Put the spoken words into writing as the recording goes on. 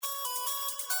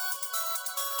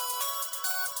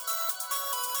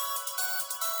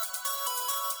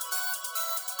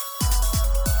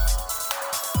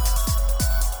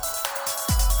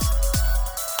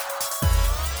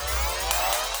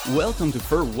Welcome to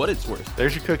For What It's Worth.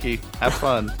 There's your cookie. Have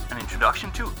fun. An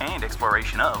introduction to and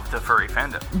exploration of the furry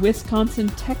fandom. Wisconsin,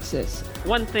 Texas.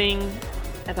 One thing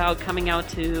about coming out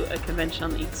to a convention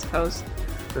on the East Coast.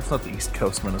 That's not the East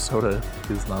Coast. Minnesota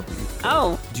is not the East Coast.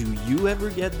 Oh. Do you ever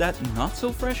get that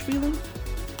not-so-fresh feeling?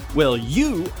 Well,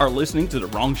 you are listening to the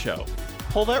wrong show.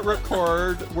 Pull that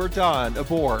record. We're done.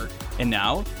 Abort. And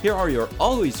now, here are your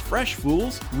always fresh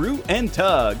fools, Rue and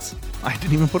Tugs. I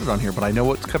didn't even put it on here, but I know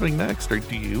what's coming next. Or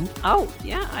do you? Oh,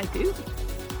 yeah, I do.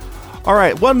 All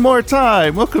right, one more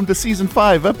time. Welcome to Season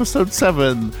 5, Episode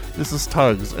 7. This is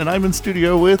Tugs, and I'm in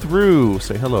studio with Rue.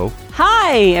 Say hello.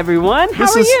 Hi, everyone.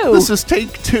 How are you? This is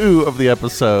take 2 of the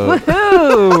episode.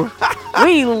 Woohoo!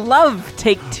 We love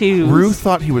take 2. Rue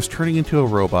thought he was turning into a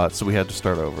robot, so we had to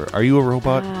start over. Are you a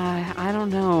robot? I don't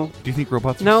know. Do you think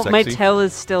robots are No, sexy? my tail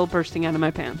is still bursting out of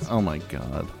my pants. Oh, my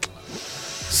God.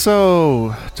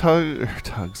 So,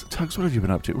 Tugs, what have you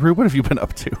been up to? Rue, what have you been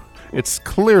up to? It's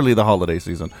clearly the holiday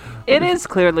season. It is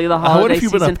clearly the holiday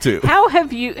season. What have you been up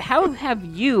to? How have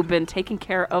you been taking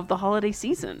care of the holiday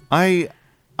season? I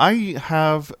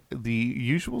have the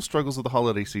usual struggles of the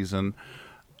holiday season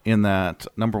in that,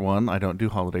 number one, I don't do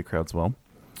holiday crowds well.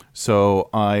 So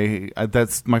I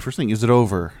that's my first thing. Is it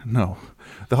over? No.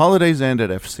 The holidays end at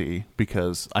FC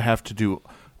because I have to do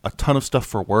a ton of stuff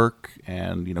for work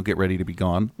and, get ready to be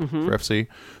gone for FC.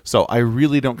 So I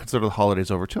really don't consider the holidays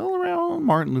over till around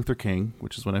Martin Luther King,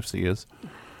 which is when FC is.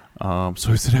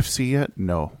 So is it FC yet?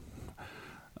 No.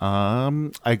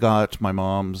 I got my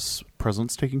mom's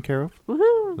presents taken care of.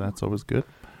 Woohoo! That's always good.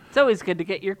 It's always good to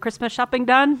get your Christmas shopping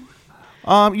done.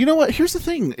 You know what? Here's the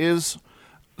thing is,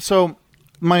 so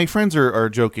my friends are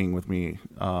joking with me,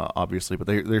 obviously, but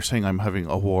they're saying I'm having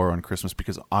a war on Christmas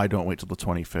because I don't wait till the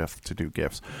 25th to do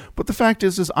gifts. But the fact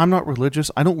is I'm not religious.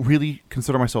 I don't really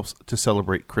consider myself to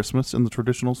celebrate Christmas in the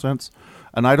traditional sense.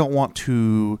 And I don't want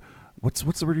to, what's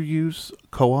the word you use?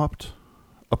 Co-opt?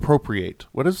 Appropriate.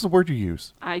 What is the word you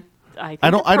use? I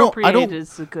don't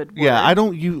is a good word. Yeah, I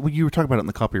don't. You were talking about it in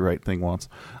the copyright thing once.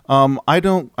 I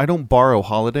don't borrow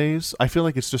holidays. I feel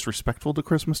like it's disrespectful to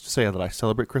Christmas to say that I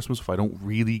celebrate Christmas if I don't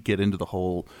really get into the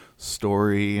whole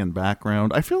story and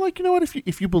background. I feel like, you know what,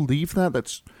 if you believe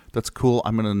that's cool.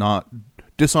 I'm gonna not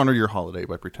dishonor your holiday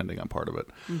by pretending I'm part of it.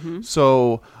 Mm-hmm.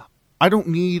 So I don't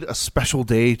need a special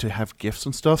day to have gifts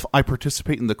and stuff. I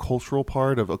participate in the cultural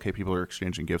part of, okay, people are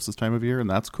exchanging gifts this time of year, and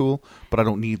that's cool, but I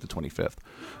don't need the 25th.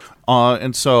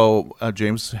 And so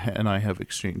James and I have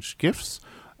exchanged gifts.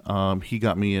 He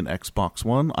got me an Xbox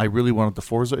One. I really wanted the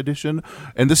Forza edition.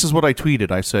 And this is what I tweeted.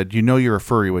 I said, you're a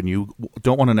furry when you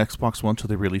don't want an Xbox One till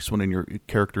they release one in your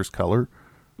character's color.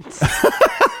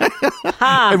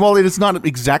 And while it is not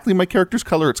exactly my character's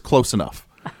color, it's close enough.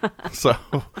 So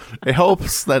it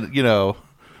helps that,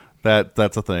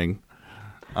 that's a thing.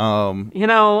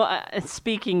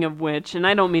 Speaking of which, and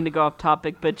I don't mean to go off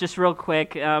topic, but just real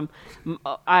quick, we got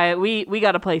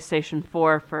a PlayStation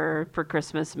 4 for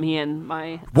Christmas. Me and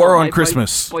my War on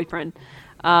Christmas boyfriend.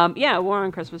 War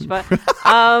on Christmas. But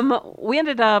we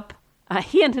ended up.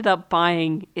 He ended up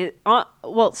buying it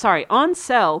on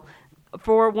sale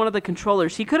for one of the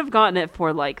controllers. He could have gotten it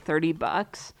for like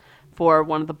 $30 for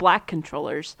one of the black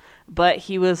controllers, but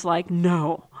he was like,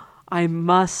 "No, I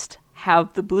must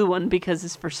have the blue one because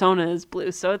his persona is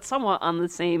blue." So it's somewhat on the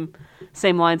same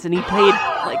lines, and he paid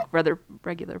like rather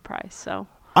regular price. So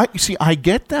I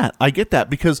get that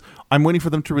because I'm waiting for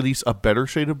them to release a better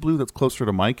shade of blue that's closer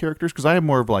to my characters, because I have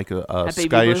more of like a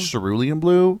skyish cerulean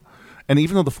blue, and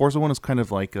even though the Forza one is kind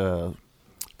of like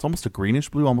it's almost a greenish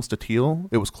blue, almost a teal,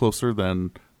 it was closer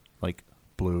than like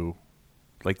blue,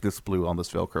 like this blue on this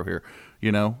Velcro here,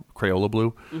 Crayola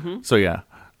blue. Mm-hmm. So yeah.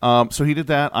 So he did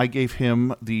that. I gave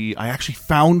him I actually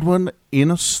found one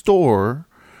in a store.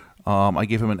 I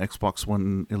gave him an Xbox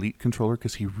One Elite controller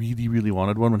because he really, really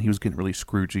wanted one when he was getting really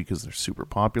scroogey because they're super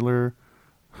popular,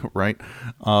 right?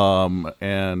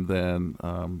 And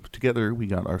then together we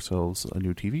got ourselves a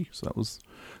new TV. So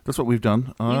that's what we've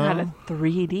done. You had a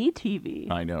 3D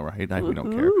TV. I know, right? We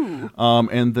don't care.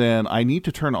 And then I need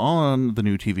to turn on the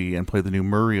new TV and play the new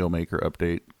Mario Maker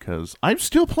update because I'm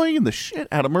still playing the shit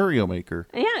out of Mario Maker.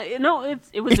 Yeah,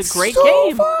 it was a great so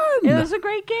game. Fun. It was a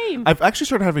great game. I've actually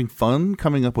started having fun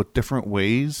coming up with different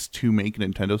ways to make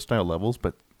Nintendo-style levels,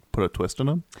 but put a twist in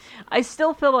them. I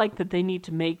still feel like that they need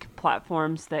to make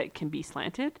platforms that can be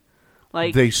slanted.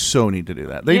 Like, they so need to do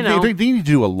that. They need to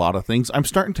do a lot of things. I'm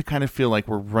starting to kind of feel like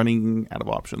we're running out of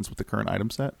options with the current item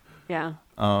set. Yeah.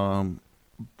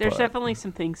 There's definitely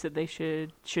some things that they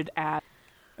should add.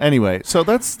 Anyway, so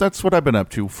that's what I've been up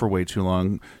to for way too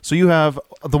long. So you have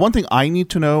the one thing I need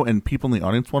to know, and people in the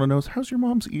audience want to know, is how's your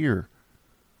mom's ear?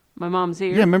 My mom's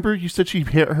ear. Yeah, remember you said she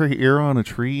hit her ear on a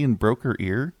tree and broke her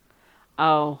ear?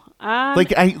 Oh.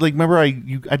 Remember I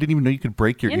didn't even know you could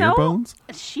break your ear bones?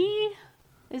 She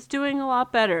is doing a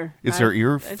lot better. Is her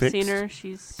ear I've fixed? seen her.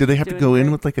 She's Did they have to go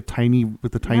in with a tiny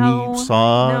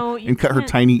saw No, you and cut her can't.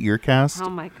 tiny ear cast?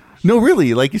 Oh my gosh. No, really?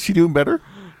 Is she doing better?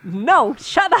 No,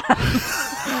 shut up.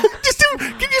 Can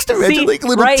you just imagine See,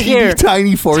 little right teeny here,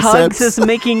 tiny forceps? Tugs is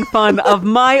making fun of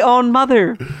my own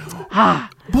mother.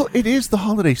 Well, it is the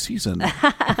holiday season.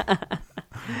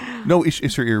 No,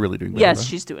 is her ear really doing better? Yes,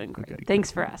 she's doing great. Okay.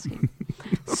 Thanks for asking.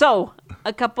 So,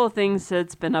 a couple of things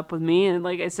that's been up with me, and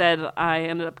like I said, I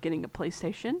ended up getting a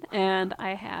PlayStation, and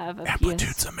I have a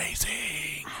Amplitude's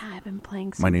amazing. I've been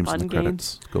playing some My name's fun in the games.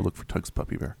 credits. Go look for Tug's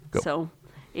Puppy Bear. Go. So,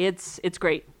 it's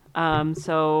great.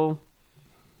 So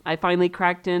I finally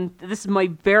cracked in. This is my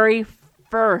very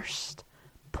first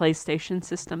PlayStation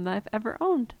system that I've ever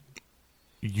owned.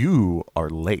 You are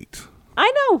late.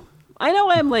 I know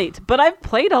I'm late, but I've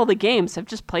played all the games. I've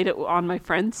just played it on my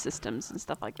friends' systems and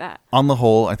stuff like that. On the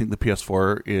whole, I think the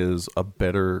PS4 is a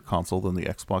better console than the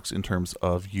Xbox in terms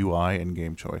of UI and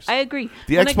game choice. I agree.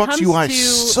 The When it Xbox comes UI to-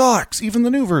 sucks, even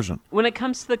the new version. When it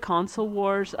comes to the console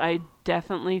wars, I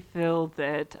definitely feel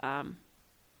that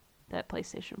that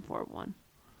PlayStation 4 won.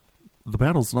 The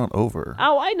battle's not over.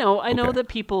 Oh, I know. I know Okay. that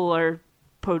people are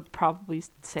probably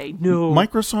say no.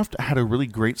 Microsoft had a really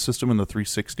great system in the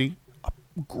 360. A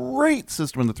great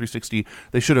system in the 360.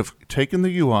 They should have taken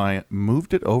the UI,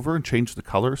 moved it over, and changed the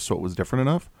color so it was different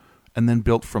enough, and then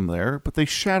built from there. But they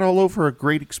shat all over a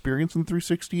great experience in the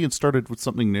 360 and started with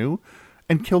something new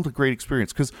and killed a great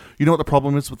experience. Because you know what the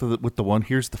problem is with the one?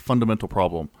 Here's the fundamental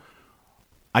problem.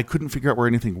 I couldn't figure out where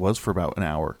anything was for about an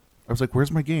hour. I was like,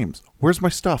 where's my games? Where's my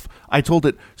stuff? I told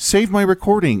it, save my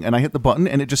recording, and I hit the button,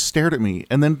 and it just stared at me.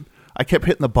 And then I kept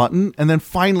hitting the button, and then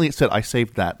finally it said, I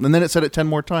saved that. And then it said it 10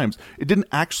 more times. It didn't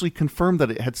actually confirm that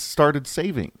it had started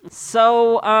saving.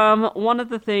 So, one of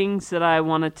the things that I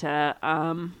wanted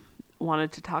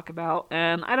to talk about,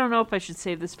 and I don't know if I should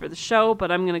save this for the show,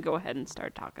 but I'm going to go ahead and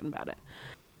start talking about it.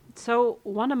 So,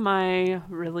 one of my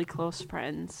really close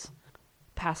friends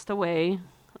passed away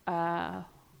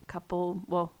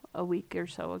a week or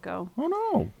so ago. Oh,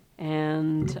 no.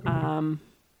 And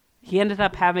he ended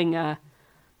up having a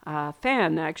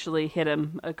fan actually hit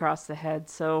him across the head.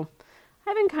 So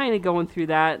I've been kind of going through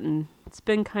that, and it's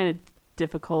been kind of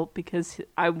difficult because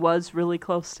I was really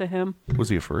close to him. Was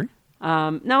he a furry?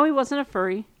 No, he wasn't a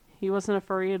furry. He wasn't a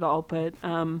furry at all. But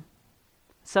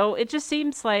so it just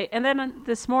seems like. And then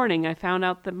this morning I found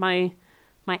out that my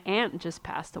aunt just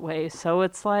passed away. So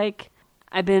it's like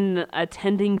I've been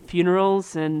attending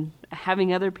funerals and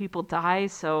having other people die.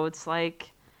 So it's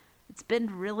like it's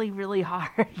been really, really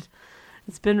hard.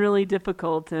 It's been really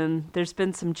difficult, and there's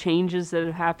been some changes that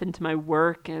have happened to my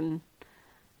work and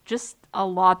just a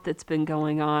lot that's been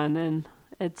going on. And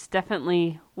it's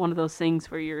definitely one of those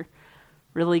things where you're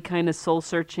really kind of soul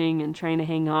searching and trying to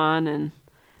hang on.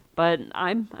 But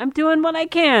I'm doing what I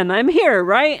can. I'm here,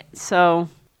 right? So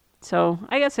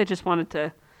I guess I just wanted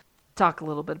to talk a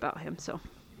little bit about him. So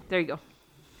there you go.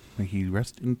 May he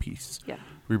rest in peace. Yeah.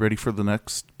 We ready for the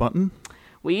next button?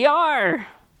 We are.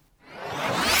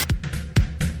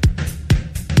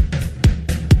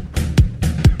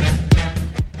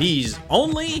 He's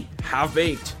only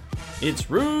half-baked.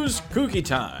 It's Rue's Cookie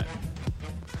Time.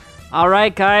 All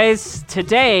right, guys.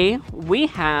 Today we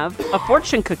have a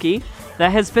fortune cookie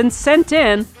that has been sent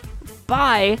in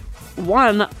by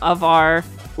one of our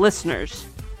listeners.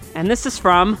 And this is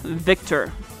from Victor.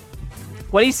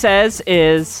 What he says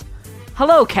is,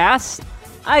 "Hello, Cass.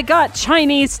 I got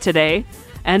Chinese today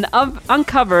and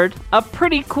uncovered a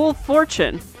pretty cool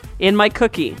fortune in my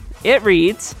cookie. It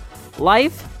reads,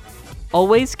 life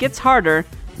always gets harder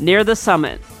near the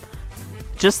summit.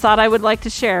 Just thought I would like to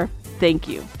share. Thank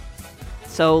you."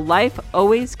 So life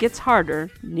always gets harder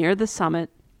near the summit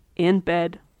in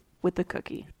bed with the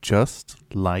cookie. Just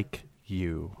like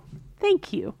you.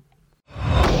 Thank you.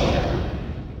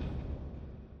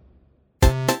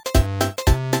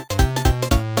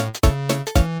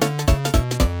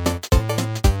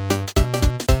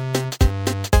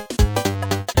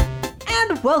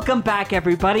 And welcome back,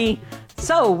 everybody.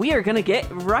 So we are going to get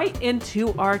right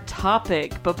into our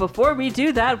topic. But before we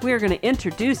do that, we're going to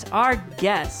introduce our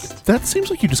guest. That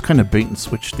seems like you just kind of bait and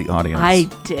switched the audience. I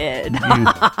did.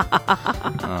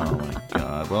 Oh my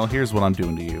god. Well, here's what I'm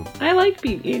doing to you. I like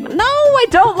being anal. No, I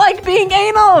don't like being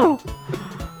anal.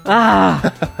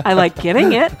 I like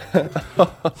getting it.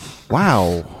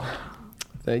 Wow.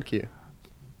 Thank you.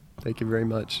 Thank you very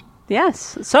much.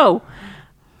 Yes. So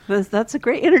that's a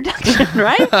great introduction,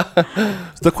 right?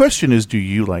 The question is, do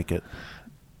you like it?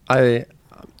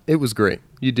 It was great.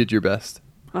 You did your best,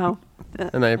 Well,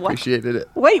 and I appreciated it.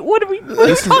 Wait, what are we?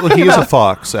 He is a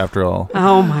fox, after all.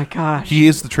 Oh my gosh! He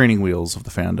is the training wheels of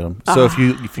the fandom. So if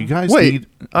you guys Wait, need,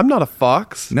 I'm not a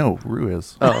fox. no, Rue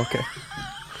is. Oh, okay.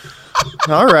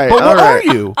 All right. But all what right.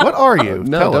 are you? What are you?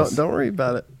 No, Tell don't us. don't worry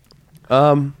about it.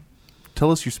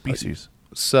 Tell us your species.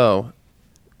 So,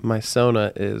 my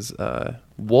Sona is a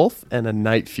wolf and a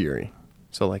night fury.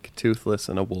 So like a toothless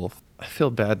and a wolf. I feel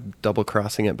bad double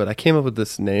crossing it, but I came up with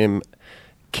this name,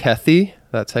 Kethy.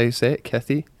 That's how you say it,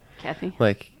 Kethy. Kathy.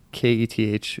 Like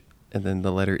Keth and then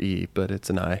the letter E, but it's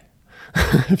an I.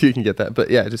 If you can get that. But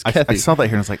yeah, just Kethy. I saw that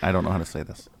here and I was like, I don't know how to say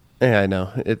this. Yeah, I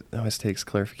know. It always takes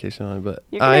clarification on it, but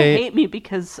You're gonna hate me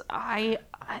because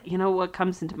you know what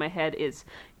comes into my head is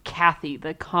Kathy,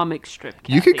 the comic strip.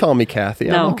 Kathy. You could call me Kathy.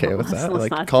 No, I'm okay with that. let's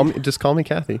Like not call do me, just call me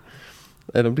Kathy.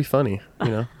 It'll be funny,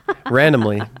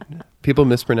 Randomly, people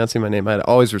mispronouncing my name, I'd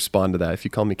always respond to that. If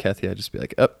you call me Kathy, I'd just be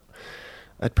like, "Oh,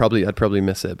 I'd probably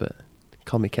miss it, but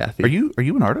call me Kathy." Are you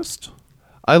an artist?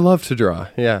 I love to draw.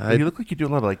 Yeah, You look like you do a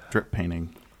lot of like drip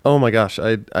painting. oh my gosh,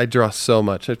 I draw so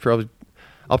much.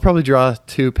 I'll probably draw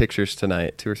 2 or 3 pictures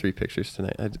tonight.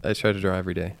 I try to draw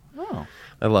every day. Oh.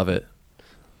 I love it.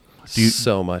 Do you-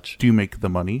 so much. Do you make the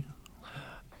money?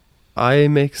 I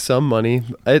make some money.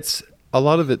 A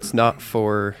lot of it's not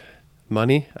for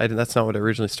money. That's not what I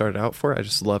originally started out for. I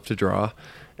just love to draw,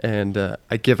 and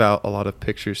I give out a lot of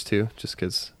pictures too, just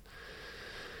because.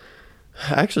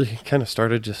 I actually kind of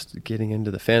started just getting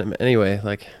into the fandom anyway.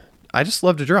 Like, I just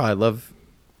love to draw. I love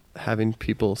having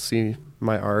people see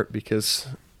my art because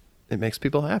it makes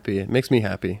people happy. It makes me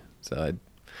happy. So I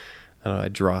don't know. I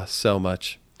draw so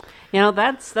much.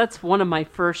 That's one of my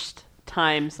first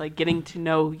times, like getting to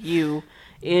know you,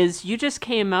 is you just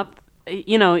came up,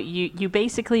 you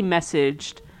basically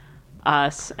messaged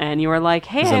us and you were like,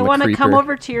 hey, I'm I a want to come creeper.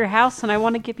 over to your house and I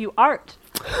want to give you art.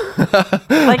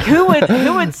 Like who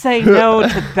would say no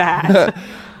to that?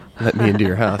 Let me into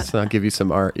your house and I'll give you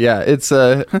some art. Yeah, it's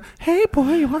Hey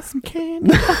boy, you want some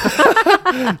candy?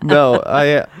 no,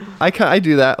 I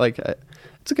do that. Like,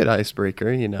 it's a good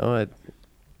icebreaker,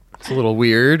 It's a little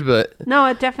weird, but No,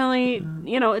 it definitely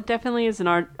is an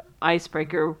art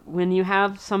icebreaker when you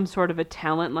have some sort of a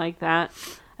talent like that.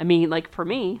 I mean, like for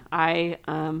me,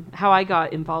 how I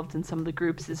got involved in some of the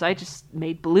groups is I just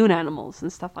made balloon animals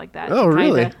and stuff like that. Oh,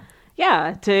 really?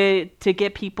 Yeah, to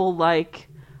get people like,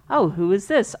 oh, who is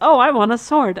this? Oh, I want a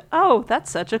sword. Oh,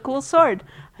 that's such a cool sword.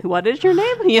 What is your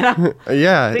name?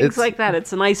 yeah, Things it's like that.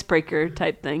 It's an icebreaker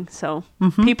type thing. So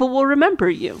people will remember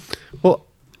you. well,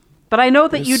 But I know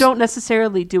that you don't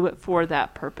necessarily do it for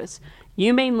that purpose.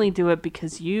 You mainly do it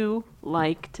because you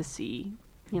like to see,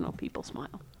 people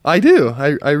smile. I do.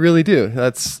 I really do.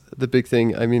 That's the big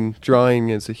thing. I mean, drawing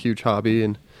is a huge hobby,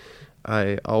 and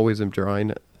I always am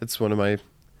drawing. It's one of my.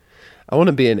 I want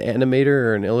to be an animator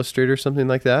or an illustrator or something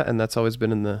like that, and that's always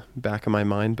been in the back of my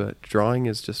mind. But drawing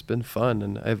has just been fun,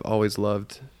 and I've always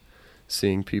loved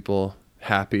seeing people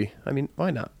happy. I mean,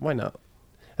 why not? Why not?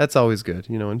 That's always good,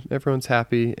 when everyone's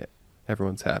happy.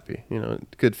 Everyone's happy,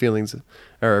 good feelings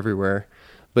are everywhere.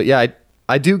 But yeah,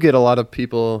 I do get a lot of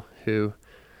people who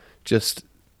just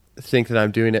think that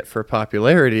I'm doing it for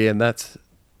popularity, and that's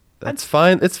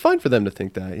fine. It's fine for them to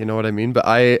think that, you know what I mean? But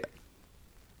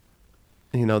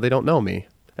they don't know me.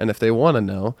 And if they want to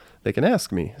know, they can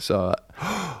ask me. So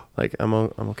like, I'm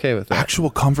okay with that. Actual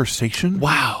conversation?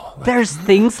 Wow. There's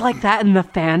things like that in the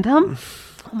fandom?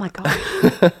 Oh my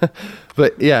gosh.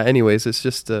 But yeah, anyways, it's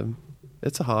just,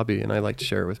 it's a hobby, and I like to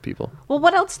share it with people. Well,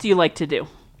 what else do you like to do?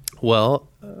 Well,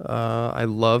 I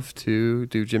love to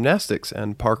do gymnastics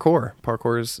and parkour.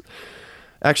 Parkour is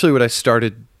actually what I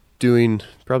started doing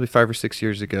probably 5 or 6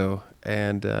 years ago,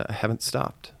 and I haven't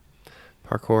stopped.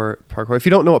 Parkour. If you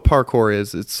don't know what parkour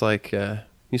is, it's like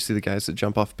you see the guys that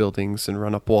jump off buildings and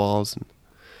run up walls and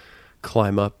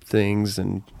climb up things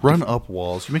and Run up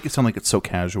walls. You make it sound like it's so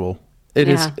casual. It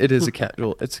is. Yeah. It is a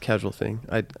casual. It's a casual thing.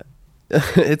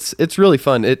 It's really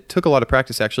fun. It took a lot of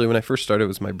practice, actually. When I first started, it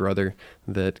was my brother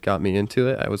that got me into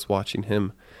it. I was watching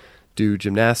him do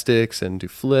gymnastics and do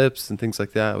flips and things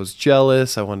like that. I was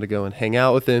jealous. I wanted to go and hang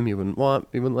out with him. He wouldn't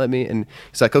let me. And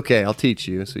he's like, okay, I'll teach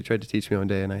you. So he tried to teach me one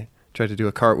day, and I tried to do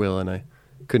a cartwheel, and I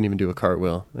couldn't even do a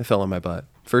cartwheel. I fell on my butt.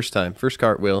 First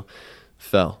cartwheel,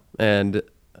 fell. And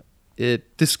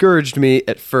it discouraged me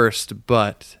at first,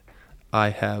 but I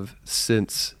have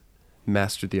since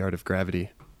mastered the art of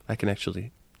gravity. I can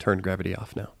actually turn gravity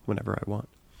off now whenever I want.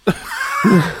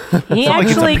 He like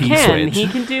it's a actually P can. switch. He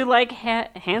can do like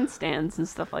handstands and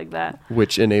stuff like that.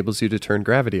 Which enables you to turn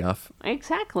gravity off.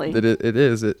 Exactly. It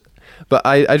is. But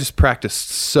I just practiced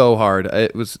so hard.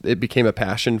 It became a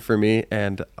passion for me,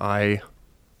 and I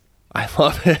I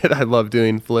love it. I love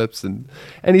doing flips and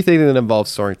anything that involves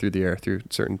soaring through the air through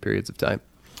certain periods of time.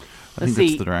 I think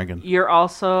that's the dragon. You're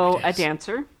also a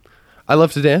dancer. I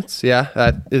love to dance. Yeah,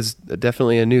 that is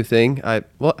definitely a new thing.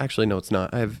 Well, actually, no, it's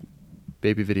not. I have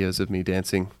baby videos of me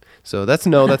dancing. So that's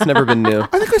never been new.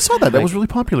 I think I saw that. That was really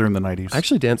popular in the 90s. I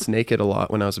actually danced naked a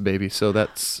lot when I was a baby. So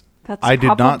that's I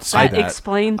did not see that.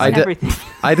 Explains I did- everything.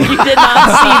 I did- You did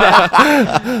not see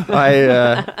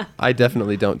that. I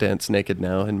definitely don't dance naked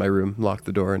now in my room. Lock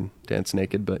the door and dance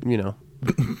naked. But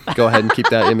go ahead and keep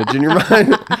that image in your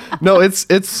mind. No,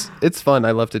 it's fun.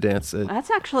 I love to dance.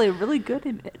 That's actually a really good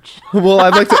image. Well,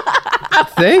 I'd like to.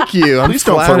 Thank you. I'm Please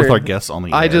don't flirt with flattered. our guests on the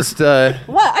air. I just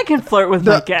What? I can flirt with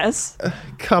my guests.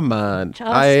 come on.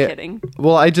 Just kidding.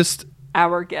 Well, I just.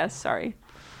 Our guests, sorry.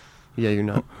 Yeah, you're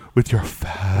not with your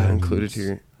fans included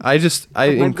here. I my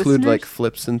include like listeners?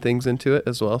 flips and things into it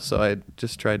as well. So I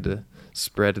just tried to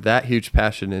spread that huge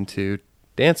passion into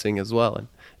dancing as well, and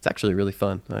it's actually really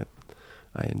fun.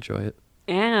 I enjoy it.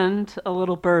 And a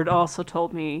little bird also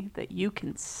told me that you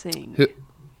can sing.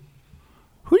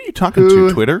 Who are you talking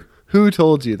to? Twitter? Who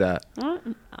told you that? Yeah.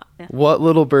 What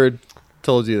little bird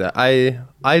told you that?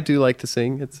 I do like to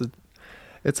sing.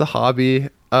 It's a hobby.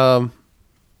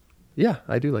 Yeah,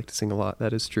 I do like to sing a lot.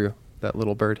 That is true. That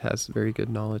little bird has very good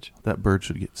knowledge. That bird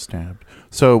should get stabbed.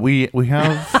 So we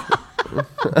have...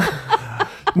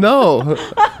 No.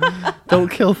 Don't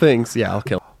kill things. Yeah, I'll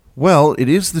kill. Well, it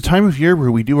is the time of year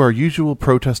where we do our usual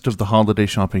protest of the holiday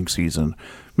shopping season,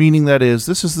 meaning that is,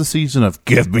 this is the season of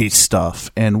give me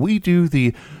stuff, and we do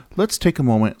the let's take a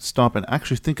moment, stop, and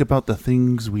actually think about the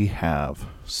things we have.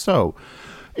 So,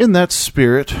 in that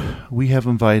spirit, we have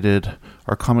invited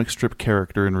our comic strip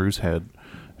character in Rue's head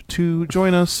to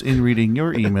join us in reading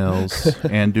your emails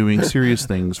and doing serious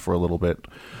things for a little bit.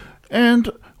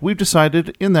 And we've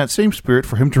decided, in that same spirit,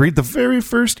 for him to read the very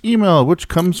first email, which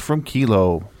comes from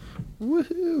Kilo.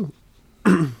 Woohoo.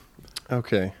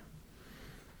 Okay.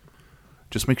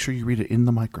 Just make sure you read it in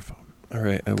the microphone. All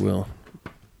right, I will.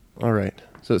 All right.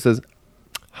 So it says,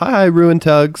 "Hi, Ruin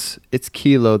Tugs. It's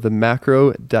Kilo, the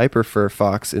macro diaper fur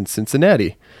fox in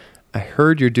Cincinnati. I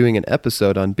heard you're doing an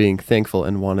episode on being thankful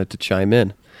and wanted to chime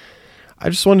in. I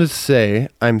just wanted to say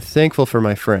I'm thankful for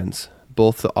my friends,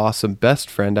 both the awesome best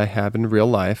friend I have in real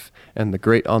life and the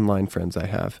great online friends I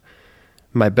have.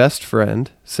 My best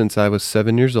friend, since I was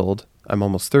 7 years old, I'm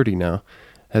almost 30 now,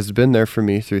 has been there for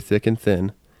me through thick and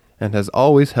thin, and has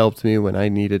always helped me when I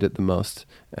needed it the most,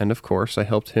 and of course I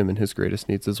helped him in his greatest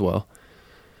needs as well.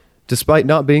 Despite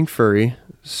not being furry,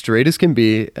 straight as can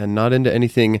be, and not into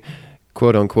anything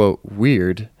quote-unquote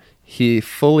weird, he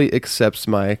fully accepts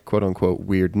my quote-unquote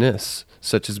weirdness,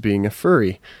 such as being a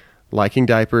furry, liking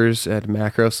diapers and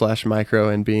macro/micro,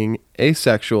 and being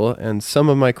asexual, and some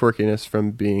of my quirkiness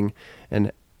from being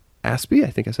an Aspie, I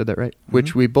think I said that right,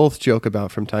 which we both joke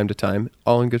about from time to time,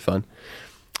 all in good fun.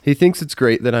 He thinks it's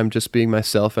great that I'm just being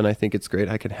myself, and I think it's great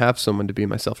I can have someone to be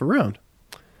myself around.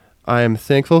 I am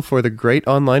thankful for the great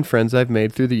online friends I've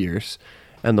made through the years,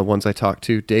 and the ones I talk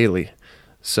to daily,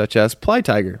 such as Ply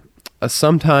Tiger, a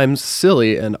sometimes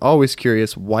silly and always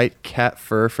curious white cat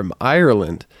fur from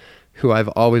Ireland, who I've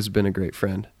always been a great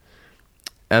friend,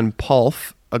 and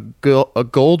Pulf, a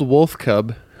gold wolf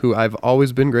cub who I've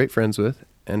always been great friends with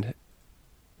and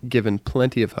given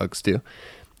plenty of hugs to,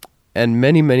 and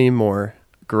many, many more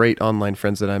great online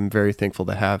friends that I'm very thankful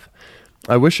to have.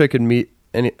 I wish I could meet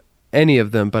any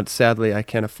of them, but sadly I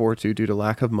can't afford to due to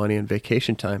lack of money and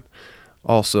vacation time.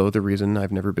 Also, the reason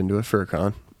I've never been to a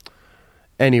FurCon.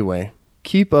 Anyway,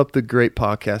 keep up the great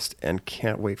podcast and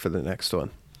can't wait for the next one."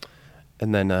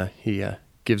 And then he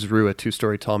gives Rue a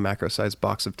 2-story tall macro-sized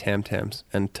box of Tam Tams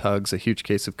and Tugs a huge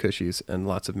case of Cushies and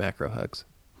lots of macro hugs.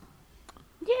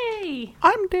 Yay!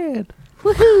 I'm dead.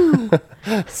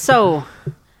 So,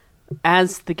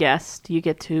 as the guest, you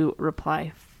get to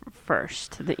reply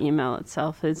first to the email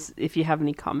itself, is if you have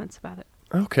any comments about it.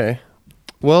 Okay.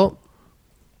 Well,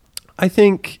 I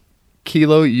think,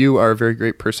 Kilo, you are a very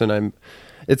great person.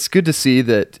 It's good to see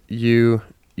that you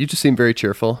just seem very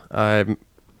cheerful. I'm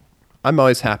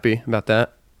always happy about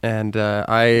that, and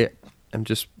I am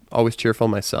just always cheerful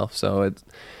myself. So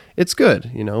it's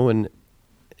good, when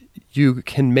you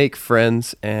can make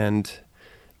friends and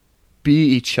be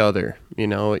each other. You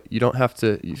don't have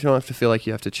to feel like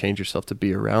you have to change yourself to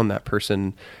be around that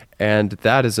person, and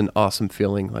that is an awesome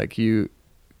feeling. Like you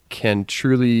can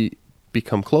truly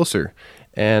become closer,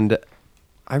 and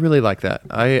I really like that.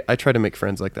 I try to make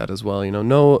friends like that as well.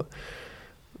 No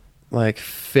like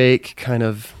fake kind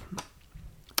of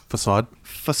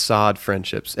facade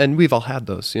friendships, and we've all had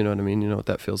those. You know what I mean? You know what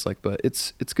that feels like. But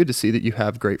it's good to see that you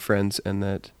have great friends and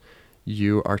that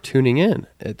you are tuning in.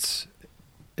 It's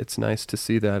nice to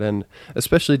see that, and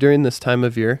especially during this time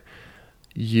of year,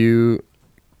 you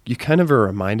kind of are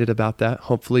reminded about that.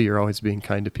 Hopefully you're always being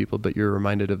kind to people, but you're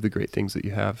reminded of the great things that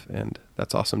you have, and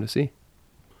that's awesome to see.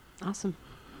 Awesome.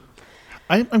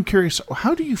 I'm curious,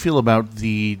 how do you feel about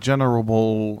the general?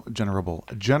 Gerbil.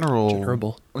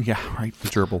 Yeah, right, the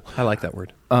gerbil. I like that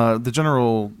word. The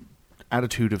general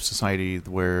attitude of society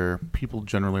where people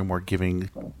generally are more giving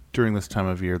during this time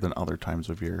of year than other times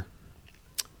of year.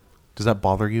 Does that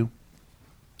bother you?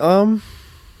 And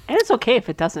it's okay if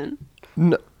it doesn't.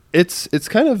 No, it's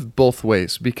kind of both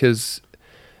ways, because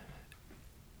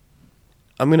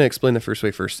I'm going to explain the first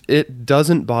way first. It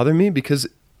doesn't bother me because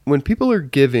when people are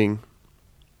giving,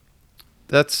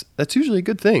 that's usually a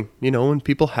good thing. You know, when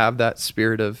people have that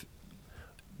spirit of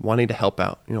wanting to help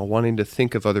out, you know, wanting to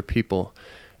think of other people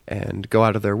and go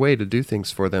out of their way to do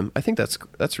things for them. I think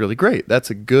that's really great. That's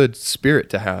a good spirit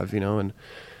to have, you know,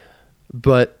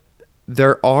 but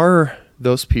there are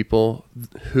those people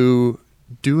who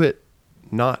do it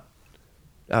not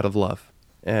out of love,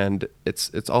 and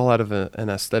it's all out of an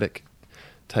aesthetic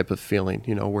type of feeling,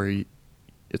 you know, where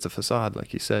it's a facade,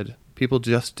 like you said. People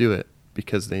just do it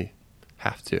because they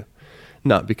have to,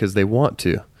 not because they want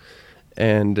to,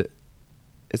 and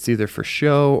it's either for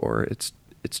show or it's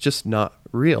just not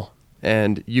real.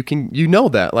 And you know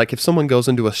that, like, if someone goes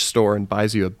into a store and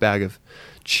buys you a bag of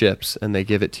chips and they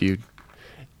give it to you,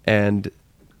 and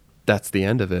that's the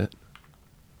end of it,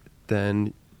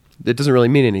 then it doesn't really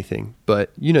mean anything.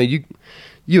 But you know, you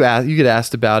get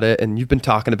asked about it, and you've been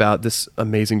talking about this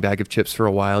amazing bag of chips for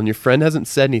a while, and your friend hasn't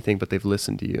said anything, but they've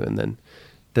listened to you, and then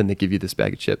they give you this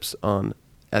bag of chips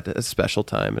at a special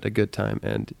time, at a good time,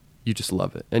 and you just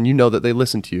love it. And you know that they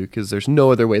listen to you because there's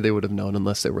no other way they would have known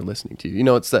unless they were listening to you. You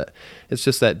know, it's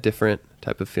just that different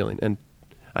type of feeling. And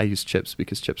I use chips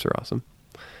because chips are awesome.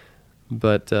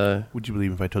 But would you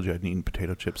believe if I told you I'd eaten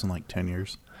potato chips in like 10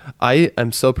 years? I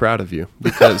am so proud of you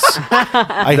because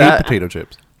I hate potato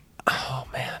chips. Oh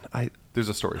man, there's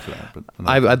a story for that, but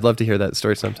I'd love to hear that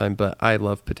story sometime. But I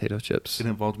love potato chips. It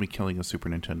involved me killing a Super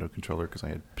Nintendo controller because I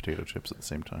had potato chips at the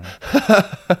same time.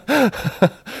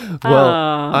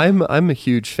 Well, I'm a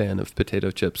huge fan of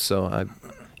potato chips, so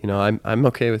I'm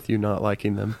okay with you not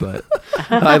liking them, but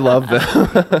I love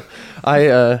them.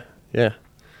 Yeah,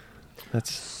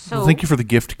 that's. So Well, thank you for the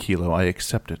gift, Kilo. I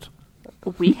accept it.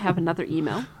 we have another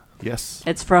email. Yes.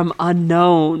 It's from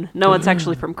unknown. No, it's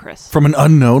actually from Chris. From an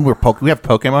unknown, we have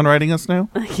Pokemon writing us now?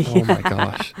 Oh my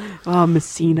gosh! Oh,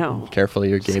 Messino. Careful,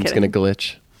 your game's kidding. gonna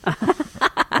glitch.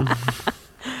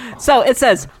 So it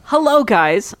says, "Hello,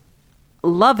 guys.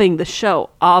 Loving the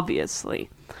show, obviously."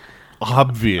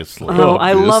 Obviously. Oh,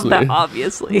 I love that,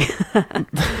 Obviously.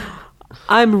 obviously.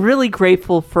 I'm really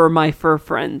grateful for my fur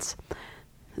friends.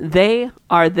 They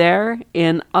are there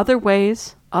in other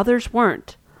ways others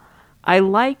weren't. I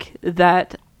like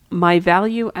that my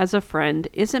value as a friend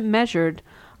isn't measured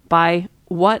by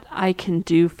what I can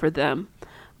do for them,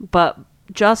 but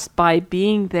just by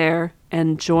being there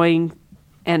and joining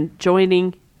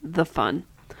the fun.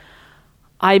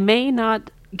 I may not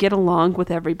get along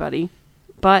with everybody,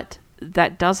 but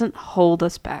that doesn't hold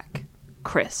us back.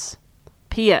 Chris.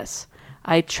 P.S.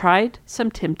 I tried some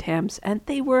Tim Tams and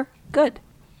they were good.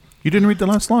 You didn't read the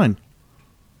last line.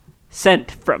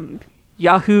 Sent from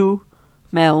Yahoo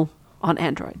Mail on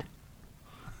Android.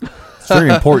 It's very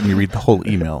important you read the whole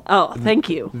email. Oh, thank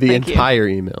you. The Thank you. entire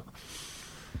email.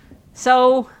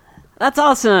 So, that's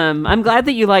awesome. I'm glad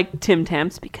that you like Tim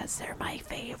Tams because they're my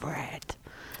favorite.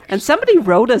 And somebody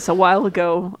wrote us a while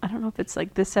ago, I don't know if it's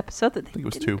like this episode, that I think it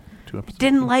was two episodes.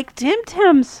 didn't like Tim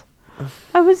Tams.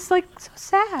 I was like so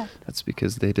sad. That's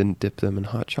because they didn't dip them in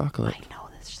hot chocolate. I know,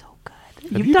 that's so good.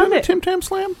 Have You've you done a it. Tim Tam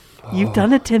Slam? You've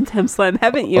done a Tim Tam Slam,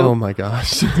 haven't you? Oh my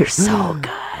gosh. They're so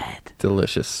good.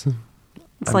 Delicious.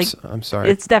 It's I'm sorry.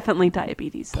 It's definitely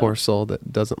diabetes. Though. Poor soul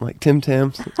that doesn't like Tim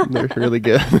Tams. They're really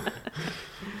good.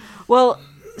 Well,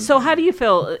 so how do you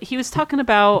feel? He was talking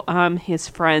about his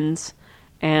friends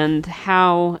and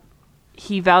how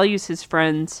he values his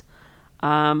friends,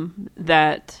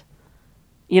 that,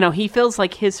 you know, he feels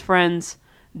like his friends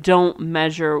don't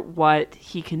measure what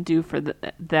he can do for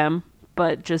them,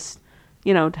 but just,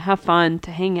 you know, to have fun,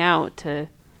 to hang out, to,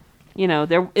 you know,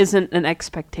 there isn't an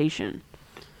expectation.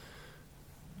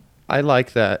 I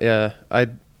like that. Yeah.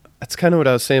 That's kind of what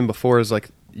I was saying before is like,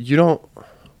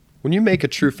 when you make a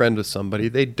true friend with somebody,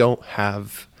 they don't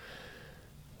have,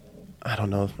 I don't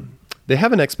know, they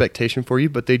have an expectation for you,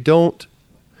 but they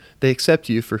accept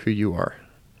you for who you are,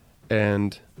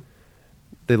 and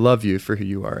they love you for who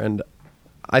you are. And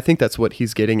I think that's what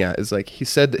he's getting at, is like, he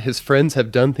said that his friends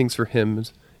have done things for him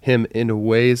him in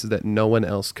ways that no one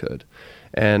else could.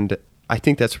 And I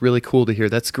think that's really cool to hear.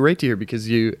 That's great to hear because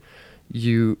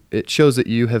it shows that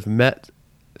you have met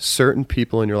certain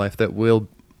people in your life that will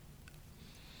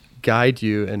guide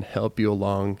you and help you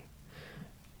along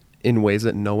in ways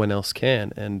that no one else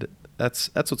can. And that's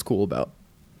what's cool about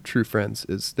true friends,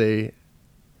 is they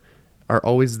are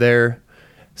always there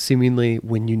seemingly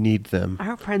when you need them.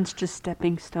 Our friends just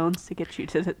stepping stones to get you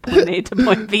to the point A to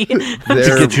point B.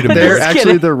 They're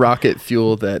actually the rocket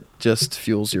fuel that just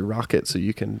fuels your rocket so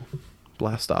you can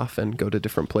blast off and go to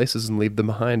different places and leave them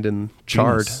behind and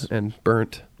charred and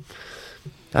burnt.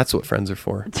 That's what friends are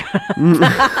for.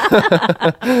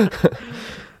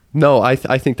 No, I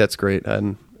think that's great.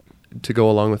 And to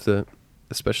go along with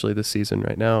especially this season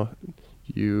right now,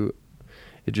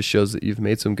 it just shows that you've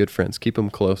made some good friends. Keep them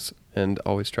close and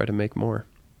always try to make more.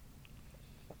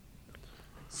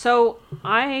 So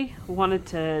I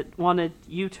wanted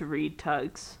you to read,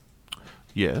 Tugs.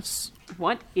 Yes.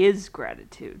 What is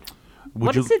gratitude?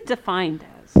 What is it defined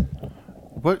as?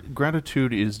 What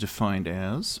gratitude is defined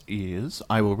as is,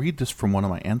 I will read this from one of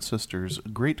my ancestors'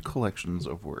 great collections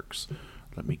of works.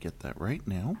 Let me get that right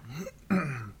now.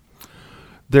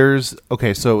 There's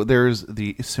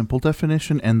the simple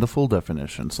definition and the full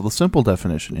definition. So the simple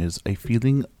definition is a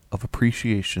feeling of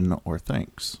appreciation or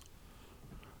thanks.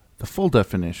 The full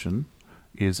definition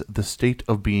is the state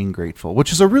of being grateful,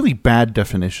 which is a really bad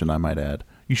definition, I might add.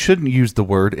 You shouldn't use the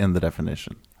word in the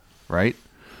definition, right?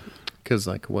 Because,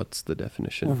 what's the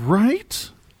definition? Right?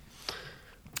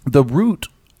 The root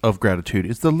of gratitude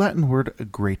is the Latin word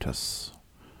gratus,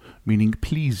 meaning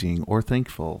pleasing or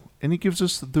thankful, and it gives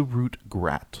us the root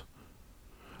grat.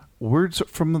 Words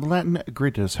from the Latin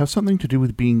gratus have something to do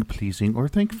with being pleasing or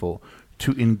thankful.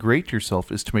 To ingrate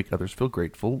yourself is to make others feel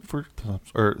grateful for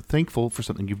or thankful for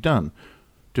something you've done.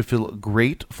 To feel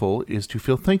grateful is to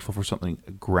feel thankful for something.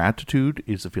 Gratitude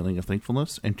is a feeling of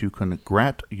thankfulness, and to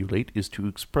congratulate is to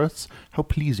express how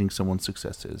pleasing someone's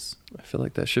success is. I feel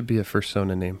like that should be a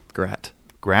persona name. Grat.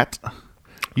 Grat?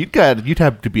 You'd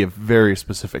have to be a very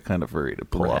specific kind of furry to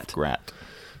pull off grat.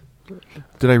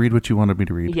 Did I read what you wanted me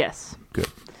to read? Yes. Good.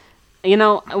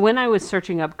 When I was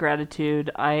searching up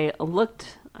gratitude, I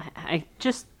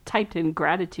just typed in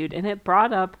gratitude, and it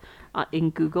brought up in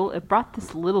Google, it brought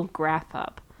this little graph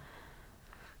up.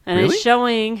 And Really? It's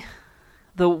showing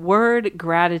the word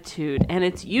gratitude and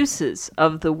its uses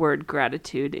of the word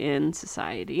gratitude in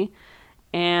society.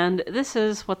 And this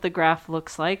is what the graph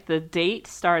looks like. The date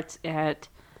starts at,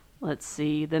 the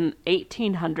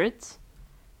 1800s,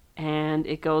 and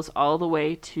it goes all the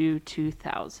way to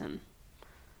 2000.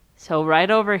 So right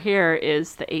over here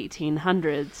is the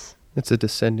 1800s. It's a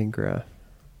descending graph.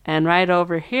 And right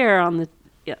over here on the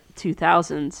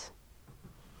 2000s,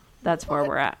 that's where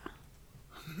we're at.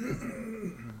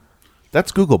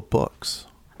 That's Google Books.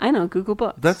 I know, Google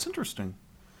Books. That's interesting.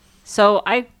 So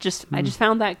I just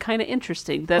found that kind of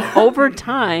interesting that over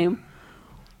time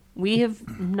we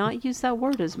have not used that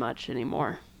word as much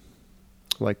anymore.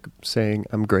 Like saying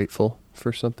I'm grateful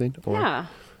for something? Or, Yeah.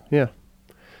 Yeah.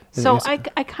 So I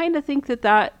kind of think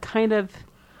that kind of,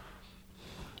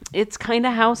 it's kind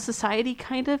of how society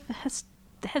kind of has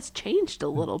changed a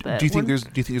little bit. Do you think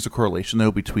there's a correlation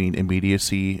though between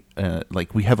immediacy?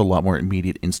 We have a lot more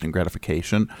immediate instant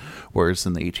gratification, whereas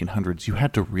in the 1800s you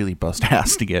had to really bust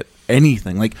ass to get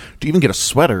anything. Like to even get a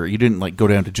sweater, you didn't go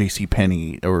down to J.C.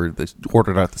 Penney or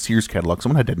order it out the Sears catalog.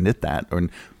 Someone had to knit that or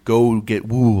go get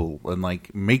wool and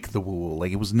make the wool.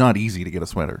 It was not easy to get a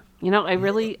sweater. I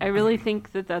really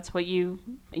think that that's what you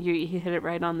hit it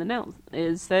right on the nail.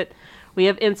 Is that we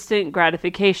have instant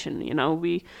gratification.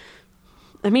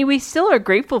 We still are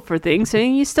grateful for things,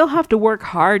 and you still have to work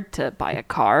hard to buy a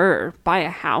car or buy a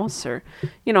house or,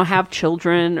 have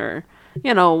children or,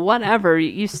 whatever.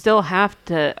 You still have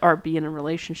to, or be in a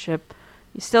relationship.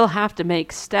 You still have to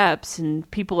make steps, and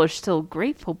people are still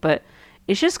grateful. But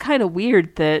it's just kind of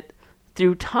weird that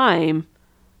through time,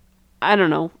 I don't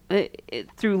know,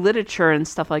 through literature and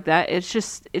stuff like that, it's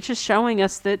just showing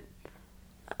us that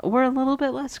we're a little bit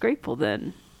less grateful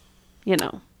than,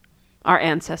 our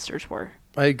ancestors were.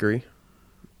 I agree.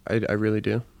 I really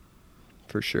do.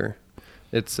 For sure.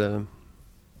 It's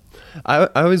I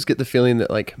always get the feeling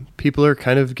that people are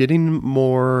kind of getting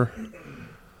a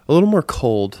little more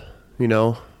cold,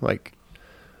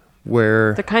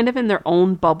 where They're kind of in their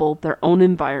own bubble, their own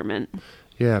environment.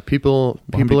 yeah, people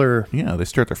are. Yeah, they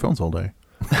stare at their phones all day.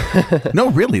 No,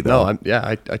 really though. No,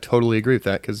 I totally agree with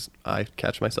that because I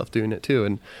catch myself doing it too,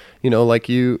 and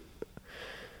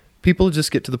people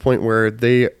just get to the point where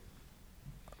they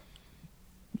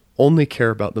only care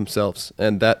about themselves,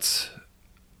 and that's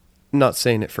not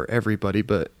saying it for everybody,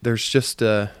 but there's just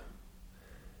a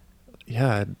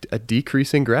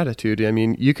decrease in gratitude. I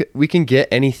mean, we can get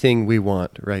anything we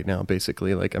want right now,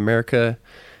 basically. Like, America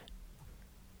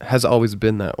has always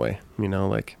been that way, you know,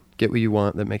 like, get what you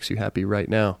want that makes you happy right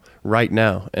now.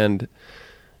 And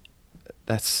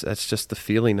that's just the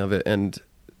feeling of it. And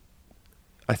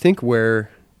I think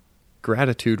where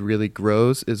gratitude really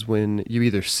grows is when you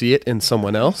either see it in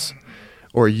someone else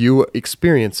or you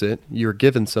experience it, you're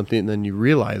given something and then you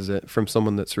realize it from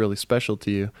someone that's really special to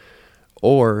you,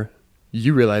 or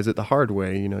you realize it the hard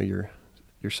way. You know, you're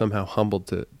somehow humbled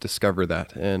to discover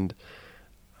that. And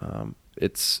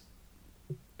it's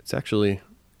actually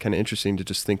kind of interesting to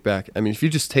just think back. I mean, if you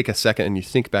just take a second and you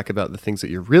think back about the things that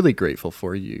you're really grateful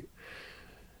for, you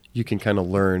can kind of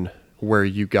learn where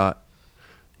you got,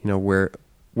 you know, where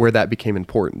that became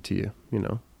important to you, you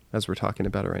know, as we're talking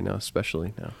about it right now,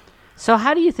 especially now. So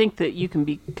how do you think that you can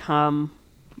become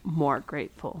more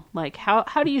grateful? Like, how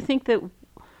do you think that,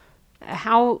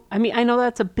 I mean, I know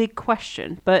that's a big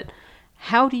question, but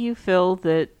how do you feel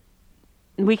that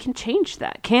we can change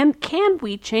that? Can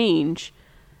we change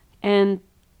and,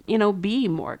 you know, be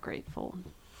more grateful?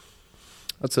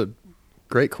 That's a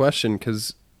great question,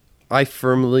 because I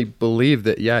firmly believe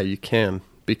that, yeah, you can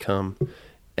become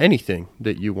anything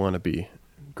that you want to be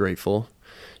grateful.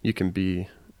 You can be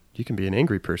an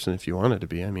angry person if you wanted to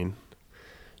be. I mean,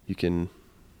 you can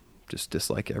just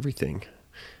dislike everything,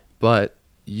 but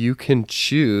you can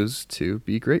choose to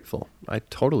be grateful. I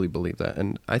totally believe that.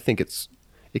 And I think it's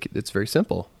very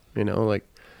simple, you know, like,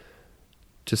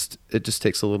 it just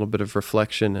takes a little bit of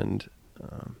reflection. And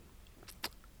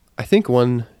I think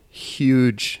one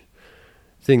huge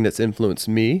thing that's influenced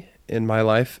me in my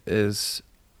life is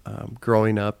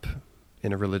growing up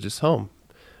in a religious home,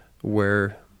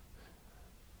 where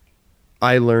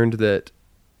I learned that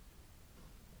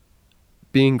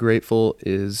being grateful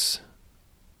is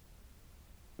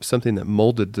something that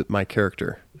molded my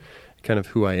character, kind of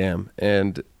who I am,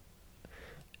 and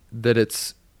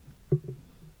that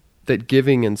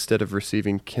giving instead of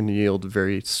receiving can yield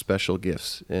very special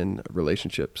gifts in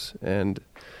relationships. And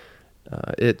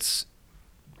it's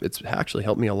actually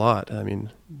helped me a lot. I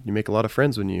mean, you make a lot of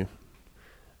friends when you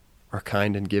are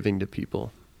kind and giving to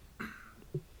people.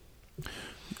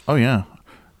 Oh yeah.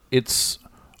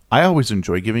 I always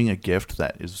enjoy giving a gift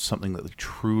that is something that they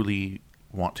truly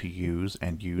want to use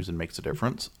and makes a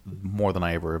difference, more than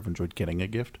I ever have enjoyed getting a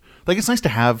gift. Like, it's nice to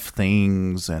have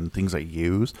things and things I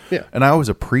use. Yeah. And I always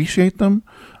appreciate them,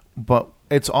 but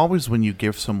it's always when you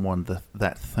give someone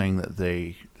that thing that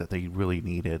they really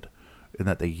needed and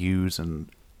that they use and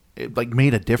it like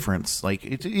made a difference. Like,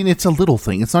 it's a little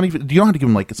thing. It's not even, you don't have to give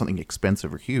them like something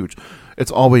expensive or huge.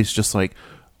 It's always just like,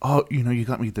 oh, you know, you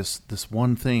got me this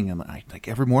one thing, and I like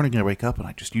every morning I wake up and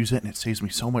I just use it, and it saves me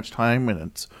so much time, and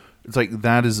it's like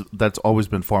that's always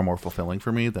been far more fulfilling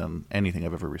for me than anything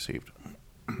I've ever received.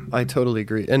 I totally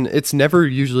agree. And it's never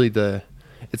usually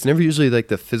like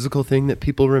the physical thing that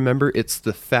people remember. It's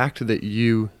the fact that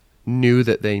you knew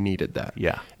that they needed that.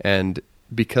 Yeah. And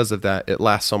because of that, it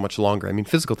lasts so much longer. I mean,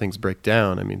 physical things break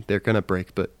down. I mean, they're going to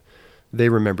break, but they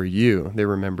remember you. They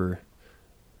remember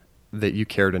that you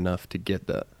cared enough to get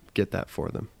that for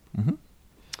them. Mm-hmm.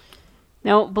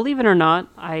 Now, believe it or not,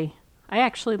 I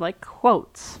actually like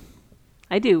quotes.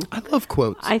 I do. I love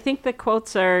quotes. I think that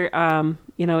quotes are,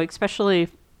 you know, especially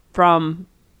from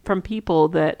people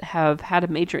that have had a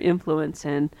major influence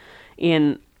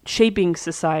in shaping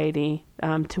society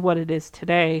to what it is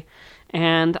today.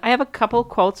 And I have a couple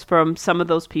quotes from some of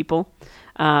those people,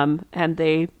 and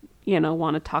they, you know,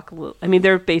 want to talk a little. I mean,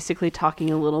 they're basically talking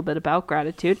a little bit about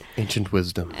gratitude. Ancient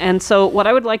wisdom. And so what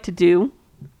I would like to do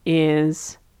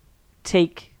is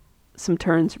take some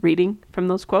turns reading from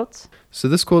those quotes. So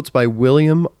this quote's by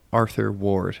William Arthur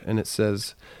Ward, and it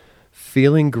says,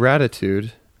 "Feeling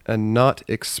gratitude and not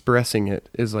expressing it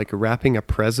is like wrapping a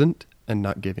present and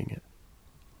not giving it."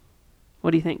 What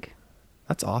do you think?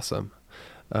 That's awesome.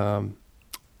 That's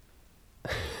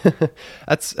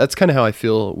kind of how I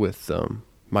feel with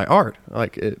my art.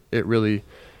 Like it really,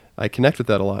 I connect with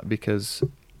that a lot because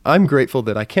I'm grateful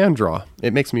that I can draw.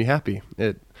 It makes me happy.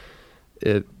 It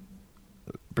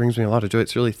brings me a lot of joy.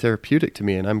 It's really therapeutic to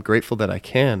me, and I'm grateful that I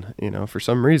can. You know, for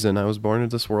some reason, I was born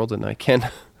into this world, and I can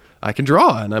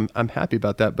draw, and I'm happy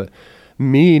about that. But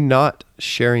me not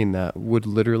sharing that would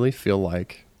literally feel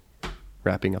like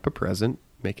wrapping up a present,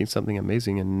 making something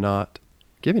amazing, and not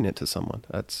giving it to someone.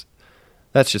 That's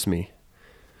just me.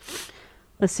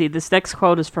 Let's see. This next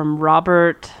quote is from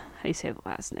Robert. How do you say the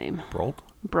last name?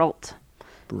 Brault.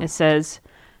 It says,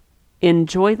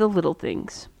 "Enjoy the little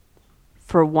things.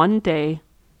 For one day,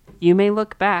 you may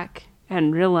look back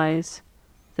and realize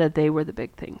that they were the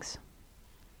big things.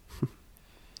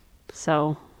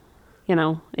 So,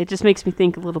 it just makes me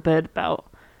think a little bit about,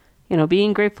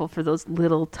 being grateful for those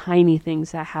little tiny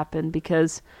things that happen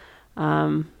because,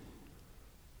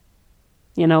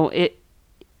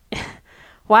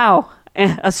 wow,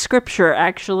 a scripture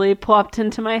actually plopped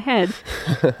into my head.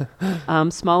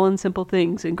 Small and simple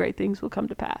things and great things will come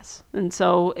to pass. And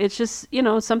so it's just,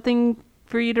 something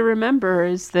for you to remember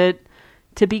is that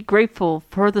to be grateful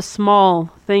for the small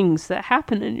things that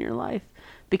happen in your life,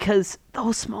 because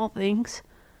those small things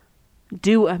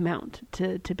do amount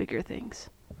to bigger things.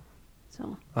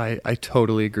 So I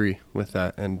totally agree with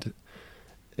that. And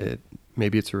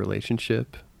maybe it's a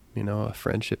relationship, a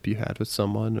friendship you had with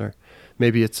someone, or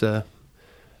maybe it's a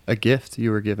gift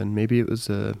you were given. Maybe it was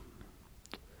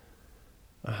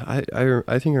I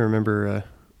think I remember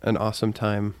an awesome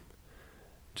time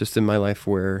just in my life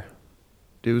where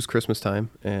it was Christmas time,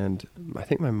 and I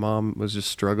think my mom was just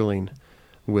struggling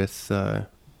with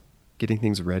getting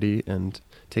things ready and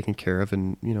taking care of,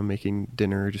 and making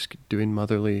dinner, just doing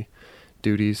motherly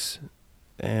duties,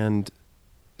 and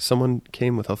someone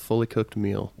came with a fully cooked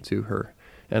meal to her,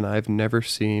 and I've never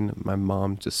seen my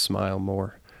mom just smile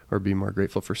more or be more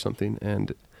grateful for something.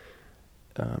 And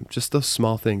just those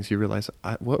small things, you realize,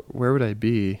 where would I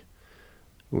be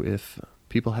if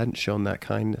people hadn't shown that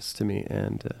kindness to me?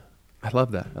 And I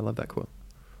love that. I love that quote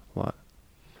a lot.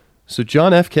 So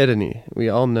John F. Kennedy, we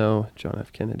all know John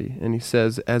F. Kennedy, and he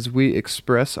says, as we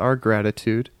express our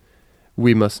gratitude,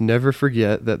 we must never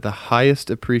forget that the highest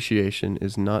appreciation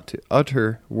is not to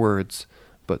utter words,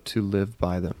 but to live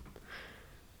by them.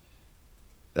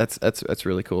 That's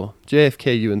really cool.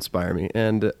 JFK, you inspire me.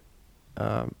 And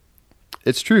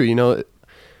it's true,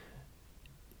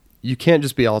 you can't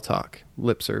just be all talk,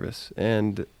 lip service,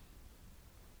 and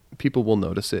people will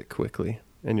notice it quickly,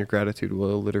 and your gratitude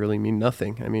will literally mean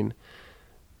nothing. I mean,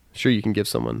 sure, you can give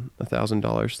someone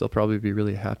 $1,000. They'll probably be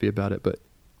really happy about it, but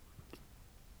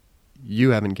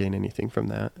you haven't gained anything from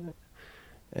that,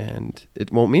 and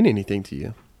it won't mean anything to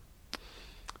you.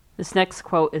 This next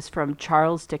quote is from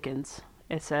Charles Dickens.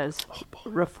 It says,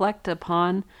 reflect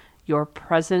upon your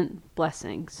present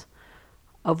blessings,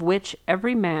 of which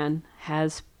every man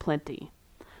has plenty,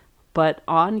 but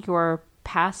on your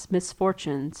past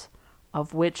misfortunes,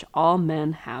 of which all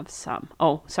men have some.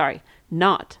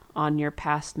 Not on your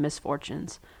past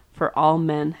misfortunes, for all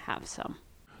men have some.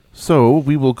 So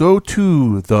we will go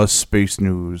to the space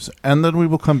news, and then we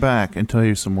will come back and tell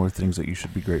you some more things that you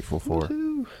should be grateful for.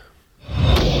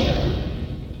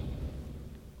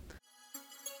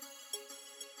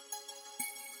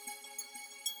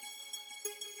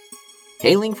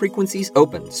 Hailing frequencies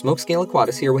open. Smokescale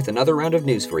Aquatis here with another round of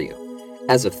news for you.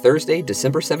 As of Thursday,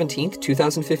 December 17th,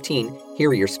 2015,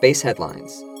 here are your space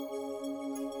headlines.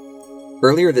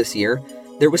 Earlier this year,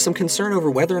 there was some concern over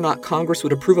whether or not Congress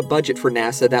would approve a budget for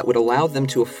NASA that would allow them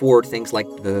to afford things like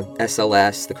the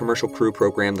SLS, the Commercial Crew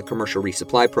Program, the Commercial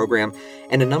Resupply Program,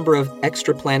 and a number of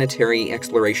extraplanetary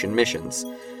exploration missions.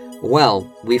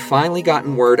 Well, we've finally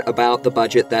gotten word about the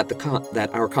budget that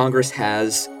our Congress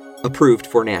has approved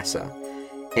for NASA.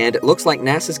 And it looks like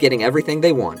NASA's getting everything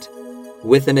they want,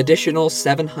 with an additional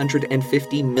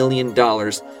 $750 million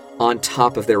on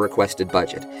top of their requested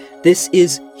budget. This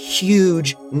is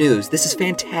huge news. This is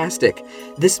fantastic.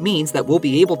 This means that we'll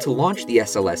be able to launch the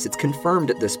SLS. It's confirmed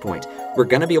at this point. We're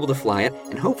going to be able to fly it,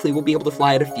 and hopefully we'll be able to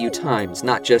fly it a few times,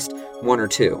 not just one or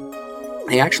two.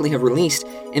 They actually have released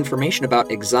information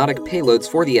about exotic payloads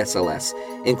for the SLS,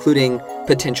 including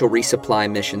potential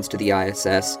resupply missions to the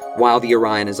ISS while the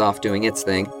Orion is off doing its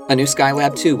thing, a new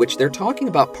Skylab 2, which they're talking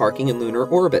about parking in lunar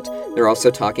orbit. They're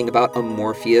also talking about a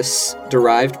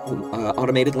Morpheus-derived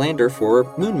automated lander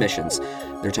for moon missions.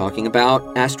 They're talking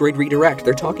about asteroid redirect.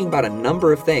 They're talking about a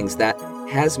number of things that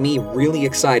has me really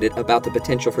excited about the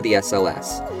potential for the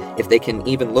SLS. If they can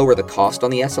even lower the cost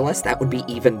on the SLS, that would be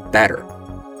even better.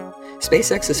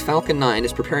 SpaceX's Falcon 9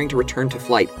 is preparing to return to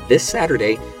flight this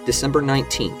Saturday, December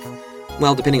 19th.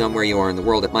 Well, depending on where you are in the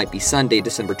world, it might be Sunday,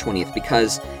 December 20th,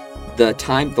 because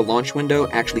the launch window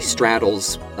actually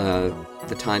straddles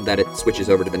the time that it switches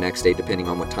over to the next day, depending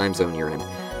on what time zone you're in.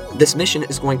 This mission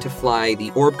is going to fly the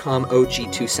Orbcomm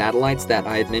OG-2 satellites that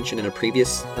I had mentioned in a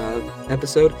previous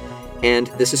episode, and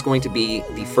this is going to be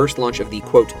the first launch of the,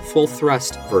 quote,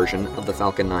 full-thrust version of the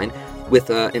Falcon 9, with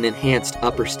an enhanced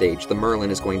upper stage. The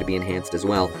Merlin is going to be enhanced as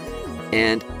well.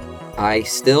 And I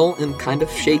still am kind of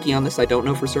shaky on this. I don't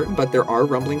know for certain, but there are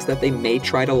rumblings that they may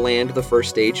try to land the first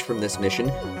stage from this mission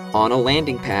on a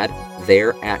landing pad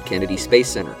there at Kennedy Space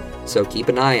Center. So keep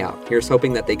an eye out. Here's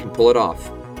hoping that they can pull it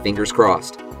off. Fingers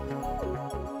crossed.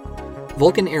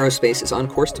 Vulcan Aerospace is on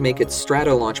course to make its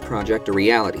Strato-launch project a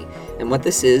reality. And what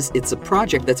this is, it's a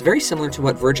project that's very similar to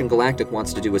what Virgin Galactic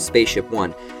wants to do with Spaceship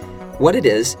One. What it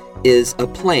is a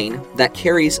plane that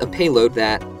carries a payload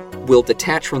that will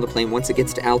detach from the plane once it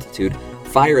gets to altitude,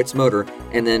 fire its motor,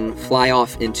 and then fly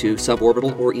off into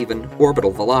suborbital or even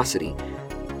orbital velocity.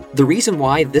 The reason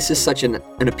why this is such an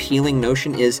appealing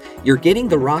notion is you're getting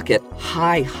the rocket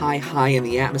high in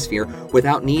the atmosphere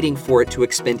without needing for it to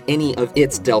expend any of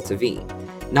its delta V.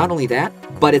 Not only that,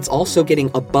 but it's also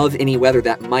getting above any weather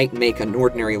that might make an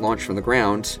ordinary launch from the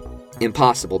ground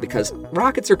impossible, because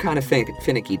rockets are kind of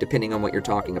finicky depending on what you're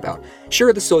talking about.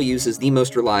 Sure, the Soyuz is the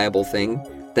most reliable thing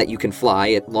that you can fly.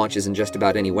 It launches in just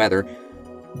about any weather.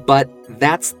 But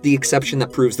that's the exception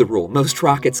that proves the rule. Most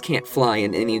rockets can't fly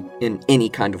in any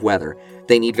kind of weather.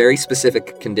 They need very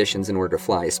specific conditions in order to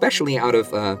fly, especially out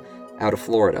of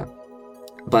Florida.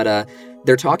 But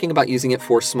they're talking about using it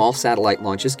for small satellite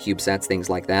launches, CubeSats, things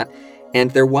like that.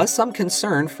 And there was some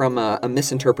concern from a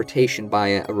misinterpretation by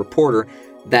a reporter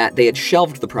that they had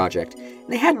shelved the project. And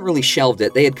they hadn't really shelved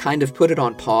it. They had kind of put it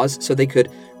on pause so they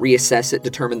could reassess it,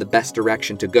 determine the best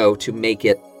direction to go to make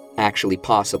it actually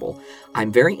possible.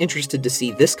 I'm very interested to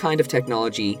see this kind of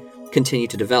technology continue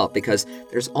to develop, because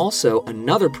there's also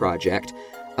another project,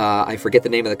 I forget the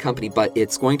name of the company, but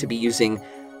it's going to be using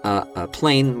a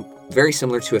plane very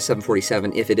similar to a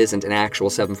 747, if it isn't an actual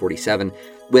 747,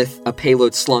 with a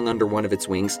payload slung under one of its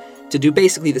wings to do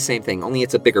basically the same thing, only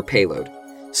it's a bigger payload.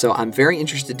 So I'm very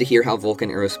interested to hear how Vulcan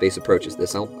Aerospace approaches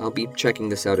this. I'll be checking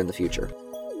this out in the future.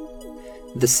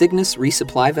 The Cygnus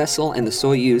resupply vessel and the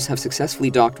Soyuz have successfully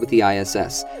docked with the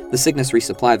ISS. The Cygnus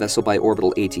resupply vessel by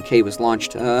Orbital ATK was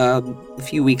launched a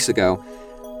few weeks ago,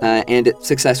 and it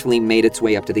successfully made its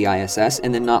way up to the ISS,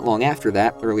 and then not long after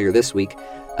that, earlier this week,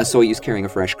 a Soyuz carrying a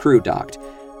fresh crew docked.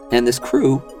 And this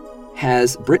crew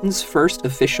has Britain's first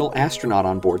official astronaut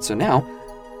on board, so now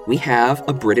we have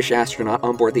a British astronaut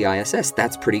on board the ISS.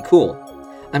 That's pretty cool.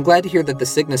 I'm glad to hear that the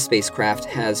Cygnus spacecraft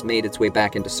has made its way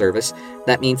back into service.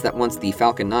 That means that once the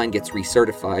Falcon 9 gets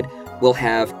recertified, we'll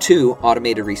have 2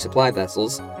 automated resupply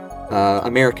vessels,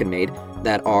 American-made,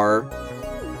 that are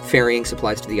ferrying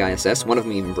supplies to the ISS, one of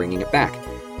them even bringing it back.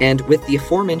 And with the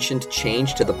aforementioned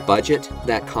change to the budget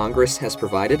that Congress has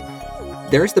provided,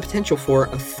 there is the potential for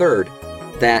a third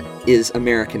that is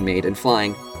American-made and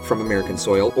flying from American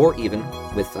soil, or even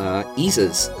with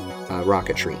ESA's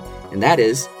rocketry, and that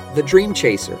is the Dream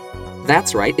Chaser.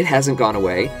 That's right, it hasn't gone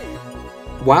away.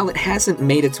 While it hasn't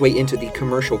made its way into the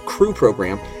Commercial Crew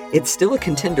Program, it's still a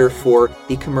contender for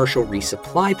the Commercial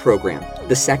Resupply Program,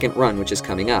 the second run, which is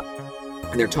coming up.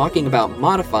 And they're talking about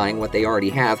modifying what they already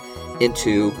have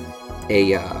into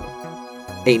a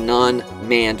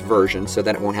non-manned version so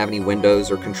that it won't have any windows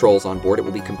or controls on board. It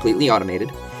will be completely automated.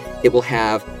 It will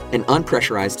have an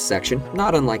unpressurized section,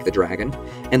 not unlike the Dragon,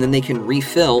 and then they can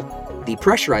refill the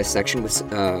pressurized section with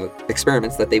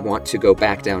experiments that they want to go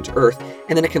back down to Earth,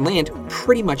 and then it can land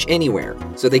pretty much anywhere.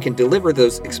 So they can deliver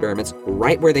those experiments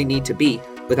right where they need to be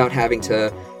without having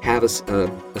to have a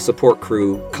support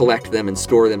crew collect them and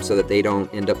store them so that they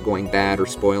don't end up going bad or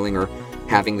spoiling or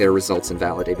having their results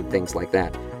invalidated, things like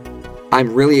that.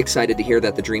 I'm really excited to hear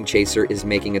that the Dream Chaser is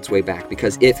making its way back,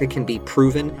 because if it can be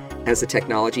proven as a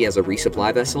technology, as a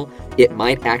resupply vessel, it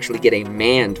might actually get a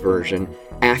manned version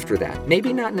after that.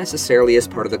 Maybe not necessarily as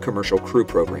part of the Commercial Crew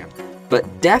Program,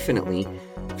 but definitely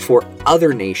for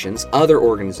other nations, other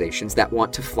organizations that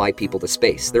want to fly people to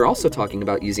space. They're also talking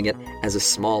about using it as a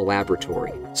small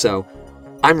laboratory. So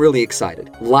I'm really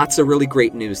excited. Lots of really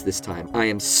great news this time. I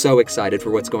am so excited for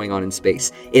what's going on in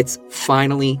space. It's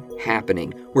finally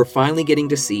happening. We're finally getting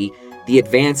to see the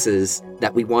advances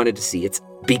that we wanted to see. It's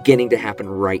beginning to happen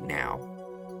right now.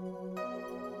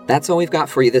 That's all we've got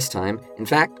for you this time. In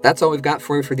fact, that's all we've got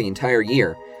for you for the entire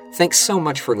year. Thanks so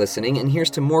much for listening, and here's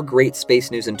to more great space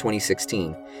news in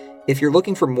 2016. If you're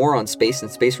looking for more on space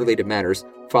and space-related matters,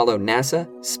 follow NASA,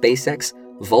 SpaceX,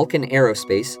 Vulcan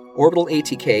Aerospace, Orbital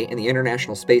ATK, and the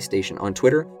International Space Station on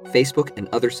Twitter, Facebook, and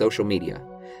other social media.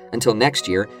 Until next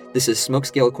year, this is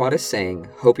Smokescale Aquatis saying,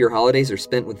 hope your holidays are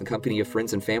spent with the company of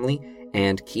friends and family,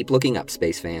 and keep looking up,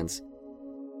 space fans.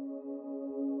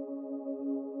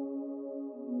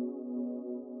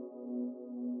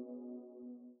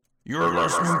 You're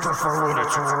listening to For What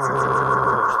It's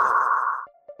Worth.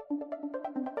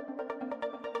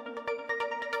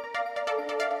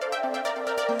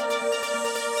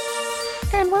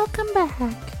 And welcome back.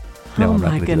 No, Oh I'm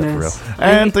not my going to do that goodness. for real.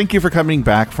 And thank you for coming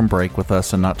back from break with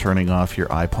us and not turning off your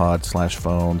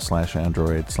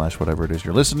iPod/phone/Android/whatever it is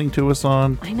you're listening to us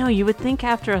on. I know, you would think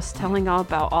after us telling all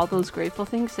about all those grateful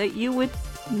things that you would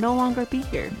no longer be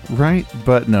here. Right,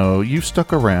 but no, you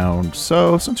stuck around.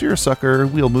 So, since you're a sucker,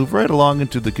 we'll move right along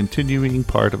into the continuing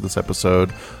part of this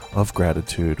episode of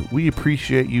gratitude. We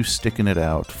appreciate you sticking it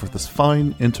out for this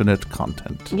fine internet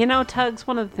content. You know, Tugs,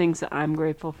 one of the things that I'm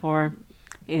grateful for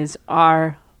is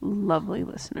our lovely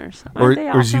listeners. Aren't they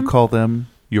Or as you awesome? call them,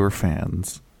 your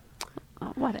fans.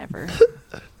 Oh, whatever.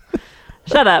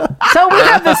 Shut up. So we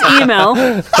have this email.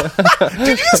 Did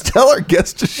you just tell our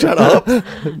guest to shut up?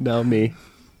 Now me.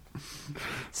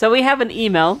 So we have an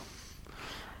email.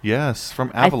 Yes,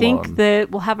 from I Avalon. think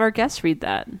that we'll have our guest read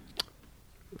that.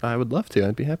 I would love to.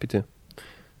 I'd be happy to.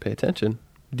 Pay attention.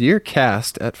 Dear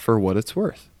cast at For What It's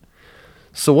Worth.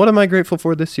 So what am I grateful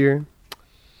for this year?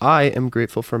 I am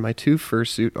grateful for my 2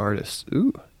 fursuit artists.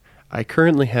 Ooh. I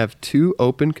currently have 2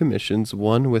 open commissions,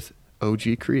 one with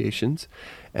OG Creations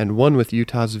and one with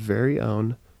Utah's very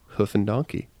own Hoof and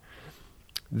Donkey.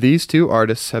 These 2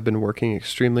 artists have been working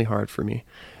extremely hard for me.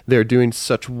 They're doing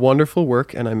such wonderful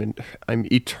work, and I'm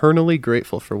eternally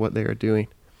grateful for what they are doing.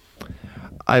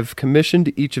 I've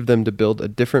commissioned each of them to build a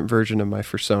different version of my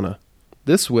fursona.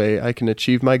 This way, I can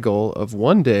achieve my goal of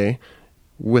one day,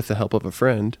 with the help of a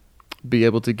friend, be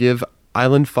able to give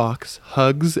Island Fox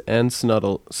hugs and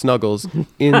snuggles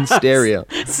in stereo.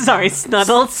 Sorry,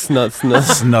 Snuddles.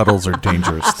 Snuddles are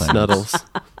dangerous things. Snuddles.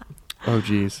 Oh,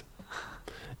 geez.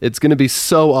 It's going to be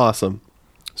so awesome.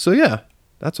 So, yeah,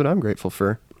 that's what I'm grateful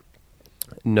for.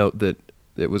 Note that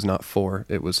it was not for,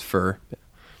 it was fur.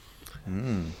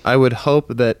 I would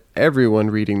hope that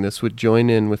everyone reading this would join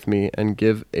in with me and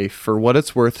give a For What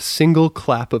It's Worth single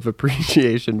clap of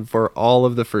appreciation for all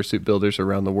of the fursuit builders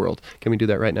around the world. Can we do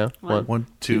that right now? 1,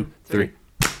 2, 3.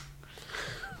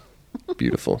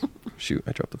 Beautiful. Shoot,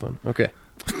 I dropped the phone. Okay.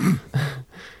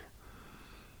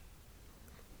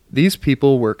 These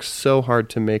people work so hard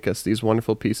to make us these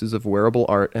wonderful pieces of wearable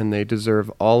art, and they deserve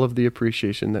all of the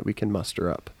appreciation that we can muster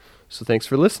up. So thanks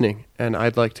for listening, and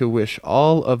I'd like to wish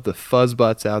all of the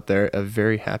fuzzbutts out there a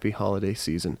very happy holiday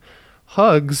season.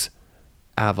 Hugs,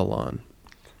 Avalon.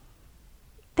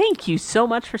 Thank you so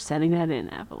much for sending that in,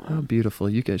 Avalon. How beautiful.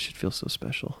 You guys should feel so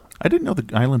special. I didn't know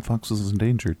the Island Fox was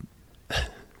endangered.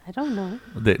 I don't know.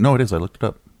 No, it is. I looked it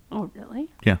up. Oh, really?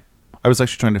 Yeah. I was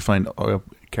actually trying to find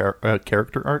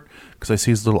character art because I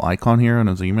see his little icon here on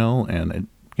his email, and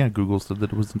Google said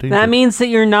that it was endangered. That means that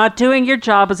you're not doing your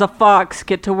job as a fox.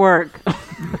 Get to work.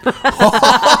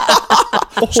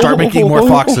 Start making more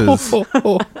foxes.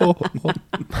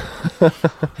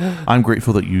 I'm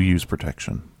grateful that you use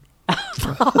protection.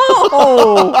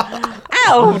 Oh,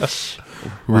 ouch.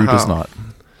 Rue does not.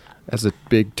 As a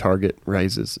big target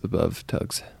rises above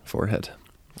Tug's forehead.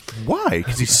 Why?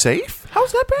 Because he's safe?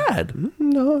 How's that bad?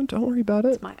 No, don't worry about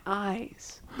it. My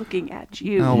eyes looking at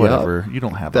you. Oh, whatever. You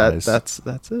don't have eyes. That's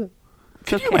it.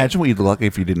 Could you imagine what you'd look like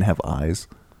if you didn't have eyes?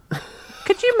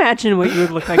 Could you imagine what you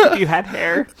would look like if you had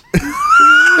hair?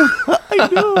 I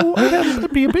know.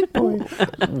 I'd be a big boy.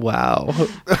 Wow.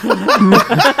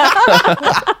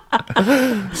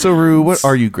 So, Rue, what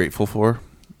are you grateful for?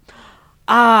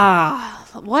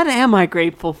 What am I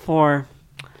grateful for?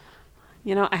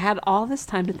 You know, I had all this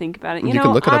time to think about it. You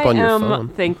can look it up on your phone. I am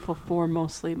thankful for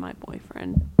mostly my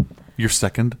boyfriend. Your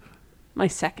second? My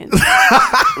second.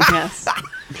 Yes.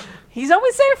 He's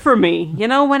always there for me. You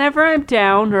know, whenever I'm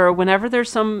down or whenever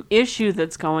there's some issue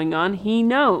that's going on, he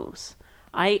knows.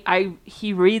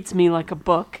 He reads me like a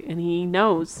book, and he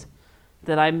knows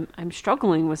that I'm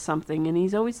struggling with something, and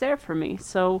he's always there for me.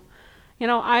 So, you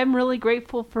know, I'm really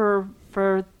grateful for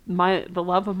the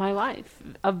love of my life,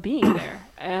 of being there.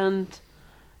 And,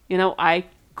 you know, I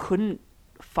couldn't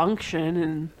function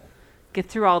and get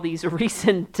through all these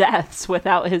recent deaths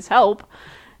without his help,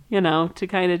 you know, to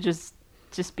kind of just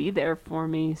be there for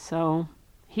me. So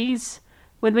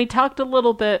when we talked a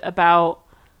little bit about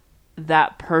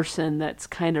that person that's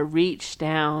kind of reached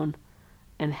down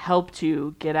and helped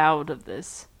you get out of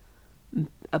this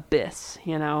abyss,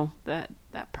 you know, that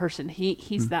person,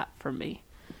 he's that for me.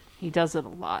 He does it a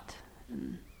lot.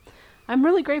 And I'm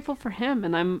really grateful for him,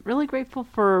 and I'm really grateful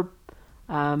for,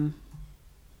 you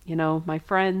know, my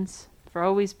friends for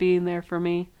always being there for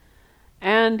me.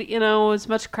 And, you know, as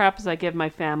much crap as I give my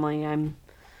family,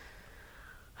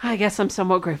 I guess I'm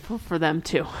somewhat grateful for them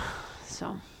too.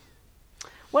 So,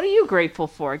 what are you grateful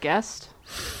for, guest?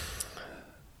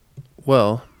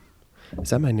 Well, is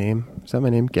that my name? Is that my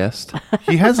name, guest?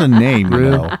 He has a name, you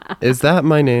know. Is that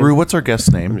my name? Rue, what's our guest's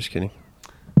I'm name? just kidding.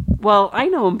 Well, I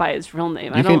know him by his real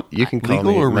name. You can call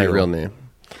legal me or my real? real name.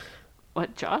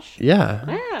 What, Josh? Yeah.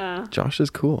 Yeah. Josh is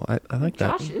cool. I like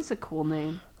that. Josh is a cool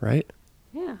name. Right?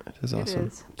 Yeah. It is awesome.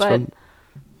 It's It's But fun.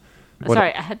 What-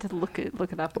 sorry, I had to look it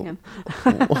up again.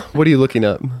 What are you looking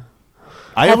up?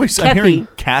 I'm Kathy. hearing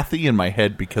Kathy in my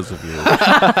head because of you.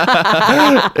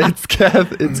 It's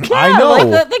Kath. It's I know.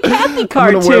 Like the Kathy I'm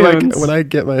cartoons. gonna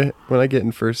wear, when I get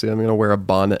in first year, I'm gonna wear a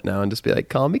bonnet now and just be like,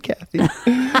 "Call me Kathy."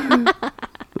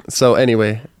 So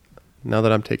anyway, now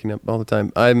that I'm taking up all the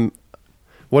time,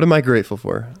 what am I grateful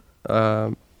for?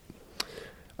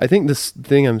 I think this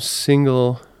thing I'm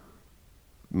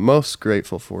most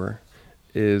grateful for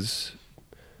is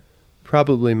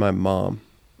probably my mom.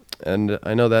 And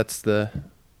I know that's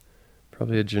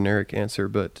probably a generic answer,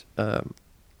 but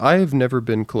I have never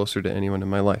been closer to anyone in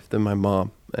my life than my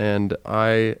mom. And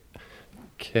I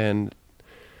can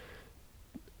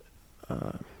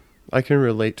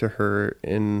relate to her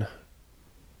in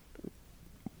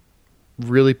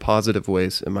really positive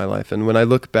ways in my life. And when I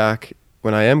look back,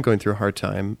 when I am going through a hard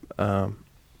time,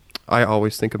 I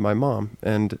always think of my mom,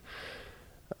 and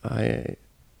I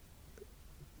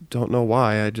don't know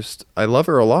why. I love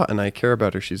her a lot, and I care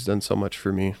about her. She's done so much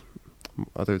for me,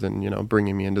 other than,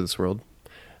 bringing me into this world,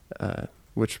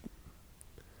 which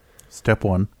Step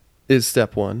one. is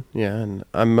step one. Yeah. And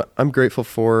I'm grateful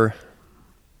for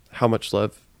how much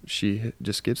love she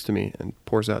just gives to me and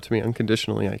pours out to me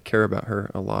unconditionally. I care about her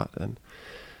a lot. And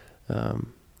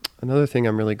another thing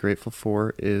I'm really grateful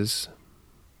for is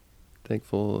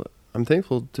I'm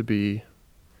thankful to be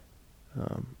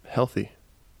healthy.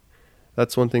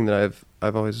 That's one thing that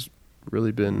I've always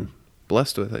really been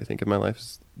blessed with, I think, in my life,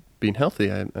 is being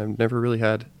healthy. I've never really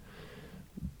had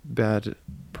bad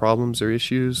problems or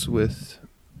issues with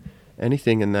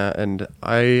anything in that. And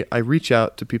I reach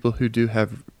out to people who do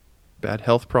have bad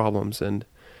health problems and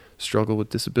struggle with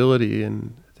disability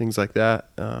and things like that.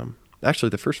 Actually,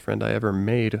 the first friend I ever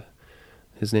made,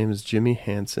 his name is Jimmy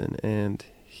Hansen, and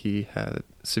he had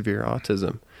severe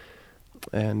autism.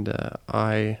 And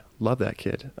I love that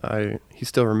kid. He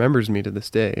still remembers me to this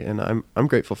day, and I'm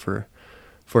grateful for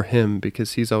him,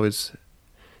 because he's always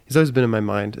been in my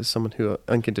mind as someone who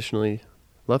unconditionally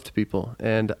loved people.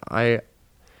 And I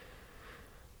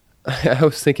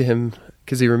always think of him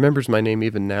because he remembers my name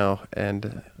even now.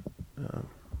 And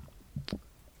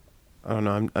I don't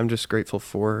know. I'm just grateful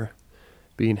for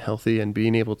being healthy and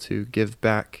being able to give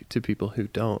back to people who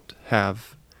don't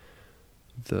have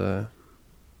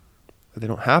they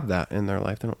don't have that in their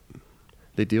life.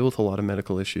 They deal with a lot of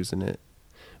medical issues, and it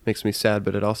makes me sad,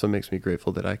 but it also makes me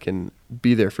grateful that I can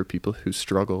be there for people who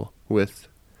struggle with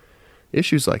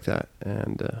issues like that.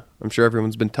 And I'm sure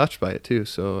everyone's been touched by it too.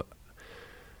 So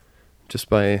just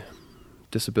by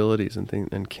disabilities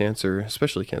and cancer,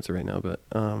 especially cancer right now. But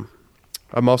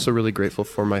I'm also really grateful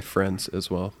for my friends as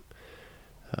well.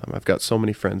 I've got so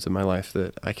many friends in my life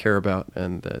that I care about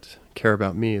and that care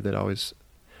about me, that always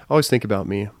think about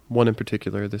me. One in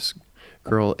particular, this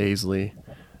girl, Aisley,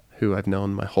 who I've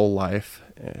known my whole life.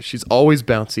 She's always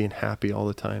bouncy and happy all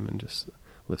the time and just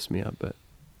lifts me up. But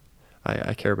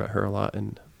I care about her a lot,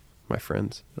 and my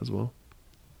friends as well.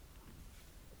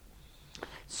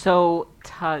 So,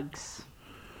 Tugs,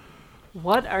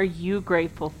 what are you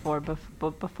grateful for?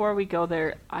 But before we go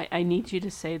there, I need you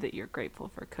to say that you're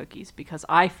grateful for cookies, because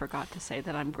I forgot to say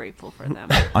that I'm grateful for them.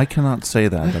 I cannot say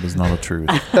that. That is not a truth.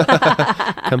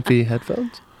 Comfy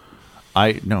headphones?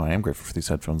 I am grateful for these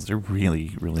headphones. They're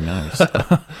really, really nice.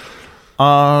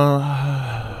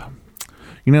 I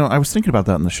was thinking about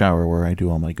that in the shower, where I do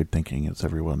all my good thinking, as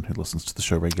everyone who listens to the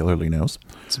show regularly knows.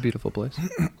 It's a beautiful place.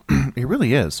 It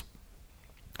really is.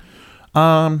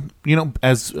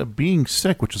 As being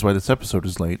sick, which is why this episode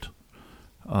is late,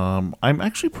 I'm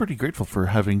actually pretty grateful for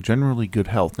having generally good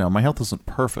health. Now, my health isn't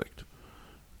perfect,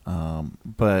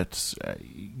 but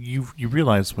you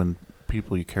realize when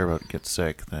people you care about get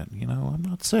sick that, I'm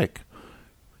not sick.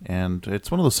 And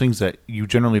it's one of those things that you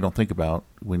generally don't think about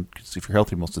cause if you're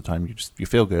healthy most of the time, you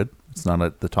feel good. It's not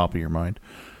at the top of your mind.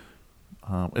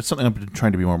 It's something I've been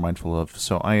trying to be more mindful of.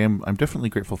 So I'm definitely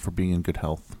grateful for being in good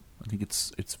health. I think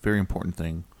it's a very important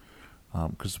thing,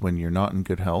 because when you're not in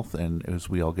good health, and as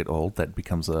we all get old, that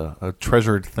becomes a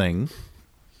treasured thing.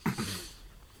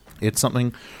 It's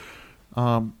something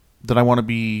that I want to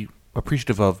be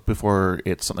appreciative of before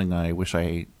it's something I wish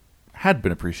I had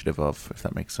been appreciative of, if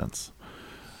that makes sense.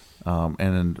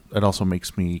 And it also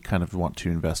makes me kind of want to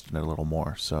invest in it a little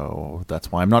more. So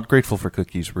that's why I'm not grateful for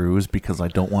cookies, Ruse, because I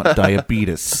don't want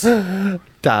diabetes.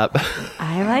 Stop.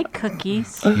 I like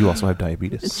cookies. You also have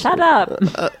diabetes. Shut up.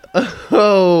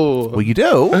 Well, you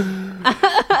do.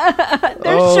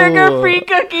 There's sugar-free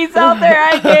cookies out there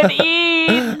I can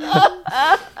eat.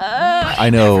 I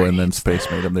know, and then Space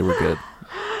made them. They were good.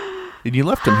 And you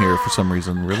left him here for some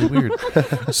reason. Really weird.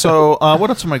 So, what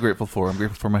else am I grateful for? I'm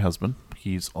grateful for my husband.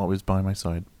 He's always by my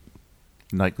side.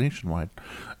 Nationwide.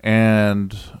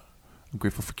 And I'm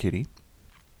grateful for Kitty.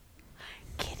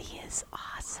 is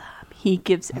awesome. He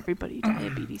gives everybody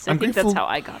diabetes. I I'm think grateful- that's how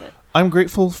I got it. I'm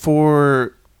grateful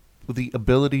for the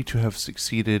ability to have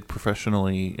succeeded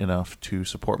professionally enough to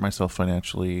support myself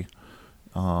financially,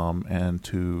 and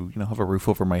to have a roof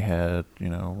over my head,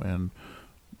 and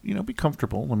be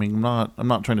comfortable. I mean, I'm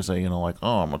not trying to say like,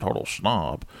 oh, I'm a total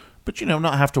snob, but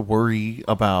not have to worry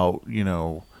about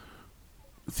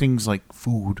things like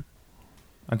food.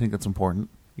 I think that's important.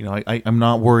 I'm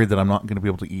not worried that I'm not going to be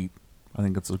able to eat. I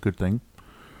think that's a good thing.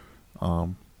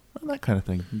 And that kind of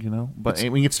thing, But I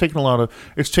mean, it's taken a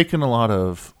lot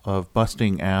of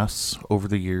busting ass over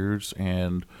the years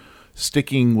and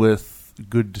sticking with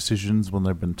good decisions when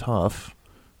they've been tough.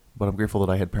 But I'm grateful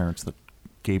that I had parents that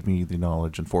gave me the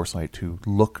knowledge and foresight to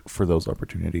look for those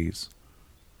opportunities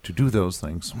to do those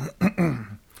things.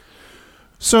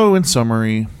 So, in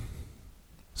summary,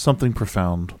 something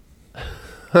profound.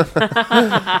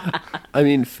 I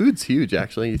mean, food's huge,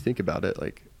 actually. You think about it,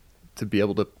 like, to be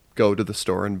able to go to the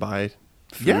store and buy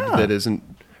food that isn't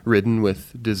ridden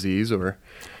with disease or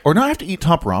not have to eat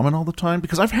Top Ramen all the time,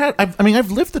 because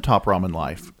I've lived the Top Ramen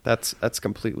life. That's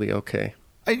completely okay.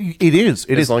 It is.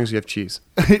 As long as you have cheese.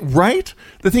 Right?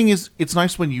 The thing is, it's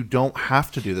nice when you don't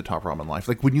have to do the Top Ramen life.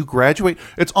 Like when you graduate,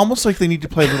 it's almost like they need to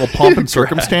play a little pomp and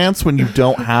circumstance when you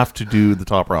don't have to do the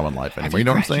Top Ramen life anymore. You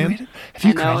know what I'm saying? Have you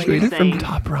I know what you're graduated from saying.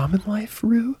 Top Ramen Life,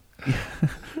 Rue?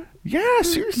 Yeah,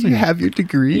 seriously. You have your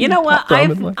degree. You know in what? Top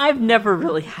Ramen Life? I've never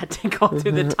really had to go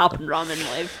through the Top Ramen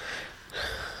life.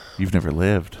 You've never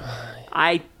lived.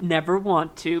 I never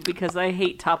want to because I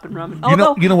hate Top and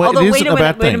Ramen. You know what? Although, It is wait a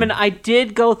bad wait a thing. minute. I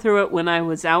did go through it when I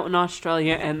was out in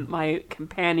Australia, and my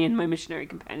missionary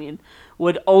companion,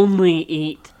 would only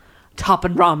eat Top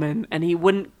and Ramen, and he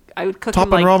wouldn't. I would cook Top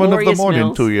him like and ramen of the glorious morning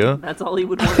meals. to you. That's all he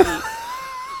would want to eat.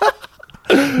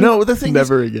 No, the thing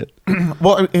Never again.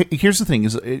 Well, here's the thing: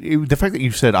 is the fact that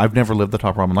you said I've never lived the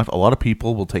Top Ramen life. A lot of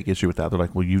people will take issue with that. They're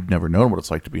like, "Well, you've never known what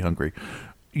it's like to be hungry."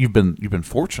 You've been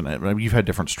fortunate. I mean, you've had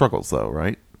different struggles, though,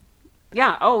 right?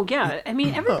 Yeah. Oh, yeah. I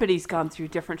mean, everybody's gone through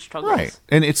different struggles. Right.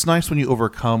 And it's nice when you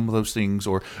overcome those things,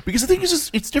 because the thing is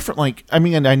it's different. Like, I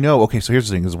mean, and I know, okay, so here's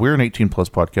the thing is we're an 18 plus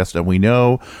podcast, and we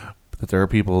know that there are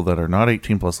people that are not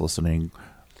 18 plus listening.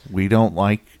 We don't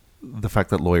like the fact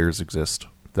that lawyers exist.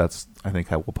 That's, I think,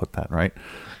 how we'll put that, right?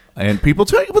 And people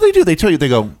tell you what they do. They tell you, they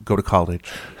go to college,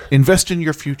 invest in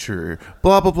your future,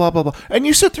 blah, blah, blah, blah, blah. And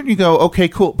you sit there and you go, okay,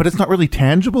 cool, but it's not really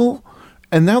tangible.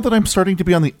 And now that I'm starting to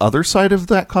be on the other side of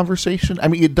that conversation, I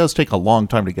mean, it does take a long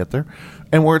time to get there.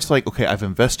 And where it's like, okay, I've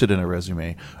invested in a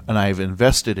resume, and I've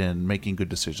invested in making good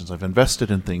decisions. I've invested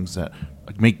in things that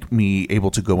make me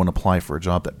able to go and apply for a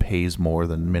job that pays more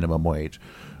than minimum wage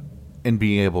and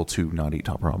being able to not eat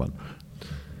Top Ramen.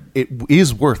 It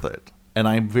is worth it. And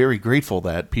I'm very grateful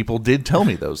that people did tell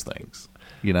me those things,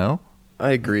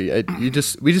 I agree. We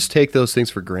just take those things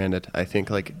for granted. I think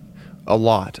like a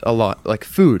lot, like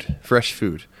food, fresh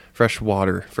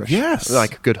water, Yes.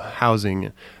 like good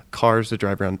housing, cars to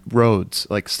drive around, roads,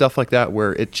 like stuff like that,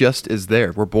 where it just is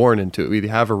there. We're born into it. We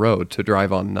have a road to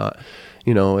drive on, not,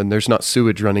 and there's not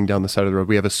sewage running down the side of the road.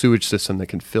 We have a sewage system that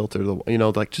can filter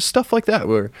like just stuff like that,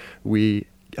 where we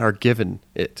are given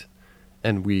it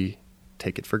and we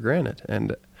take it for granted.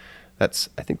 And I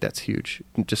think that's huge.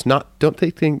 Just don't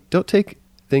take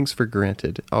things for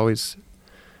granted. Always,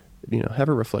 have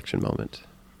a reflection moment.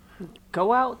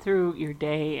 Go out through your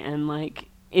day and, like,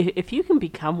 if you can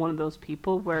become one of those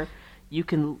people where you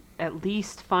can at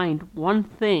least find one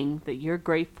thing that you're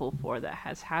grateful for that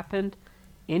has happened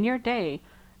in your day,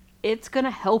 it's going to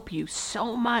help you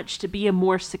so much to be a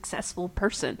more successful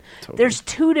person. Totally. There's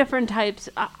two different types.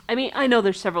 I mean, I know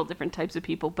there's several different types of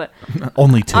people, but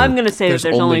Only two. I'm going to say There's that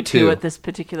there's only only two two. at this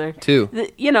particular. Two.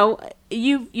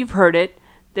 You've heard it.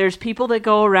 There's people that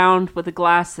go around with a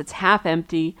glass that's half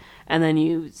empty, and then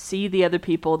you see the other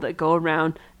people that go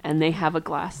around and they have a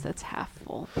glass that's half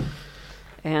full.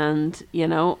 And,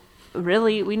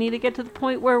 really, we need to get to the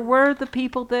point where we're the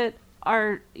people that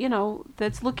are,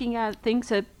 that's looking at things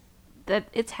that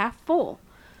it's half full,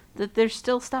 that there's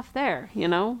still stuff there,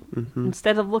 Mm-hmm.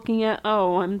 instead of looking at,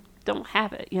 I don't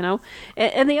have it,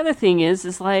 And the other thing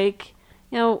is like,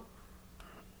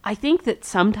 I think that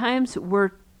sometimes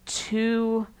we're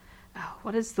too,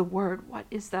 what is the word? What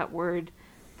is that word?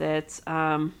 That's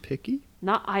Picky?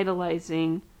 not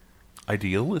idolizing,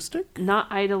 Idealistic?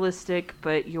 not idealistic,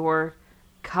 but you're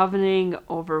coveting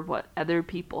over what other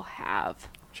people have.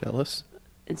 Jealous?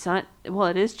 It's not, well,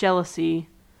 it is jealousy.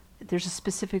 There's a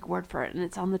specific word for it, and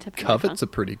it's on the tip of my tongue. Covet's a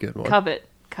pretty good one.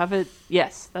 Covet.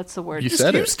 Yes, that's the word. You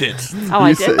said it. Used it. Oh, I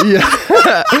You did? said-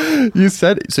 yeah. You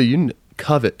said it. So you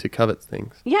covet, to covet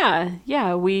things.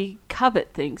 Yeah, we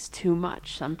covet things too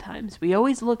much sometimes. We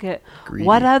always look at Greedy.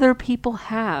 what other people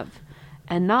have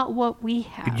and not what we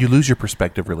have. You lose your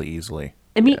perspective really easily.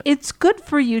 I mean, it's good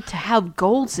for you to have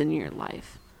goals in your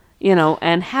life,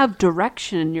 and have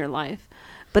direction in your life.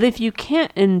 But if you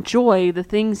can't enjoy the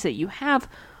things that you have,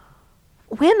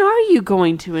 when are you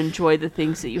going to enjoy the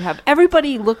things that you have?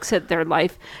 Everybody looks at their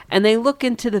life and they look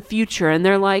into the future and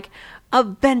they're like,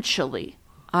 eventually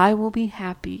I will be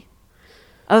happy.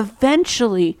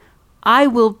 Eventually I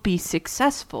will be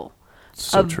successful.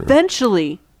 So true.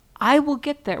 Eventually I will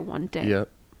get there one day. Yep.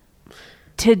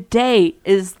 Today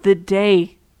is the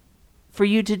day for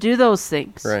you to do those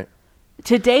things. Right.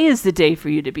 Today is the day for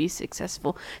you to be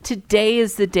successful. Today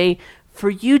is the day for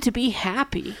you to be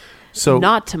happy. So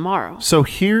not tomorrow. So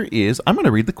here is, I'm going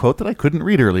to read the quote that I couldn't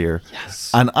read earlier. Yes.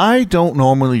 And I don't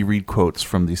normally read quotes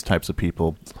from these types of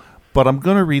people, but I'm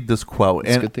going to read this quote.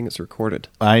 It's and a good thing it's recorded.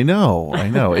 I know.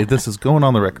 This is going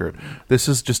on the record. This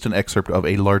is just an excerpt of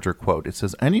a larger quote. It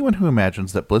says, anyone who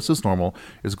imagines that bliss is normal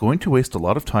is going to waste a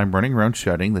lot of time running around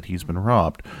shouting that he's been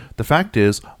robbed. The fact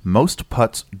is, most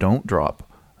putts don't drop.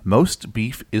 Most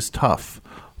beef is tough.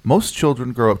 Most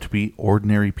children grow up to be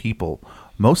ordinary people.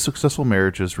 Most successful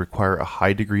marriages require a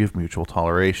high degree of mutual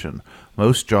toleration.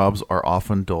 Most jobs are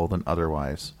often dull than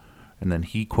otherwise. And then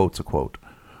he quotes a quote.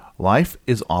 Life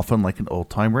is often like an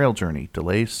old-time rail journey.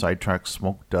 Delays, sidetracks,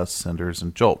 smoke, dust, cinders,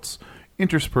 and jolts,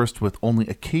 interspersed with only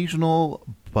occasional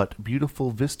but beautiful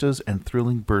vistas and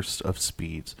thrilling bursts of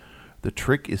speeds. The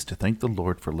trick is to thank the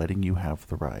Lord for letting you have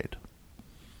the ride.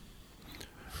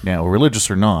 Now, religious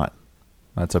or not,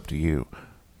 that's up to you.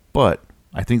 But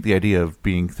I think the idea of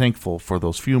being thankful for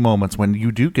those few moments when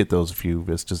you do get those few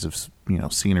vistas of,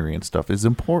 scenery and stuff is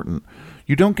important.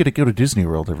 You don't get to go to Disney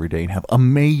World every day and have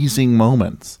amazing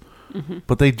moments,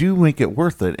 but they do make it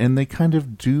worth it, and they kind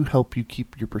of do help you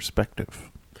keep your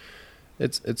perspective.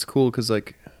 It's cool because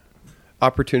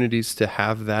opportunities to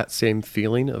have that same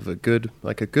feeling of a good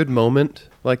moment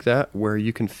like that, where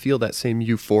you can feel that same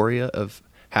euphoria of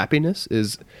happiness,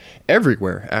 is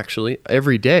everywhere, actually,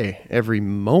 every day, every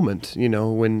moment,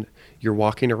 when you're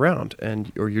walking around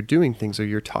or you're doing things or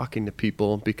you're talking to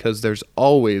people, because there's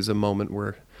always a moment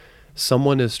where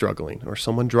someone is struggling or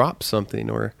someone drops something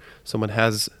or someone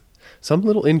has some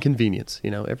little inconvenience.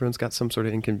 Everyone's got some sort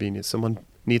of inconvenience. Someone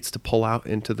needs to pull out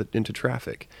into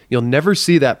traffic. You'll never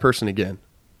see that person again,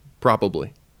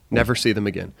 probably never see them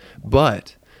again,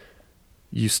 but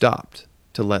you stopped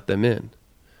to let them in.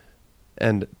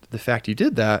 And the fact you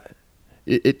did that,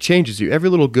 it changes you. Every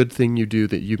little good thing you do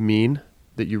that you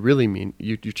really mean,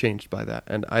 you're changed by that.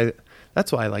 And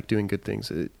that's why I like doing good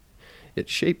things. It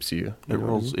shapes you.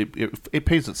 It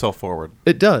pays itself forward.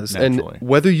 It does. Naturally. And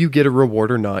whether you get a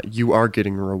reward or not, you are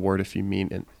getting a reward if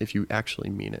you actually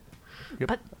mean it.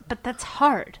 But that's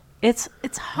hard. It's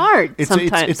hard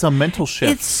sometimes. It's a mental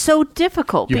shift. It's so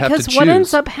difficult You have because to what choose.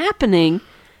 ends up happening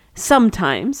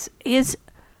sometimes is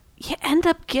you end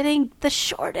up getting the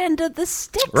short end of the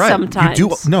stick. Right. Sometimes You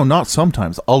do. No, not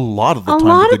sometimes. A lot of the time. a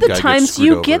lot of the guy gets times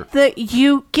screwed over.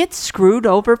 you get screwed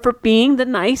over for being the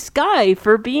nice guy,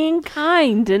 for being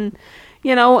kind, and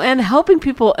and helping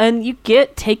people, and you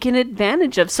get taken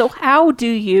advantage of. So how do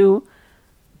you?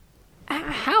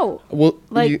 How? Well,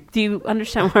 do you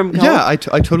understand where I'm going? Yeah, I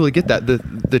totally get that.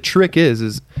 The trick is,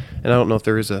 and I don't know if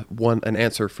there is an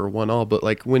answer for one all,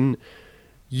 but when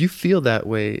you feel that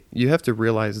way, you have to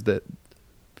realize that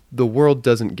the world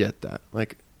doesn't get that.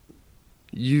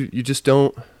 You just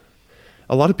don't.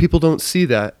 A lot of people don't see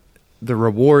that the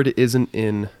reward isn't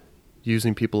in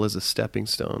using people as a stepping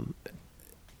stone.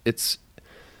 It's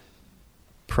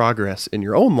progress in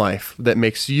your own life that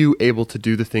makes you able to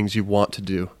do the things you want to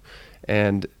do.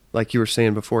 And like you were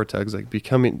saying before, Tugs,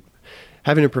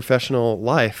 having a professional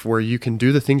life where you can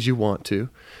do the things you want to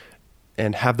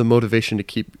and have the motivation to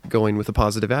keep going with a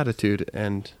positive attitude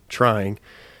and trying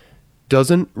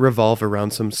doesn't revolve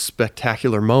around some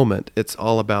spectacular moment. It's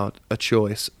all about a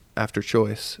choice after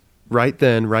choice. Right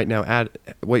then, right now,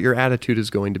 what your attitude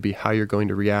is going to be, how you're going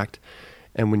to react.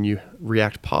 And when you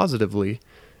react positively,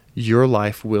 your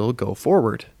life will go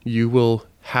forward. You will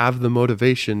have the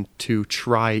motivation to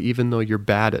try even though you're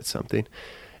bad at something.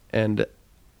 And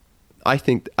I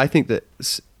think that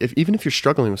even if you're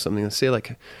struggling with something, let's say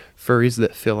furries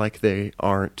that feel like they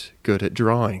aren't good at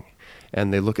drawing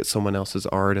and they look at someone else's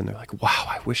art and they're like, wow,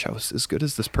 I wish I was as good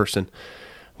as this person.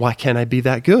 Why can't I be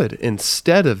that good?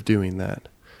 Instead of doing that,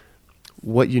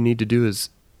 what you need to do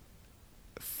is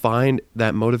find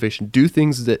that motivation. Do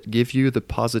things that give you the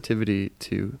positivity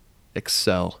to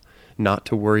excel, not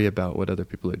to worry about what other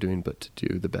people are doing, but to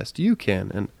do the best you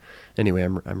can. And Anyway,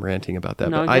 I'm ranting about that.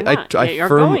 No, but you're not. I You're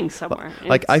firmly, going somewhere.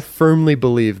 Like I firmly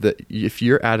believe that if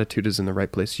your attitude is in the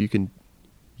right place, you can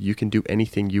do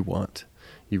anything you want.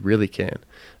 You really can,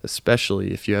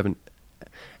 especially if you have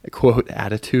a quote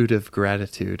attitude of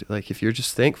gratitude. Like if you're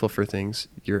just thankful for things,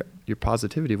 your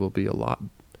positivity will be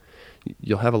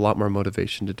you'll have a lot more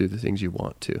motivation to do the things you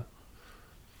want to.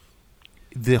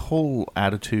 The whole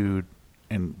attitude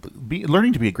and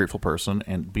learning to be a grateful person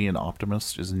and be an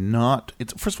optimist is not.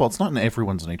 First of all, it's not in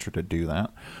everyone's nature to do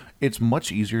that. It's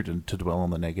much easier to dwell on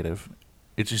the negative.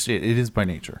 It's just it is by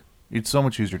nature. It's so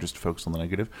much easier just to focus on the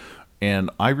negative. And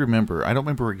I don't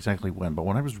remember exactly when, but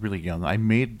when I was really young, I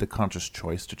made the conscious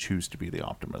choice to choose to be the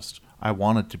optimist. I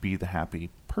wanted to be the happy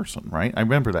person, right? I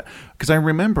remember that because I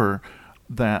remember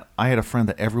that I had a friend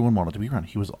that everyone wanted to be around.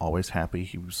 He was always happy.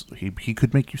 He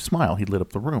could make you smile. He lit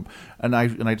up the room. And I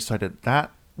decided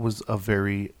that was a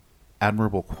very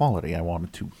admirable quality I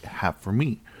wanted to have for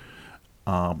me.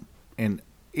 And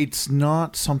it's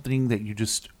not something that you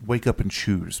just wake up and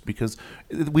choose, because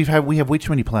we have way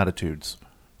too many platitudes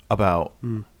about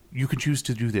you can choose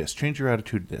to do this, change your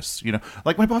attitude to this.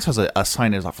 Like my boss has a sign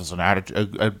in his office,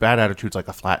 a bad attitude's like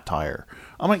a flat tire.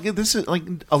 I'm like, this is like,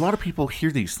 a lot of people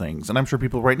hear these things, and I'm sure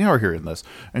people right now are hearing this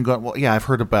and going, well, yeah, I've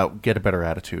heard about get a better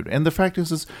attitude. And the fact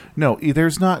is no,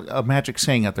 there's not a magic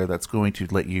saying out there that's going to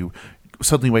let you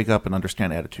suddenly wake up and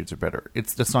understand attitudes are better.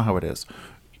 That's not how it is.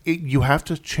 You have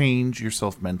to change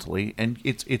yourself mentally, and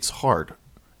it's hard.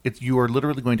 You are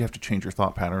literally going to have to change your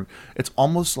thought pattern. It's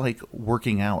almost like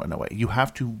working out in a way. You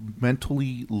have to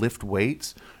mentally lift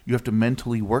weights. You have to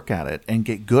mentally work at it and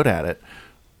get good at it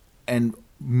and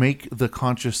make the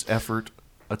conscious effort.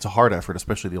 It's a hard effort,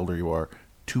 especially the older you are,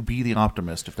 to be the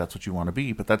optimist if that's what you want to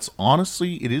be. But that's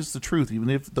honestly, it is the truth,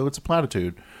 even though it's a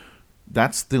platitude.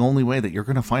 That's the only way that you're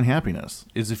going to find happiness,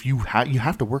 is if you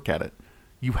have to work at it.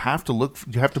 You have to look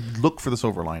for the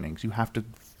silver linings. You have to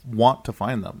want to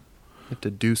find them. You have to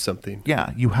do something.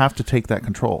 Yeah, you have to take that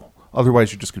control.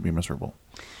 Otherwise, you're just going to be miserable.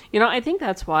 I think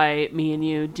that's why me and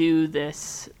you do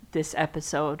this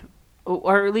episode,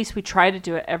 or at least we try to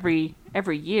do it every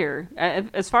year.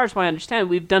 As far as I understand,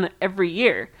 we've done it every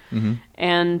year. Mm-hmm.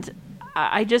 And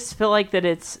I just feel like that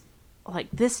it's like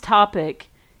this topic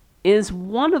is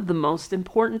one of the most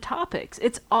important topics.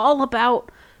 It's all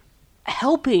about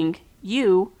helping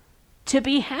you to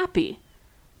be happy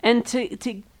and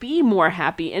to be more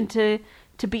happy and to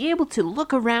be able to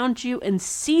look around you and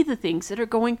see the things that are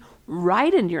going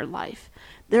right in your life.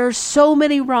 There are so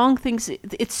many wrong things.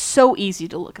 It's so easy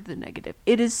to look at the negative.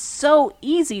 It is so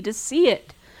easy to see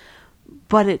it,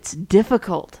 but it's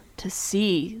difficult to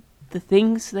see the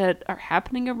things that are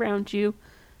happening around you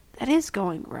that is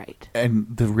going right.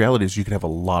 And the reality is you could have a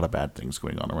lot of bad things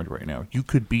going on right now. You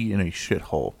could be in a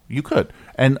shithole. You could.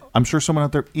 And I'm sure someone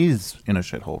out there is in a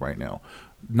shithole right now.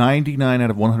 99 out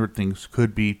of 100 things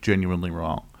could be genuinely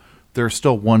wrong. There's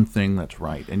still one thing that's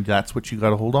right, and that's what you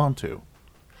got to hold on to.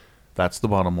 That's the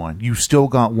bottom line. You still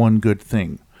got one good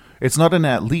thing. It's not an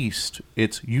at least.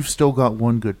 It's you've still got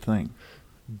one good thing.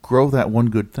 Grow that one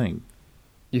good thing.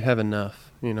 You have enough.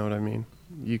 You know what I mean?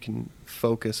 You can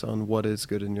focus on what is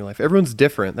good in your life. Everyone's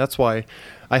different. That's why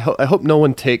I hope no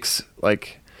one takes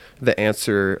like the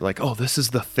answer like, oh, this is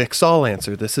the fix-all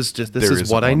answer. This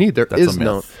is what I need. There is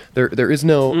no.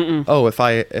 Oh, if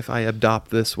I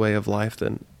adopt this way of life,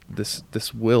 then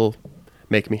this will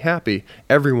make me happy.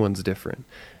 Everyone's different,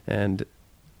 and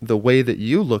the way that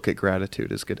you look at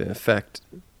gratitude is going to affect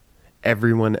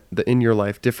everyone in your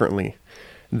life differently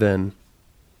than,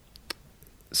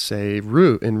 say,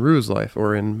 in Rue's life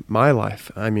or in my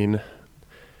life. I mean,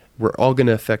 we're all going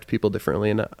to affect people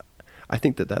differently, and I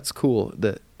think that that's cool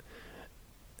that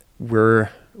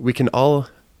we can all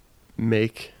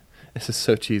make, this is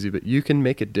so cheesy, but you can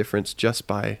make a difference just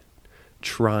by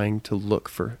trying to look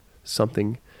for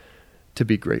something to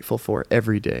be grateful for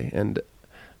every day. And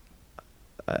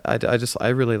I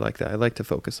really like that. I like to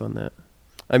focus on that.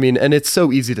 I mean, and it's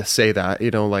so easy to say that,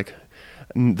 like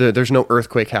there's no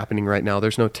earthquake happening right now.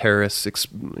 There's no terrorists,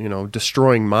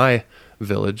 destroying my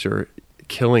village or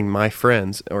killing my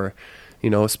friends, or,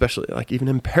 especially like even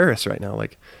in Paris right now,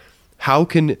 like how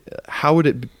would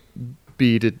it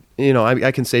be to,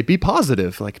 I can say, be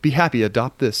positive, like be happy,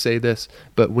 adopt this, say this.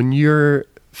 But when your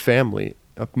family,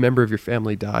 a member of your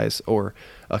family dies, or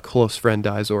a close friend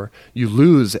dies, or you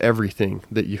lose everything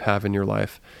that you have in your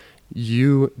life,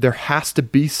 there has to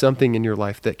be something in your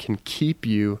life that can keep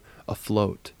you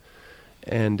afloat.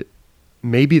 And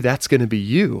maybe that's going to be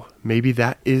you. Maybe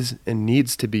that is and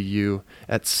needs to be you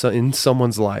in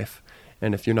someone's life.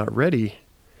 And if you're not ready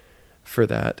for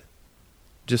that,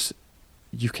 just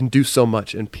you can do so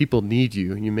much, and people need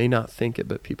you. You may not think it,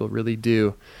 but people really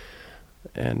do.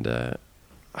 And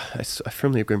I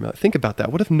firmly agree with that. Think about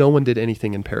that. What if no one did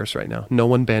anything in Paris right now? No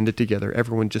one banded together.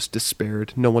 Everyone just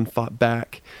despaired. No one fought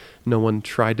back. No one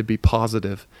tried to be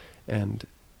positive. And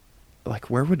like,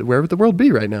 where would the world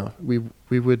be right now?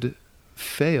 We would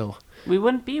fail. We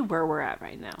wouldn't be where we're at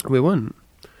right now. We wouldn't,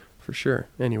 for sure.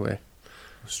 Anyway.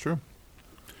 It's true.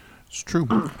 It's true.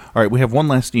 All right, we have one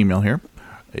last email here.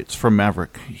 It's from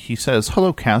Maverick. He says,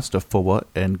 "Hello, cast of FOA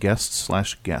and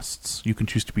guests/guests. You can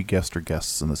choose to be guest or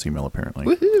guests in this email, apparently.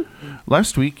 Woohoo!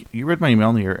 Last week, you read my email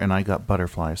in the air, and I got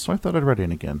butterflies, so I thought I'd read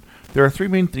in again. There are 3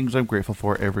 main things I'm grateful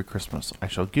for every Christmas. I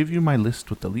shall give you my list,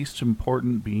 with the least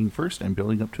important being first and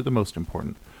building up to the most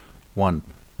important. 1.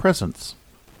 Presents.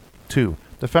 2.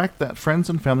 The fact that friends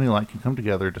and family alike can come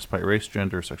together despite race,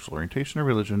 gender, sexual orientation, or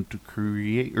religion to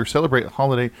create or celebrate a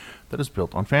holiday that is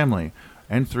built on family.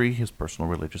 And 3, his personal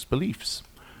religious beliefs.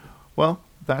 Well,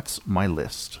 that's my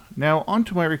list. Now, on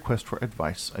to my request for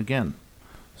advice again.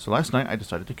 So last night, I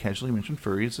decided to casually mention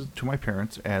furries to my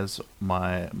parents as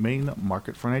my main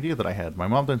market for an idea that I had. My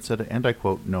mom then said, and I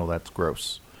quote, "No, that's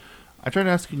gross." I tried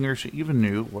asking her if she even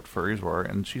knew what furries were,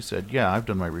 and she said, "Yeah, I've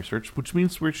done my research," which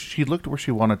means where she looked where she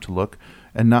wanted to look,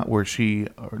 and not where she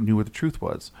knew where the truth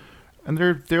was. And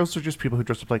those are just people who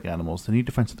dress up like animals. They need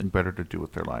to find something better to do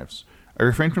with their lives. I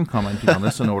refrained from commenting on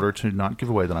this in order to not give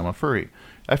away that I'm a furry.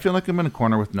 I feel like I'm in a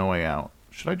corner with no way out.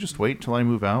 Should I just wait till I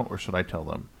move out, or should I tell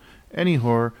them?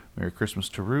 Anyhow, Merry Christmas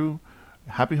to Rue,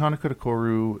 Happy Hanukkah to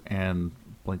Koru, and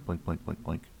blank, blank, blank, blank,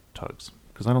 blank, Tugs.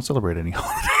 Because I don't celebrate any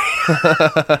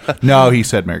holiday. No, he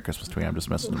said Merry Christmas to me. I'm just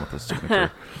messing with his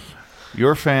signature.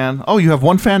 Your fan. Oh, you have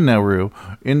one fan now, Rue.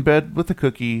 In bed with a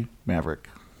cookie, Maverick.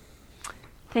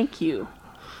 Thank you,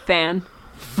 fan.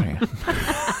 Fan.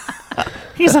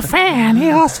 He's a fan. He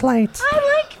oscillates.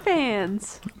 I like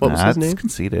fans. What was his That's name?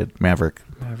 conceited. Maverick.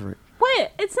 Maverick.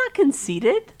 What? It's not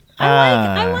conceited.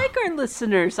 I like our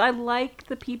listeners. I like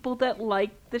the people that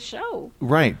like the show.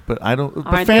 Right, but I don't. But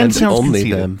Aren't fan they? sounds Only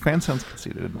conceited. them. Fan sounds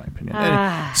conceited, in my opinion.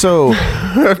 Ah. So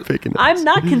Picking up. I'm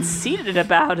not conceited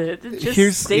about it. It's just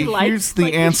here's they like the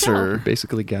like answer.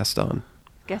 Basically Gaston.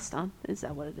 Gaston, is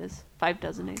that what it is? 5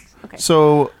 dozen eggs. Okay.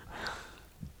 So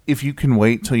if you can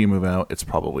wait till you move out, it's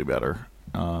probably better.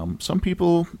 Some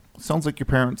people, sounds like your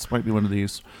parents might be one of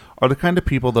these, are the kind of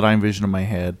people that I envision in my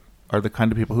head are the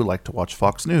kind of people who like to watch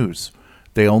Fox News.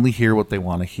 They only hear what they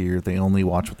want to hear. They only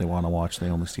watch what they want to watch. They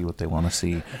only see what they want to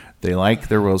see. They like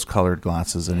their rose-colored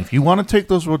glasses. And if you want to take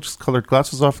those rose-colored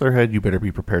glasses off their head, you better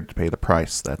be prepared to pay the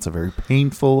price. That's a very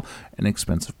painful and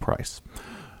expensive price.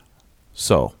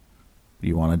 So,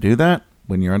 you want to do that?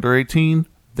 When you're under 18,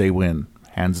 they win.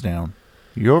 Hands down.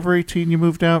 You're over 18, you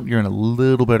moved out, you're in a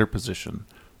little better position.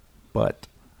 But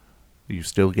you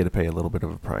still get to pay a little bit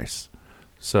of a price.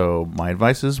 So, my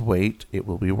advice is wait. It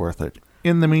will be worth it.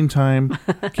 In the meantime,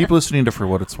 keep listening to For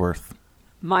What It's Worth.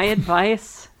 My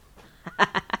advice?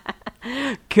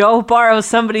 Go borrow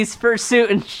somebody's fursuit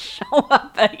and show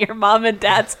up at your mom and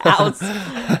dad's house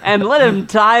and let him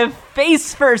dive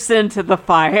face first into the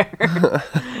fire.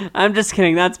 I'm just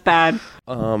kidding. That's bad.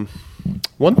 One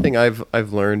thing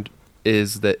I've learned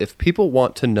is that if people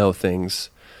want to know things,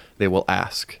 they will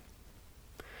ask.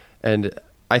 And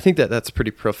I think that that's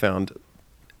pretty profound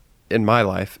in my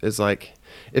life, is like,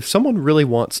 if someone really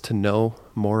wants to know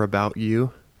more about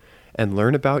you and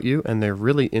learn about you and they're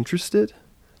really interested,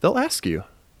 they'll ask you.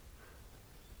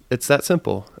 It's that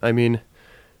simple. I mean,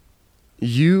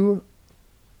 you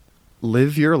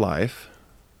live your life,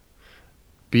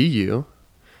 be you,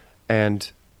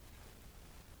 and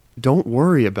don't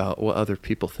worry about what other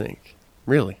people think,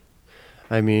 really.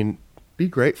 I mean, be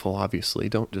grateful, obviously.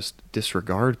 Don't just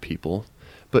disregard people,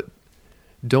 but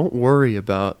don't worry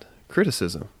about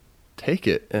criticism. Take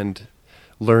it and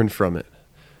learn from it.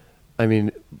 I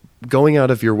mean, going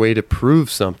out of your way to prove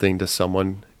something to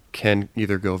someone can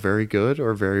either go very good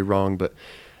or very wrong, but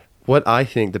what I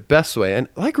think the best way, and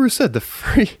like Rue said,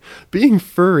 being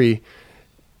furry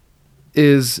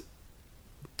is,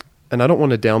 and I don't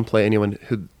want to downplay anyone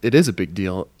who it is a big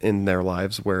deal in their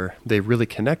lives where they really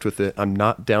connect with it. I'm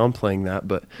not downplaying that,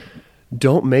 but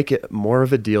don't make it more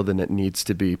of a deal than it needs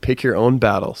to be. Pick your own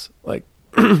battles. Like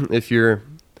if you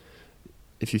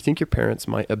think your parents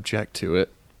might object to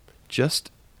it, just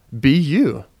be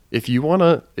you. If you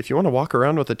wanna walk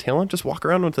around with a tail on, just walk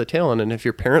around with a tail on. And if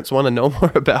your parents want to know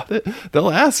more about it,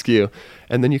 they'll ask you,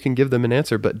 and then you can give them an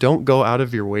answer. But don't go out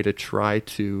of your way to try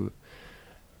to,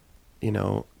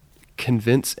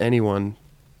 convince anyone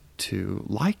to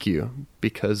like you,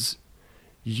 because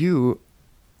you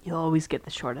You'll always get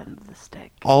the short end of the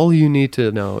stick. All you need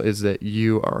to know is that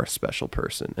you are a special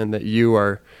person and that you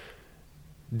are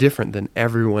different than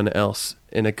everyone else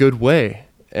in a good way,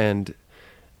 and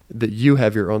that you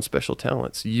have your own special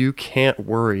talents. You can't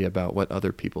worry about what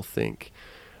other people think.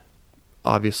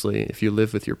 Obviously, if you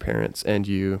live with your parents and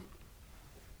you're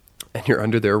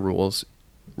under their rules,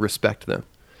 respect them.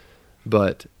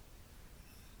 But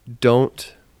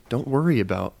don't worry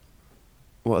about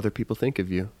what other people think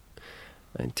of you.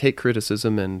 And take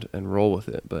criticism and roll with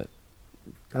it. But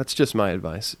that's just my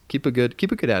advice. Keep a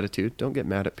good attitude. Don't get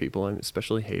mad at people,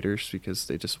 especially haters, because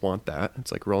they just want that.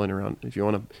 It's like rolling around. If you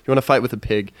want to fight with a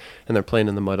pig and they're playing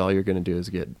in the mud, all you're going to do is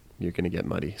you're going to get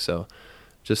muddy. So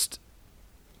just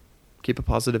keep a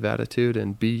positive attitude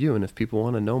and be you. And if people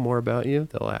want to know more about you,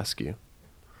 they'll ask you.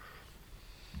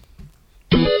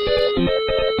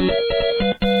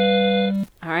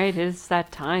 All right, it's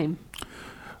that time.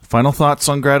 Final thoughts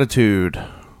on gratitude.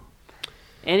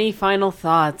 Any final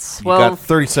thoughts? You got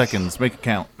 30 seconds. Make it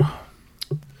count.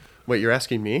 Wait, you're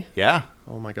asking me? Yeah.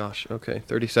 Oh my gosh. Okay,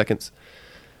 30 seconds.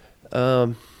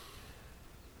 All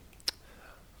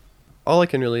I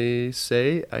can really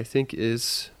say, I think,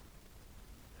 is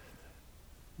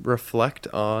reflect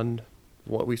on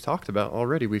what we've talked about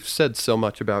already. We've said so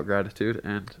much about gratitude,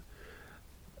 and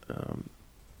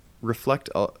reflect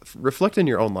in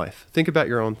your own life. Think about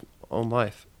your own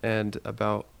life and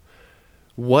about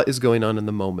what is going on in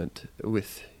the moment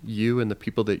with you and the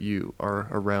people that you are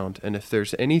around. And if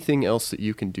there's anything else that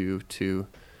you can do to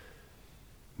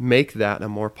make that a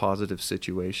more positive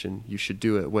situation, you should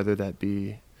do it, whether that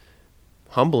be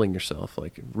humbling yourself,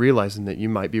 like realizing that you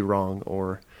might be wrong,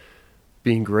 or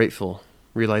being grateful,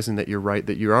 realizing that you're right,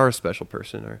 that you are a special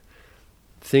person, or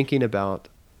thinking about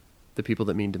the people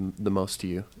that mean the most to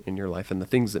you in your life and the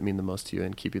things that mean the most to you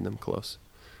and keeping them close.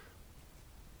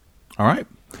 All right.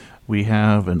 We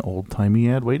have an old-timey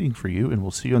ad waiting for you, and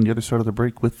we'll see you on the other side of the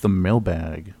break with the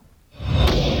mailbag.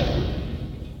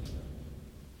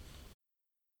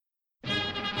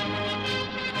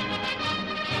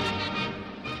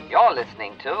 You're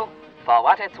listening to For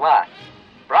What It's Worth,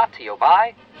 brought to you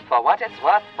by For What It's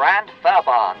Worth brand fur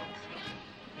bonds.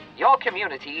 Your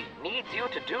community needs you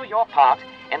to do your part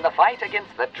in the fight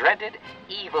against the dreaded,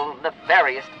 evil,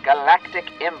 nefarious Galactic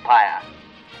Empire.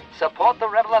 Support the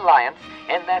Rebel Alliance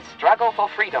in their struggle for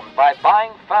freedom by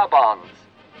buying fur bonds.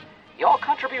 Your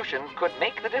contribution could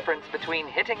make the difference between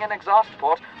hitting an exhaust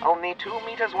port only 2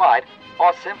 meters wide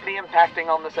or simply impacting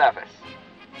on the surface.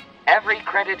 Every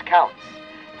credit counts.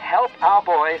 Help our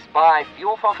boys buy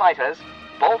fuel for fighters,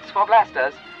 bolts for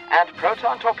blasters, and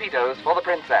proton torpedoes for the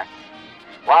Princess.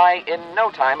 Why, in no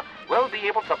time, we'll be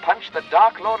able to punch the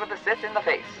Dark Lord of the Sith in the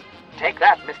face. Take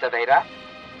that, Mr. Vader.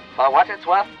 For What It's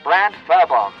Worth brand fur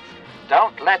bonds.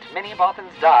 Don't let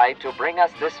mini-Bothans die to bring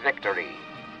us this victory.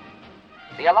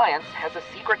 The Alliance has a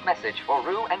secret message for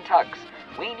Rue and Tugs.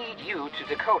 We need you to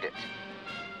decode it.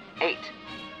 8,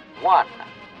 1,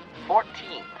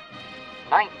 14,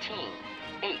 19,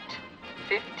 8,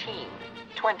 15,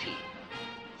 20,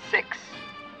 6,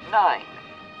 9,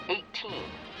 18,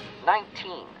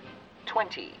 19,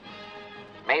 20.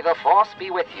 May the Force be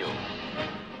with you.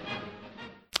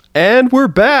 And we're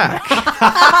back.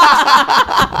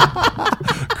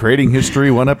 Creating history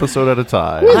one episode at a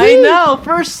time. I know.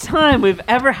 First time we've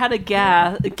ever had a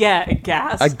gas. A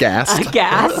gas.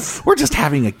 We're just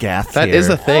having a gas That here. is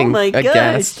a thing. Oh my a gosh.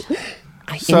 gas.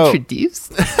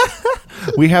 Introduced.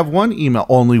 We have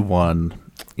only one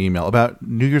email about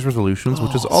New Year's resolutions,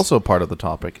 which is also part of the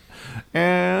topic.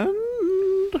 And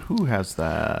who has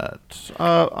that?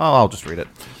 I'll just read it.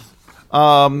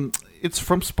 It's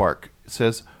from Spark. It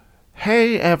says,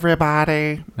 "Hey,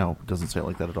 everybody." No, it doesn't say it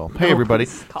like that at all. Hey, everybody.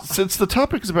 Since the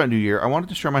topic is about New Year, I wanted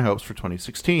to share my hopes for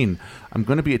 2016. I'm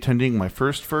going to be attending my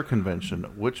first fur convention,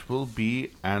 which will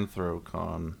be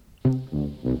Anthrocon.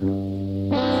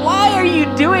 Why are you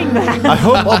doing that? I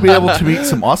hope I'll be able to meet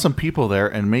some awesome people there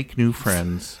and make new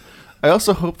friends. I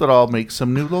also hope that I'll make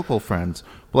some new local friends.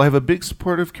 While I have a big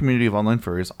supportive community of online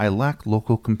furries, I lack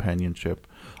local companionship.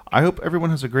 I hope everyone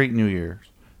has a great New Year.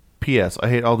 P.S. I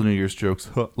hate all the New Year's jokes,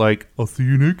 like, "I'll see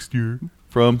you next year,"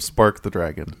 from Spark the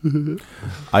Dragon.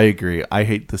 I agree. I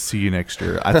hate the "see you next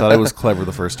year." I thought I was clever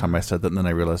the first time I said that, and then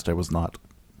I realized I was not.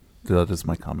 That is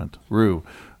my comment. Rue,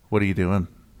 what are you doing?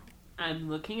 I'm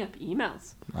looking up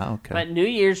emails. Oh, okay. But New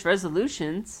Year's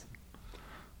resolutions,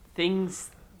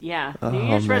 things, yeah. New Oh,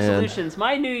 Year's man. resolutions.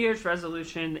 My New Year's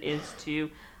resolution is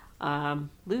to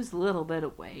lose a little bit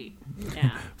of weight.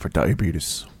 Yeah. For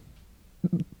diabetes.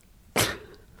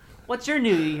 What's your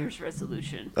New Year's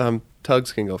resolution?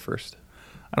 Tugs can go first.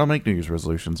 I don't make New Year's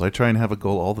resolutions. I try and have a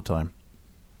goal all the time.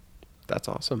 That's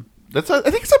awesome. I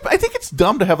think it's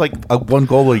dumb to have like a one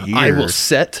goal a year. I will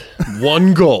set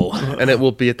one goal, and it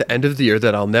will be at the end of the year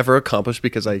that I'll never accomplish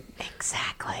because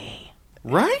Exactly.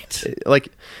 Right? like.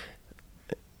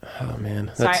 Oh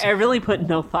man! Sorry, I really put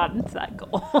no thought into that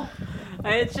goal.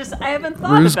 It's just I haven't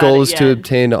thought Rue's about goal it is yet. to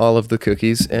obtain all of the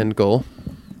cookies. End goal.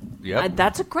 Yep.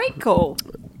 That's a great goal.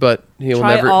 But he'll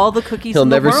Try never all the cookies he'll in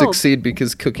the never world. succeed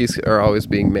because cookies are always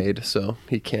being made, so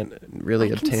he can't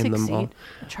really I can obtain them all.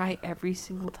 succeed. Try every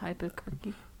single type of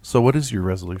cookie. So what is your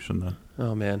resolution then?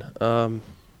 Oh man.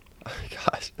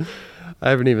 Gosh. I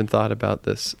haven't even thought about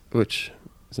this, which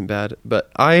isn't bad.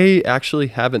 But I actually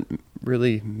haven't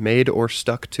really made or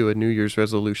stuck to a New Year's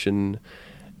resolution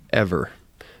ever.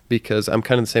 Because I'm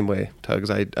kind of the same way,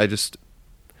 Tugs.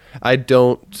 I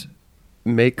don't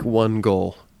make one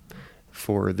goal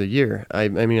for the year. I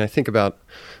mean, I think about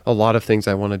a lot of things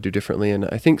I want to do differently, and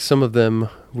I think some of them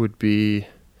would be,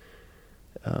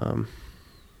 I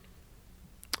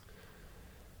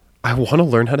want to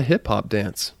learn how to hip hop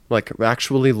dance, like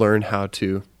actually learn how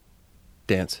to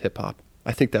dance hip hop.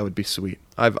 I think that would be sweet.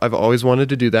 I've always wanted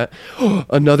to do that.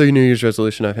 Another New Year's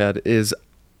resolution I've had is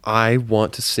I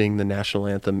want to sing the national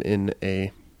anthem in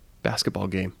a basketball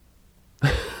game.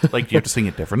 Like, do you have to sing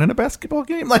it different in a basketball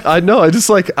game? Like, I know.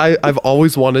 I've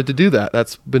always wanted to do that.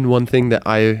 That's been one thing that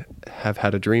I have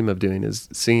had a dream of doing is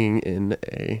singing in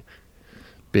a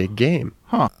big game.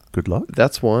 huh? Good luck.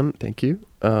 That's one. Thank you.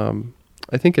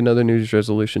 I think another New Year's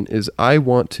resolution is I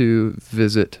want to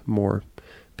visit more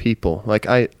people. Like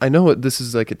I know this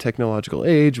is like a technological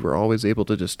age. We're always able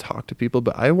to just talk to people,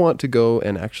 but I want to go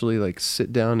and actually like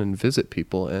sit down and visit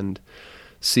people and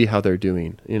see how they're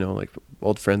doing. You know, like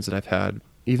old friends that I've had,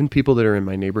 even people that are in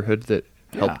my neighborhood that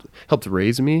helped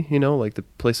raise me, you know, like the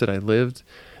place that I lived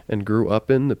and grew up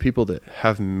in, the people that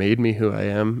have made me who I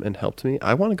am and helped me.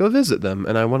 I want to go visit them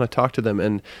and I want to talk to them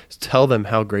and tell them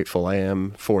how grateful I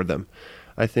am for them.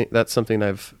 I think that's something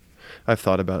I've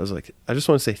thought about is like, I just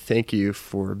want to say thank you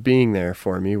for being there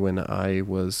for me when I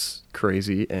was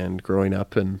crazy and growing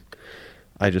up, and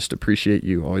I just appreciate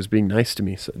you always being nice to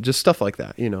me. So just stuff like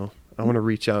that, you know. I want to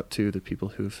reach out to the people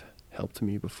who've helped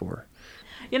me before.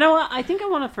 You know what? I think I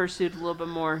want to fursuit a little bit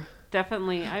more.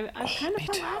 Definitely. I've kind of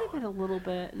fell out of it a little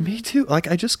bit. Me too. Like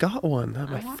I just got one.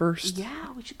 First.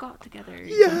 Yeah, we should go out together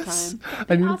Yes. sometime.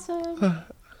 That'd be awesome.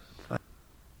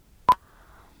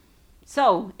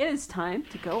 So, it is time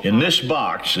to go In on. this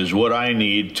box is what I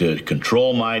need to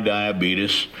control my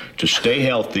diabetes, to stay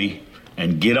healthy,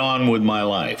 and get on with my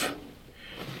life.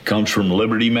 It comes from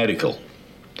Liberty Medical.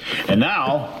 And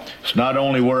now, it's not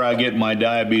only where I get my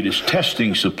diabetes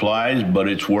testing supplies, but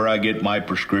it's where I get my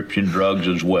prescription drugs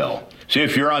as well. See,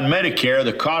 if you're on Medicare,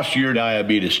 the cost of your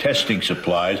diabetes testing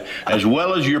supplies, as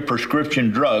well as your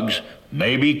prescription drugs,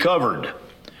 may be covered.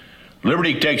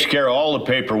 Liberty takes care of all the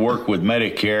paperwork with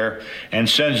Medicare and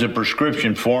sends the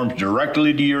prescription forms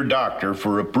directly to your doctor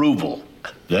for approval.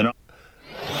 Then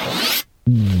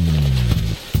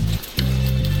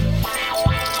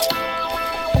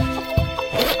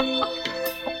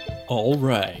All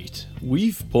right,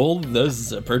 we've pulled the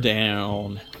zipper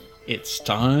down. It's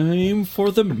time for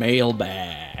the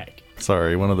mailbag.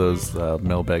 Sorry, one of those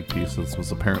mailbag pieces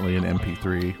was apparently an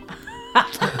MP3.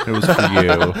 It was for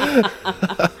you.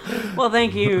 Well,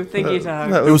 thank you. Thank you,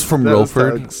 Doug. It was from That was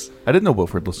Wilford. Doug's. I didn't know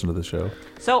Wilford listened to the show.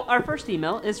 So our first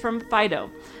email is from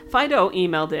Fido. Fido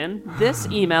emailed in, this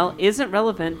email isn't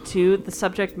relevant to the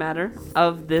subject matter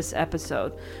of this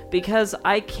episode because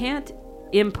I can't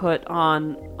input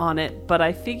on it, but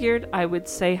I figured I would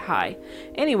say hi.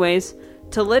 Anyways,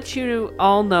 to let you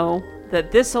all know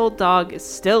that this old dog is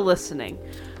still listening.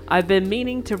 I've been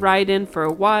meaning to write in for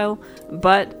a while,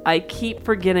 but I keep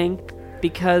forgetting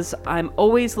because I'm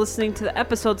always listening to the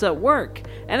episodes at work,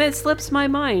 and it slips my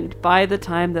mind by the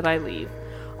time that I leave.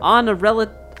 On a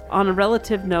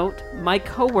relative note, my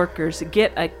coworkers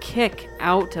get a kick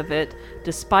out of it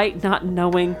despite not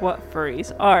knowing what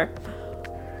furries are.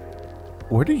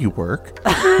 Where do you work?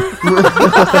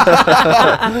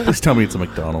 Please tell me it's a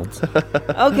McDonald's.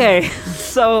 Okay,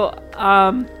 so,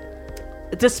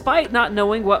 despite not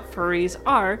knowing what furries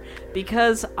are,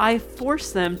 because I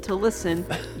force them to listen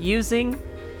using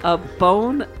a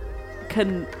bone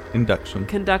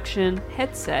conduction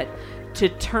headset to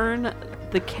turn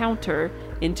the counter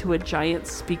into a giant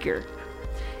speaker.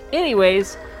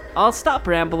 Anyways, I'll stop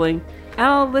rambling, and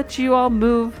I'll let you all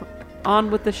move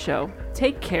on with the show.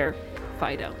 Take care,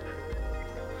 Fido.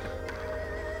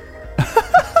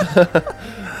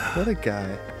 What a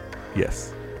guy.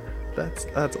 Yes. That's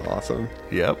awesome.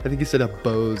 Yep. I think he said a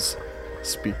Bose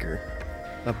speaker.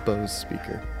 A Bose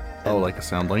speaker. Oh, like a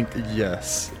sound link?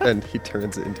 Yes. And he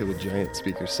turns it into a giant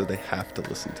speaker, so they have to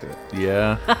listen to it.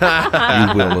 Yeah.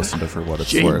 You will listen to it for what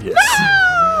it's worth.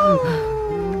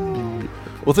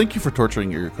 Well, thank you for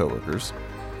torturing your coworkers.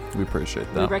 We appreciate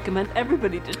We that. recommend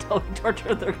everybody to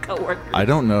torture their coworkers. I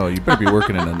don't know. You better be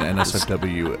working in an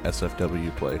NSFW,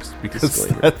 SFW place because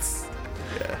Disclaimer. that's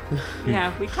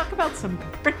Yeah, we talk about some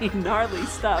pretty gnarly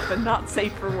stuff and not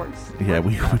safe for work. yeah.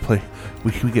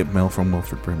 We get mail from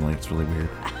Wilfred Brimley. It's really weird.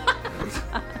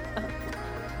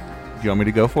 Do you want me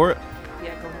to go for it?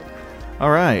 Yeah, go ahead.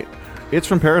 All right. It's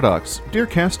from Paradox. Dear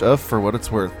cast of For What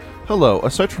It's Worth. Hello.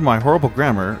 Aside from my horrible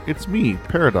grammar, it's me,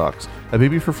 Paradox, a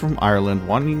baby from Ireland,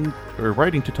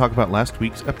 writing to talk about last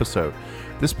week's episode.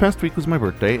 This past week was my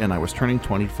birthday, and I was turning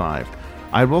 25.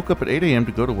 I woke up at 8 a.m.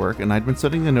 to go to work, and I'd been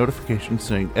setting a notification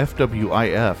saying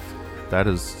FWIF. That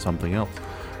is something else.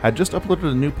 I had just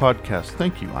uploaded a new podcast.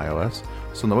 Thank you, iOS.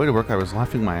 So on the way to work, I was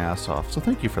laughing my ass off, so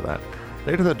thank you for that.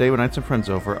 Later that day, when I had some friends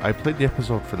over, I played the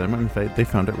episode for them, and they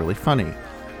found it really funny.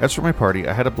 As for my party,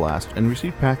 I had a blast and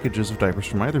received packages of diapers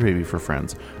from my other baby for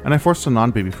friends, and I forced a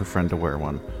non-baby for friend to wear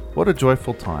one. What a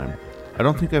joyful time. I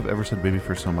don't think I've ever said baby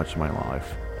for so much in my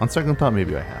life. On second thought,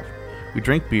 maybe I have. We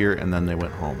drank beer, and then they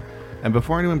went home. And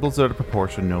before anyone blows it out of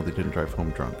proportion, no, they didn't drive home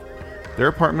drunk. Their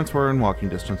apartments were in walking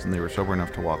distance, and they were sober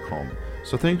enough to walk home.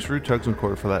 So thanks, Rude Tugs and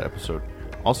Quarter, for that episode.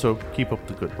 Also, keep up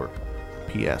the good work.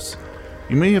 P.S.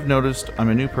 You may have noticed I'm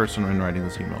a new person when writing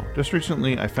this email. Just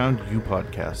recently, I found You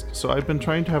Podcast, so I've been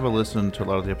trying to have a listen to a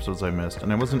lot of the episodes I missed,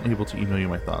 and I wasn't able to email you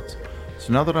my thoughts.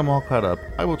 So now that I'm all caught up,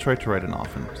 I will try to write in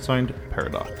often. Signed,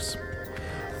 Paradox.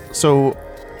 So,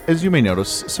 as you may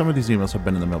notice, some of these emails have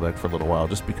been in the mailbag for a little while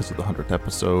just because of the 100th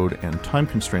episode and time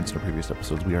constraints in our previous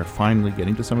episodes. We are finally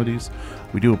getting to some of these.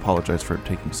 We do apologize for it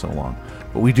taking so long,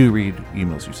 but we do read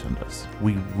emails you send us.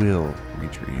 We will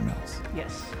read your emails.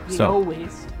 Yes, we So-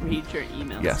 always read your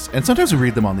emails. Yes, and sometimes we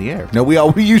read them on the air. No,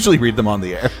 we usually read them on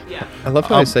the air. Yeah. I love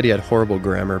how I said he had horrible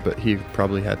grammar, but he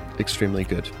probably had extremely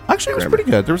good Actually, it was grammar.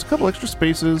 pretty good. There was a couple extra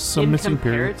spaces, some In missing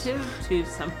periods. comparative to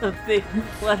some of the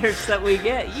letters that we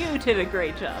get, you did a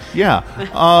great job. Yeah.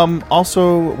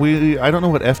 Also, I don't know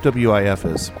what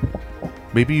FWIF is.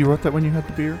 Maybe you wrote that when you had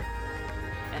the beer?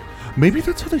 Maybe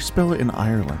that's how they spell it in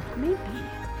Ireland. Maybe.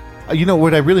 You know,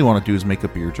 what I really want to do is make a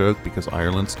beer joke because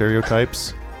Ireland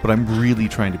stereotypes, but I'm really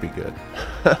trying to be good.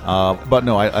 But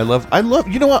no, I love,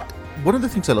 you know what? One of the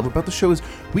things I love about the show is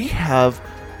we have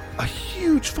a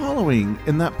huge following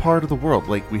in that part of the world.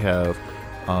 Like, we have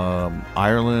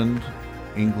Ireland,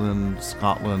 England,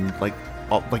 Scotland, we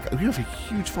have a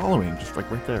huge following just like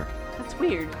right there. That's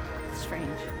weird. Strange.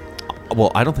 Well,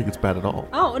 I don't think it's bad at all.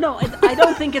 Oh, no, I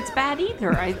don't think it's bad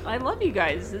either. I love you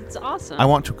guys. It's awesome. I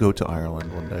want to go to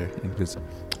Ireland one day and visit.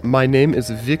 My name is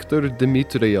Viktor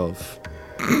Dmitriev.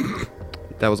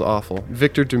 That was awful.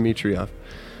 Viktor Dmitriev.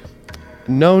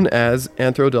 Known as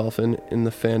Anthrodolphin in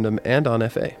the fandom and on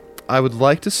FA. I would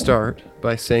like to start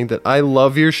by saying that I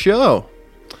love your show.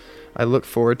 I look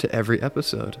forward to every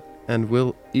episode and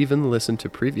will even listen to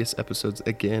previous episodes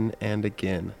again and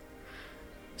again.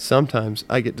 Sometimes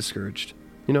I get discouraged.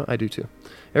 You know, I do too.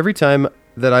 Every time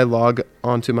that I log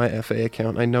onto my FA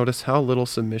account, I notice how little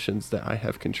submissions that I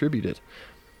have contributed.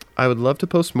 I would love to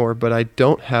post more, but I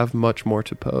don't have much more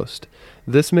to post.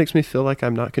 This makes me feel like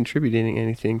I'm not contributing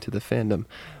anything to the fandom,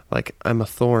 like I'm a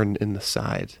thorn in the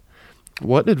side.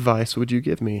 What advice would you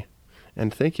give me?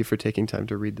 And thank you for taking time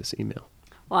to read this email.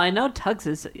 Well, I know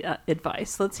Tugs'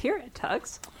 advice. Let's hear it,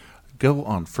 Tugs. Go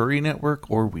on Furry Network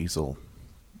or Weasel.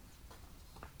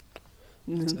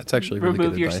 That's actually really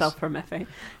Remove good advice. yourself from FA.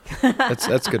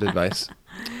 That's good advice.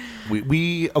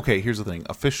 Okay, here's the thing.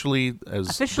 Officially,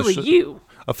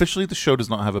 Officially, the show does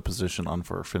not have a position on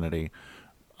Furfinity.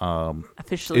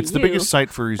 Officially, It's the biggest site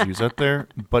furries use out there,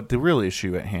 but the real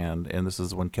issue at hand, and this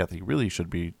is one Kathy really should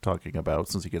be talking about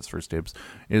since he gets first dibs,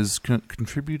 is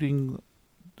contributing.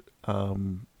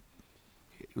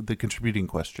 The contributing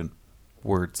question,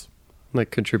 words,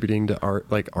 Like contributing to art,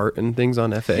 like art and things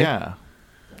on FA? yeah.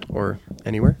 Or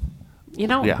anywhere? You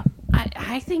know, Yeah.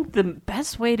 I think the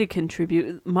best way to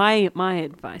contribute, my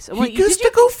advice. He gets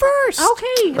to go first.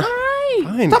 Okay, all right.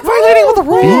 Fine. Stop violating with the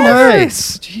rules. Be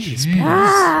nice. Jeez.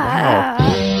 Wow.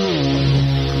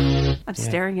 I'm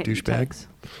staring at you, douchebag. Tugs.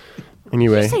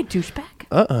 Anyway. Did you say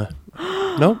douchebag?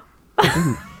 No. I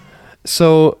didn't.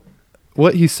 So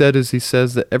what he said is he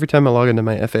says that every time I log into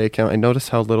my FA account, I notice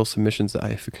how little submissions that I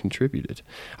have contributed.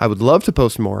 I would love to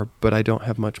post more, but I don't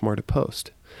have much more to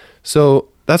post. So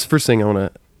that's the first thing I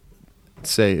want to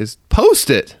say is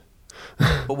post it.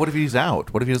 But what if he's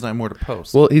out? What if he doesn't have more to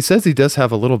post? Well, he says he does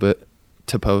have a little bit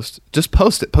to post. Just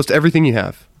post it. Post everything you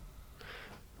have.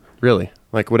 Really.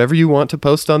 Like, whatever you want to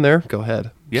post on there, go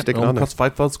ahead. Yep, Stick it it on only there. costs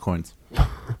 5 fuzz coins.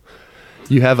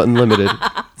 You have unlimited.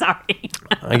 Sorry.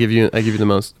 I give you the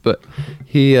most. But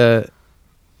he, you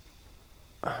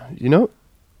know,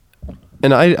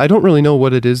 and I don't really know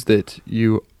what it is that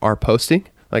you are posting.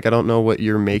 Like, I don't know what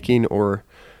you're making or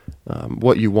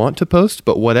what you want to post,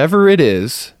 but whatever it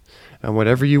is and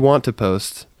whatever you want to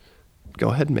post, go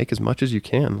ahead and make as much as you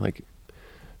can. Like,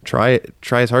 try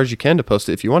as hard as you can to post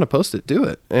it. If you want to post it, do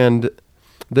it. And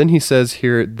then he says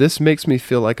here, this makes me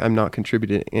feel like I'm not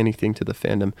contributing anything to the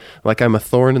fandom, like I'm a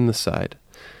thorn in the side.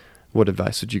 What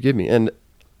advice would you give me? And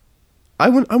I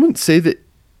wouldn't say that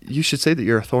you should say that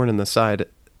you're a thorn in the side.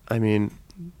 I mean,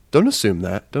 don't assume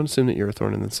that. Don't assume that you're a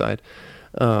thorn in the side.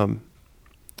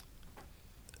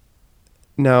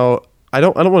 Now, I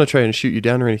don't want to try and shoot you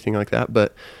down or anything like that,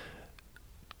 but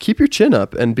keep your chin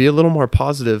up and be a little more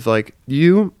positive. Like,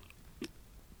 you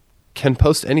can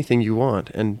post anything you want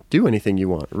and do anything you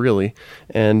want, really.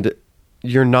 And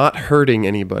you're not hurting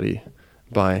anybody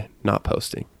by not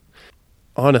posting.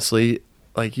 Honestly,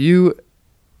 like, you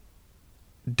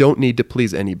don't need to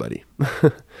please anybody.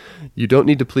 You don't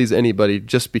need to please anybody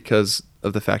just because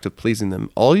of the fact of pleasing them.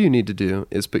 All you need to do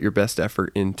is put your best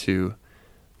effort into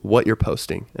what you're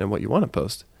posting and what you want to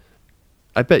post.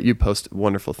 I bet you post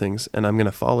wonderful things, and I'm going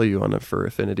to follow you on a Fur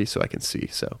Affinity so I can see.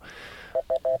 So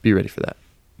be ready for that.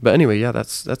 But anyway, yeah,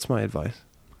 that's my advice.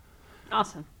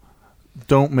 Awesome.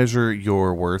 Don't measure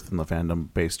your worth in the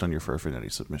fandom based on your Fur Affinity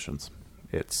submissions.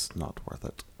 It's not worth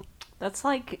it. That's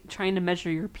like trying to measure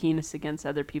your penis against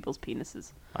other people's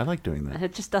penises. I like doing that.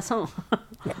 It just doesn't.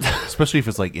 Especially if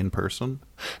it's like in person.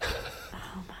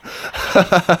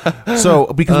 So,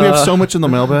 because we have so much in the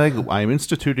mailbag, I'm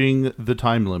instituting the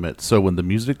time limit. So when the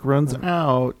music runs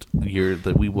out, we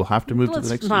will have to move to the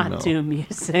next email. Let's not do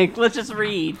music. Let's just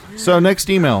read. So next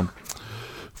email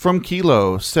from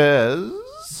Kilo says...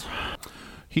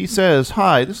 He says,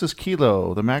 "Hi, this is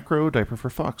Kilo, the macro diaper for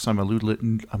Fox. I'm a new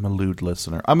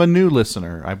listener. I've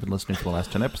been listening for the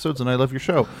last 10 episodes, and I love your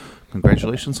show.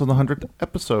 Congratulations on the 100th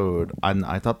episode.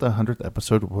 I thought the 100th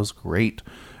episode was great.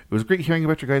 It was great hearing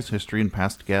about your guys' history and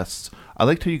past guests. I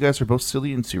liked how you guys are both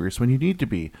silly and serious when you need to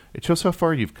be. It shows how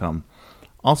far you've come.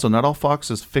 Also, not all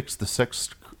Foxes fix the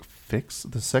sex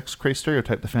craze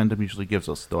stereotype the fandom usually gives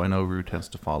us, though I know Rue tends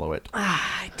to follow it.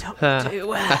 I don't do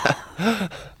well.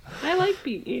 I like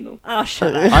being anal. Oh,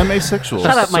 shut up. I'm asexual,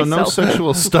 Shut up, so no myself.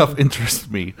 sexual stuff interests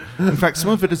me. In fact, some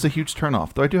of it is a huge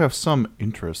turnoff, though I do have some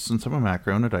interests, since I'm a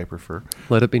macro and a diaper fur.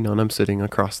 Let it be known I'm sitting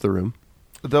across the room.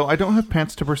 Though I don't have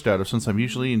pants to burst out of, since I'm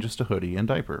usually in just a hoodie and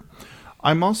diaper.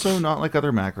 I'm also not like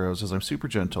other macros, as I'm super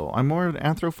gentle. I'm more an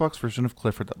Anthrofox version of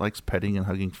Clifford that likes petting and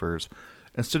hugging furs,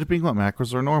 instead of being what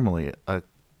macros are normally, a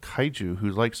kaiju who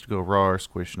likes to go raw or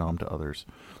squish nom to others.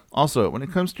 Also, when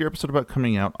it comes to your episode about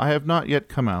coming out, I have not yet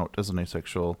come out as an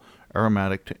asexual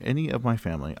aromatic to any of my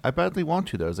family. I badly want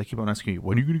to, though, as I keep on asking you,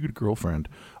 when are you going to get a girlfriend?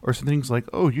 Or some things like,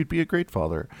 oh, you'd be a great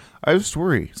father. I just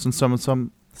worry, since some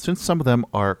of them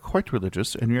are quite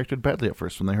religious and reacted badly at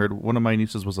first when they heard one of my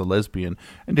nieces was a lesbian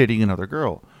and dating another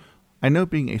girl. I know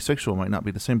being asexual might not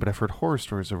be the same, but I've heard horror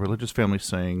stories of religious families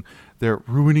saying they're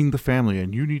ruining the family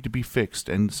and you need to be fixed,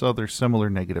 and so there's similar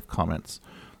negative comments.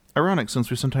 Ironic, since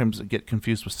we sometimes get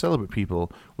confused with celibate people,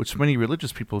 which many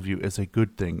religious people view as a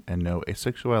good thing, and know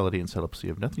asexuality and celibacy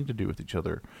have nothing to do with each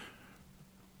other.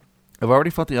 I've already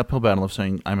fought the uphill battle of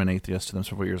saying I'm an atheist to them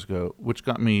several years ago, which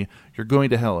got me, you're going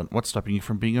to hell, and what's stopping you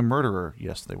from being a murderer?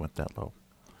 Yes, they went that low.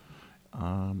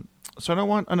 So I don't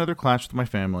want another clash with my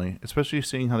family, especially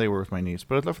seeing how they were with my niece,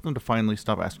 but I'd love for them to finally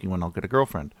stop asking when I'll get a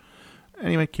girlfriend.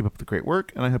 Anyway, keep up the great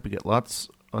work, and I hope you get lots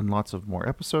of more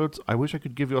episodes. I wish I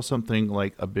could give you all something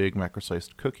like a big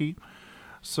macro-sized cookie.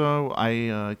 So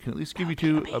I can at least give you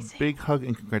two a big hug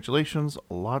and congratulations.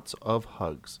 Lots of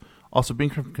hugs. Also, being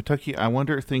from Kentucky, I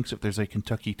wonder if there's a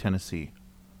Kentucky, Tennessee.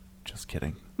 Just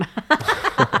kidding.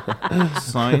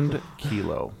 Signed,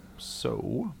 Kilo.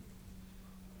 So...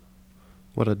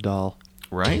 What a doll.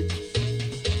 Right?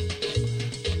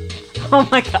 Oh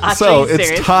my gosh. So are you it's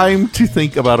serious? time to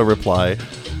think about a reply.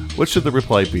 What should the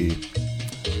reply be?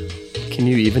 Can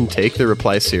you even take the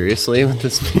reply seriously with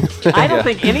this music? I don't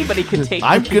think anybody can take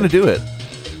I'm going to do it.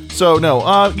 So,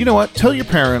 no, you know what? Tell your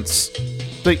parents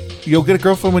that you'll get a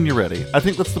girlfriend when you're ready. I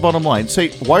think that's the bottom line.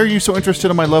 Say, why are you so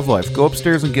interested in my love life? Go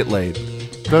upstairs and get laid.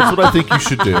 That's what I think you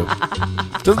should do.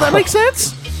 Does that make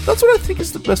sense? That's what I think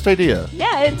is the best idea.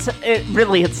 Yeah,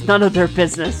 it's none of their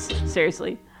business.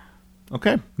 Seriously.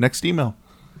 Okay, next email.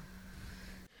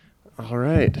 All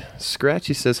right.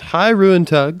 Scratchy says, "Hi, Ruin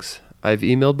Tugs. I've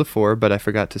emailed before, but I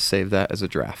forgot to save that as a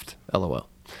draft. LOL.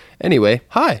 Anyway,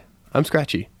 hi, I'm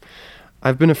Scratchy.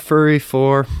 I've been a furry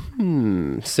for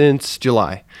since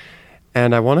July.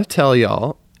 And I want to tell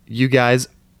y'all, you guys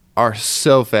are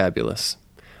so fabulous.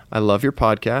 I love your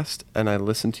podcast, and I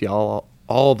listen to y'all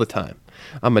all the time.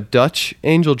 I'm a Dutch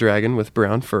angel dragon with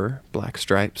brown fur, black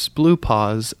stripes, blue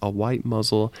paws, a white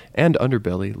muzzle and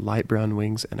underbelly, light brown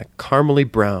wings, and a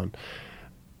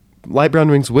light brown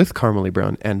wings with caramely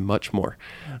brown, and much more.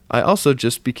 I also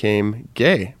just became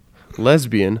gay,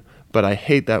 lesbian, but I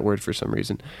hate that word for some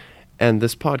reason. And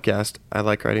this podcast, I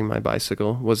Like Riding My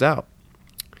Bicycle, was out.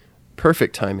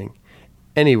 Perfect timing.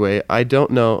 Anyway, I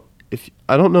don't know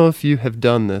if you have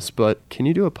done this, but can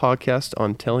you do a podcast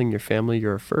on telling your family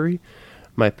you're a furry?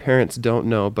 My parents don't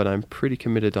know, but I'm pretty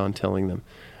committed on telling them.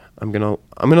 I'm gonna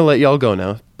let y'all go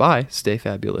now. Bye. Stay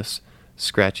fabulous.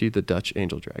 Scratchy the Dutch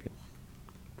Angel Dragon.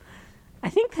 I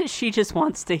think that she just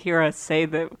wants to hear us say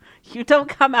that you don't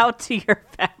come out to your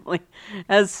family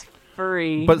as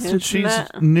furry. But since she's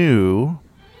new...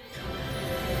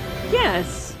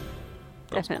 Yes.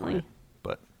 Definitely.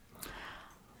 But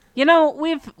you know,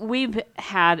 we've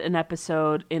had an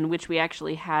episode in which we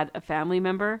actually had a family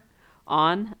member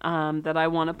on that I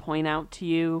want to point out to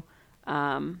you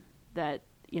that,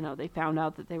 you know, they found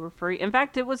out that they were furry. In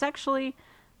fact, it was actually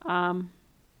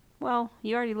well,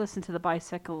 you already listened to the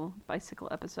bicycle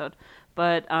episode,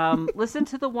 but listen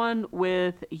to the one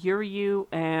with Yuryu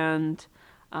and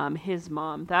his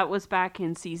mom. That was back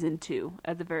in season 2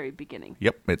 at the very beginning.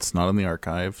 Yep, it's not in the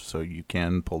archive, so you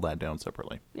can pull that down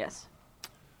separately. Yes.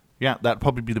 Yeah, that'd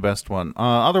probably be the best one.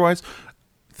 Otherwise,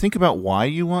 think about why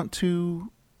you want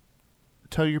to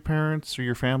tell your parents or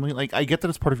your family. Like, I get that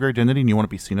it's part of your identity and you want to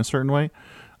be seen a certain way.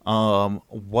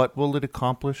 What will it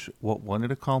accomplish? What won't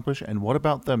it accomplish? And what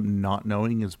about them not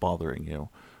knowing is bothering you?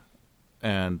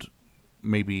 And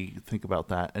maybe think about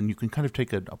that. And you can kind of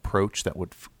take an approach that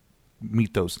would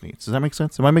meet those needs. Does that make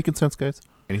sense? Am I making sense, guys?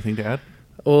 Anything to add?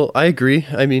 Well, I agree.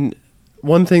 I mean,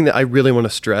 one thing that I really want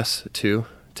to stress to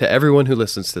everyone who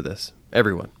listens to this,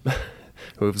 everyone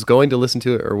who's going to listen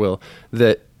to it or will,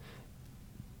 that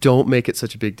don't make it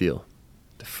such a big deal.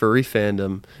 The furry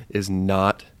fandom is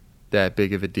not that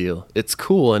big of a deal. It's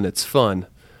cool and it's fun,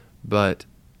 but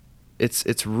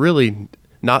it's really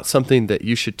not something that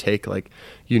you should take like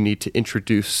you need to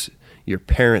introduce your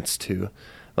parents to.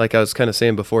 Like I was kind of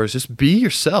saying before, is just be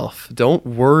yourself. Don't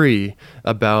worry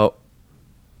about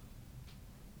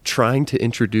trying to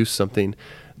introduce something.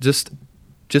 Just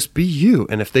be you.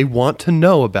 And if they want to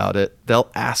know about it,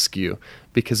 they'll ask you,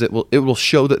 because it will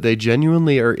show that they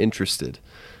genuinely are interested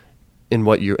in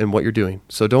what you're doing.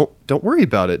 So don't worry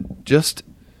about it. Just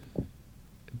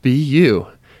be you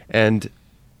and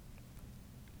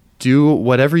do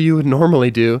whatever you would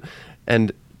normally do,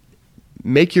 and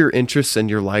make your interests and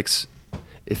your likes,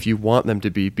 if you want them to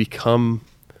become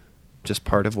just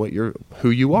part of who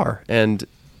you are. And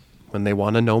when they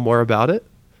want to know more about it,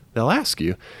 they'll ask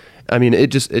you. I mean, it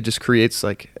just creates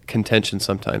like contention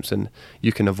sometimes, and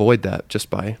you can avoid that just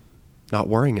by not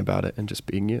worrying about it and just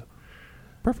being you.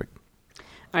 Perfect.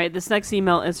 All right, this next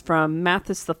email is from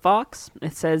Mathis the Fox.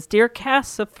 It says, "Dear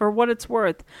Cass, for what it's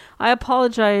worth, I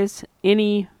apologize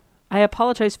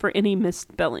for any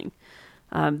misspelling.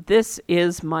 This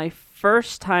is my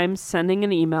first time sending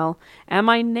an email, and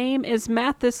my name is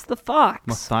Mathis the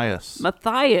Fox."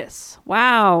 Matthias.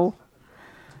 Wow.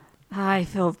 I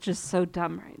feel just so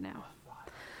dumb right now.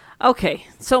 Okay,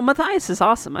 so Matthias is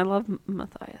awesome. I love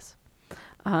Matthias.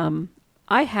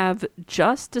 I have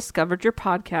just discovered your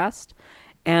podcast,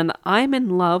 and I'm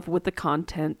in love with the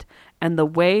content and the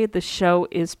way the show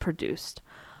is produced.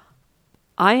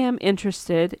 I am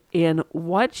interested in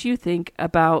what you think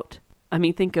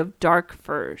of dark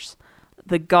furs,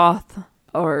 the goth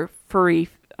or furry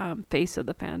face of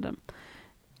the fandom.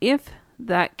 If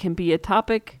that can be a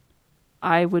topic,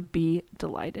 I would be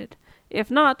delighted. If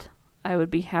not, I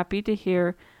would be happy to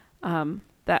hear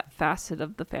that facet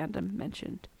of the fandom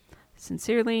mentioned.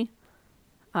 Sincerely,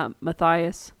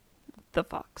 Matthias the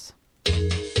Fox.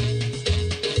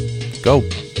 Go.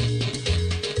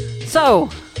 So,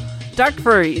 dark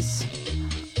furries.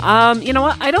 You know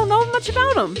what? I don't know much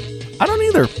about them. I don't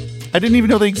either. I didn't even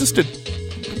know they existed.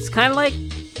 It's kind of like,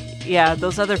 yeah,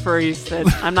 those other furries that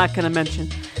I'm not going to mention.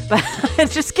 But I'm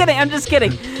just kidding.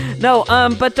 No,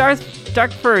 but dark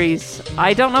furries.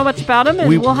 I don't know much about them, and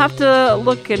we'll have to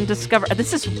look and discover.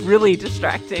 This is really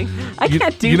distracting. I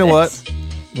can't do this. You know what?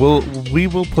 We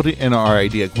will put it in our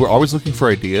idea. We're always looking for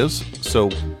ideas, so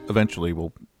eventually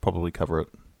we'll probably cover it.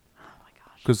 Oh my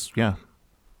gosh. Because, yeah,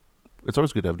 it's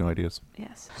always good to have new ideas.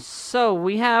 Yes. So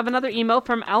we have another email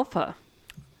from Alpha.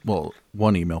 Well,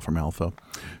 one email from Alpha.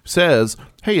 Says,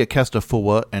 "Hey, Akesta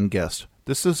Fuwa and guest.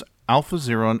 This is Alpha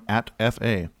Zeron at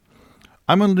FA.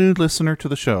 I'm a new listener to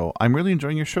the show. I'm really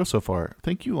enjoying your show so far.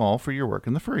 Thank you all for your work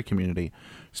in the furry community.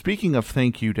 Speaking of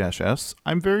thank you-s,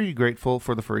 I'm very grateful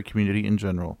for the furry community in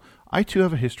general. I too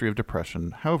have a history of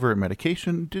depression. However,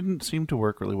 medication didn't seem to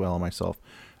work really well on myself.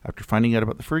 After finding out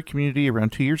about the furry community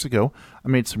around 2 years ago, I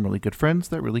made some really good friends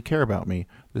that really care about me.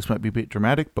 This might be a bit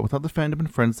dramatic, but without the fandom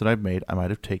and friends that I've made, I might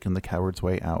have taken the coward's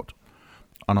way out.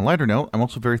 On a lighter note, I'm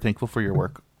also very thankful for your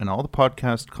work and all the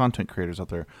podcast content creators out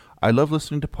there. I love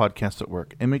listening to podcasts at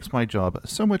work. It makes my job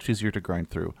so much easier to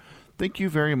grind through. Thank you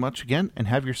very much again, and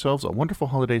have yourselves a wonderful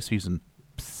holiday season.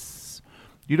 Psst.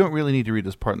 You don't really need to read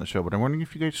this part in the show, but I'm wondering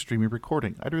if you guys stream your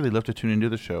recording. I'd really love to tune into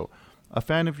the show. A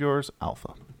fan of yours,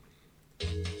 Alpha.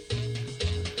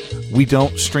 We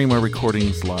don't stream our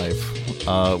recordings live.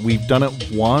 We've done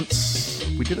it once.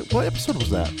 We did it. What episode was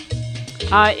that?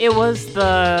 It was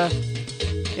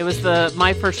the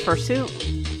My First Fursuit.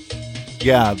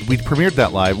 Yeah, we premiered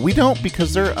that live. We don't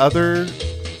because there are other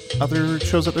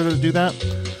shows out there that do that,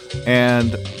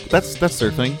 and that's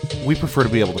their thing. We prefer to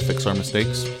be able to fix our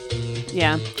mistakes.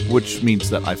 Yeah. Which means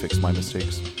that I fix my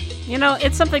mistakes.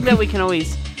 It's something that we can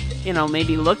always,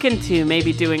 maybe look into,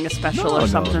 maybe doing a special or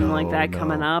something like that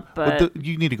coming up. But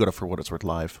you need to go to For What It's Worth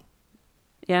live.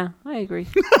 Yeah, I agree.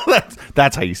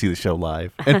 that's how you see the show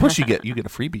live. And plus, you get a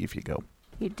freebie if you go.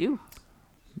 You do.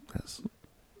 Yes.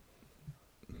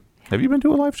 Have you been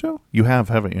to a live show? You have,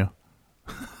 haven't you?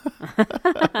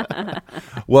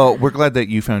 Well, we're glad that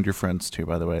you found your friends too,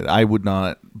 by the way. I would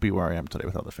not be where I am today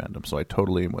without the fandom, so I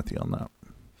totally am with you on that.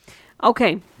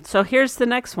 Okay, so here's the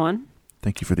next one.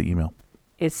 Thank you for the email.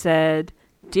 It said,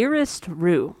 Dearest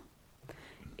Rue,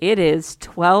 it is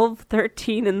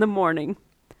 12:13 in the morning,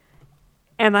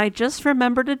 and I just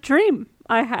remembered a dream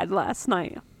I had last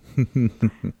night.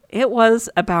 It was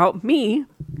about me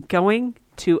going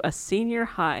to a senior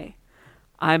high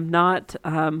I'm not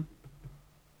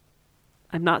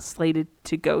slated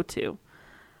to go to.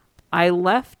 I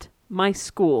left my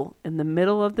school in the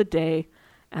middle of the day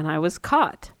and I was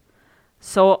caught.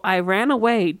 So I ran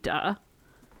away,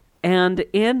 and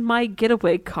in my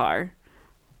getaway car,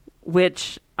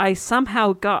 which I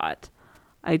somehow got,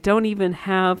 I don't even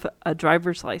have a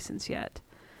driver's license yet.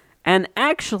 And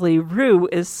actually, Rue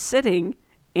is sitting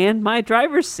in my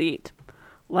driver's seat,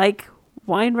 like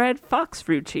wine red fox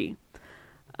Rucci.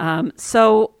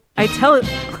 So I tell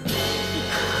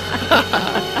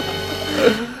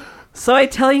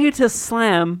you to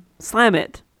slam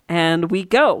it, and we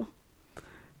go.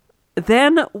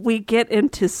 Then we get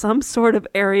into some sort of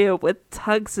area with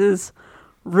Tugs's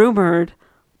rumored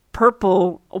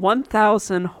purple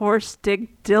 1000 horse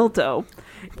dick dildo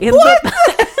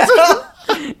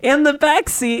in the back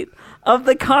seat of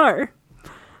the car.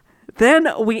 Then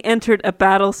we entered a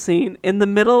battle scene in the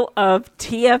middle of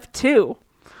TF2,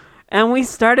 and we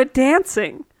started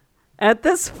dancing. At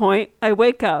this point, I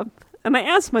wake up and I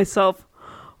ask myself,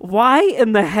 why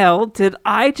in the hell did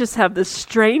I just have the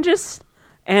strangest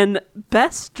and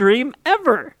best dream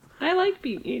ever? I like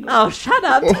being eaten. Oh, shut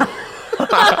up.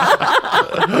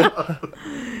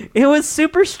 It was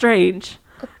super strange.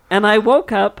 And I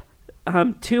woke up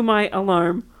to my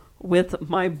alarm with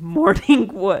my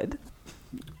morning wood.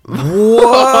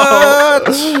 What?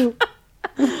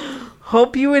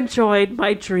 Hope you enjoyed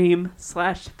my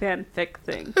dream/fanfic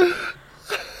thing.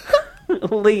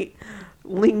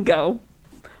 Lingo.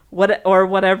 Or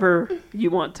whatever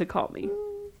you want to call me.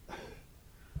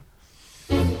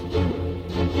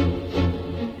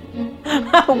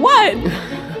 What?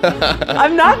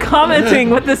 I'm not commenting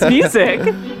with this music.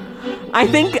 I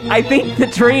think the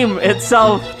dream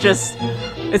itself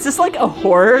it's just like a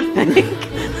horror thing.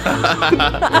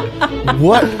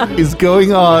 What is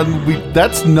going on?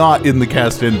 That's not in the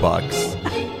cast inbox.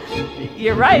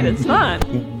 You're right, it's not.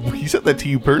 He said that to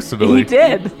you personally. He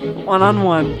did.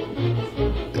 One-on-one.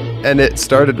 And it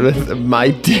started with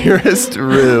my dearest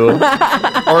Rue.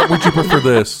 Or would you prefer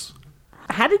this?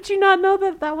 How did you not know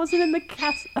that wasn't in the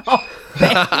cast? Oh,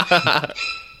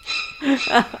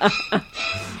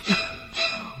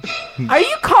 are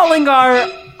you calling our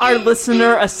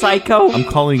listener a psycho? I'm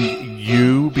calling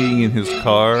you being in his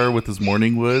car with his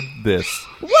morning wood this.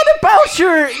 What about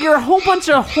your whole bunch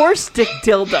of horse dick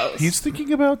dildos? He's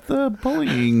thinking about the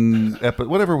bullying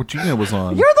whatever Gina was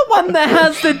on. You're the one that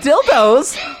has the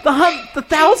dildos, the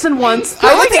 1,000 ones.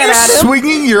 I like that you're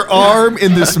swinging your arm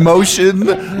in this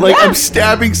motion like I'm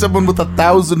stabbing someone with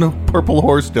 1,000 purple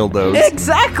horse dildos.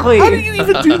 Exactly. How do you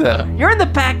even do that? You're in the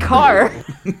back car.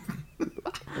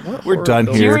 We're done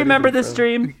here. Do you remember this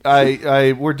dream?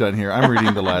 We're done here. I'm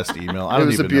reading the last email. It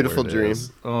was a beautiful dream.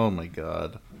 Oh my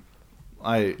god.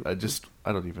 I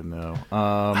don't even know.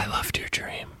 I loved your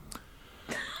dream.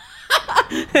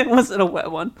 It wasn't a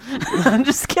wet one.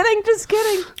 Just kidding.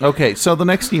 Okay, so the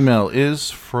next email is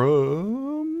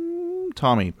from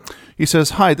Tommy. He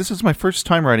says, "Hi, this is my first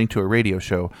time writing to a radio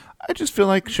show. I just feel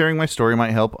like sharing my story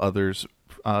might help others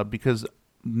because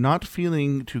not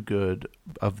feeling too good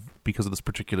because of this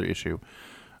particular issue.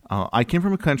 I came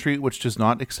from a country which does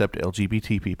not accept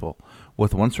LGBT people,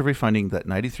 with one survey finding that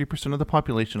 93% of the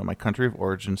population of my country of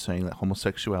origin saying that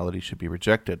homosexuality should be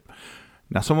rejected.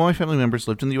 Now, some of my family members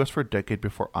lived in the U.S. for a decade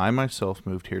before I myself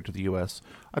moved here to the U.S.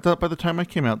 I thought by the time I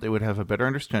came out, they would have a better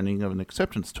understanding of an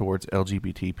acceptance towards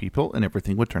LGBT people, and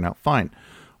everything would turn out fine.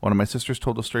 One of my sisters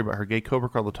told a story about her gay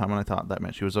coworker all the time, and I thought that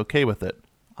meant she was okay with it.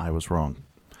 I was wrong.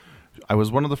 I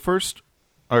was one of the first...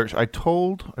 I first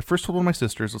told one of my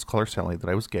sisters, let's call her Sally, that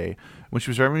I was gay. When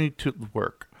she was driving me to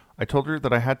work, I told her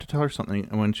that I had to tell her something,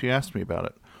 and when she asked me about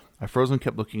it, I froze and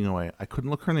kept looking away. I couldn't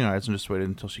look her in the eyes and just waited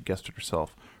until she guessed it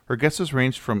herself. Her guesses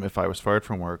ranged from if I was fired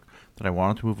from work, that I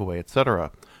wanted to move away,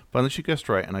 etc. Finally, she guessed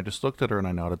right, and I just looked at her and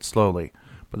I nodded slowly.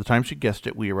 By the time she guessed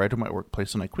it, we arrived at my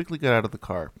workplace, and I quickly got out of the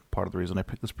car. Part of the reason I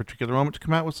picked this particular moment to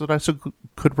come out was that I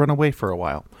could run away for a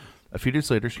while. A few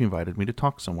days later, she invited me to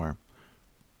talk somewhere.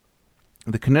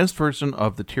 The condensed version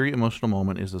of the teary emotional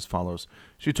moment is as follows.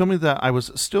 She told me that I was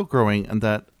still growing and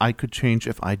that I could change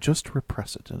if I just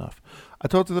repress it enough. I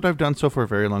told her that I've done so for a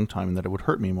very long time and that it would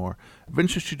hurt me more.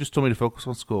 Eventually, she just told me to focus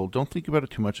on school, don't think about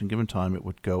it too much, and given time, it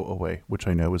would go away, which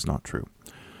I know is not true.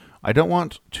 I don't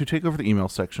want to take over the email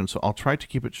section, so I'll try to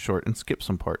keep it short and skip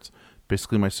some parts.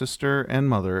 Basically, my sister and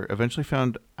mother eventually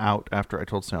found out after I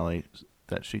told Sally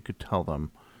that she could tell them.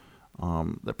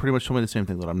 That pretty much told me the same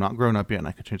thing, that I'm not grown up yet and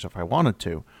I could change if I wanted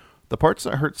to. The parts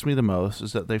that hurts me the most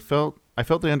is that I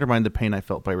felt they undermined the pain I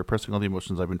felt by repressing all the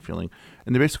emotions I've been feeling,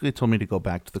 and they basically told me to go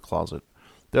back to the closet.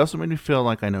 They also made me feel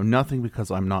like I know nothing because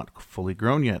I'm not fully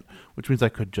grown yet, which means I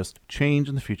could just change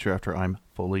in the future after I'm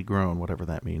fully grown, whatever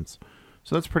that means.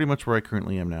 So that's pretty much where I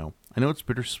currently am now. I know it's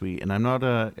bittersweet, and I'm not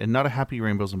a happy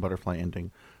rainbows and butterfly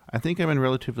ending. I think I'm in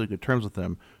relatively good terms with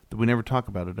them, but we never talk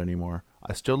about it anymore.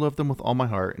 I still love them with all my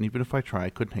heart, and even if I try, I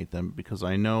couldn't hate them, because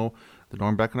I know the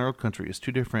norm back in our old country is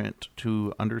too different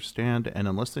to understand, and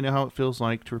unless they know how it feels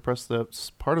like to repress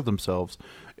that part of themselves,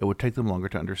 it would take them longer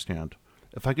to understand.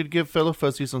 If I could give fellow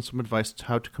fuzzies on some advice to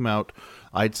how to come out,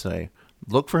 I'd say,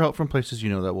 look for help from places you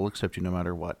know that will accept you no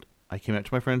matter what. I came out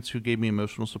to my friends who gave me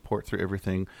emotional support through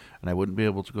everything, and I wouldn't be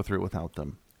able to go through it without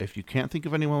them. If you can't think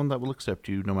of anyone that will accept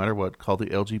you, no matter what, call the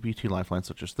LGBT lifeline,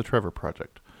 such as the Trevor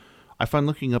Project. I find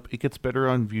looking up It Gets Better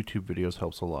on YouTube videos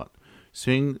helps a lot.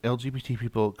 Seeing LGBT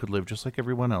people could live just like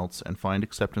everyone else and find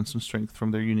acceptance and strength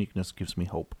from their uniqueness gives me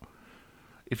hope.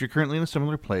 If you're currently in a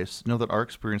similar place, know that our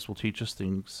experience will teach us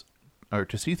things, or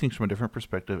to see things from a different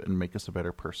perspective and make us a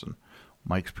better person.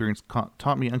 My experience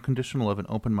taught me unconditional love and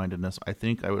open-mindedness I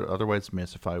think I would otherwise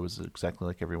miss if I was exactly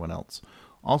like everyone else.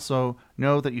 Also,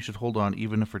 know that you should hold on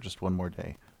even if for just one more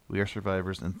day. We are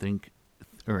survivors and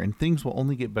things will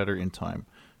only get better in time.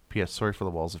 P.S. Sorry for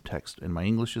the walls of text, and my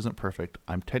English isn't perfect.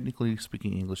 I'm technically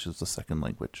speaking English as a second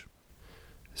language.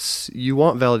 You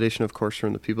want validation, of course,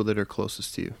 from the people that are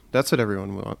closest to you. That's what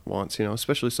everyone wants,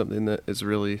 especially something that is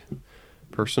really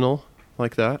personal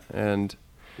like that. And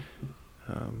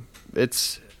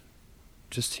it's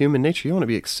just human nature. You want to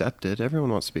be accepted.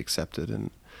 Everyone wants to be accepted.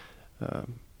 And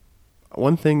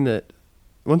one thing that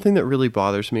really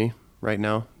bothers me right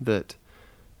now that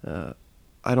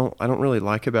I don't really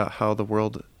like about how the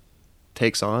world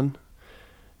takes on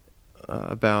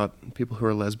about people who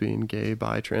are lesbian, gay,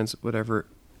 bi, trans, whatever,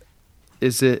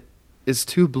 is it is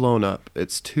too blown up.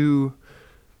 It's too,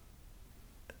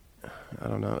 I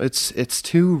don't know, it's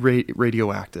too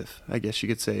radioactive, I guess you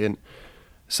could say, and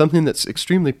something that's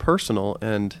extremely personal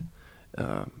and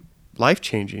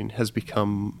life-changing has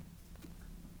become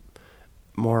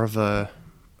more of a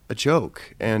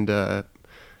joke, and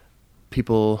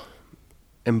people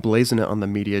emblazon it on the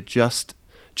media just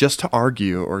to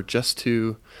argue, or just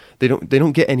to they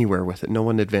don't get anywhere with it. No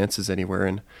one advances anywhere,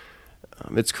 and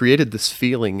it's created this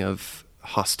feeling of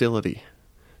hostility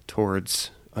towards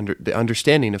the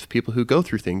understanding of people who go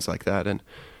through things like that, and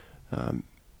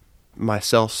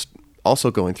myself also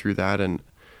going through that, and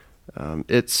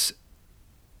it's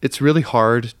really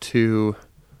hard to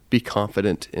be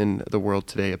confident in the world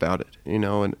today about it,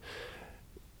 and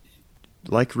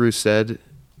like Rue said,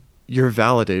 you're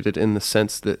validated in the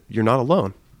sense that you're not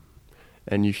alone.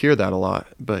 And you hear that a lot,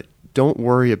 but don't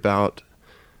worry about,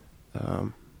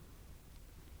 don't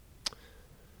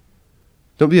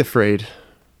be afraid,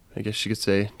 I guess you could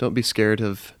say. Don't be scared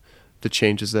of the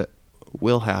changes that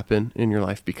will happen in your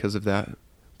life because of that,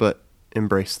 but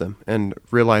embrace them and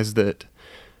realize that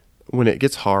when it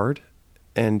gets hard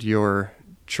and you're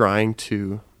trying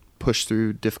to push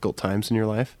through difficult times in your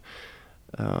life,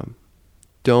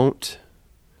 don't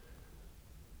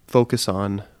focus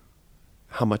on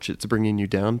how much it's bringing you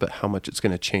down, but how much it's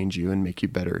going to change you and make you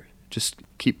better. Just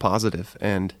keep positive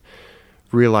and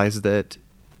realize that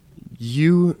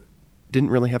you didn't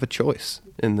really have a choice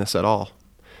in this at all.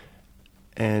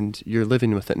 And you're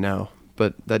living with it now,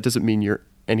 but that doesn't mean you're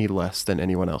any less than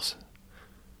anyone else.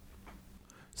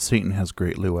 Satan has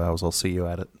great luau's. I'll see you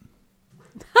at it.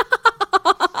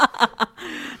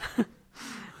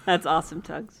 That's awesome,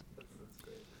 Tugs.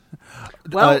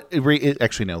 Well,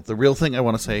 actually, no. The real thing I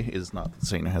want to say is not that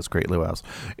Satan has great luau's.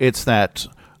 It's that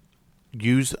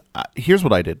here's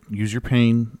what I did. Use your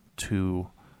pain to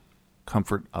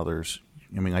comfort others.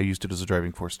 I mean, I used it as a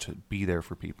driving force to be there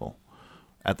for people.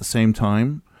 At the same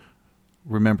time,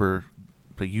 remember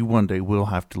that you one day will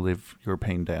have to live your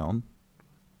pain down.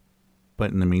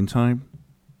 But in the meantime,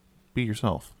 be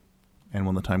yourself. And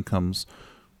when the time comes,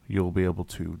 you'll be able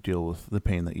to deal with the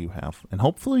pain that you have. And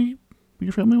hopefully,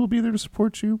 your family will be there to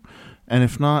support you. And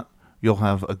if not, you'll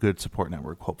have a good support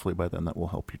network, hopefully by then, that will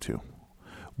help you too.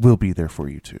 We'll be there for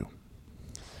you too.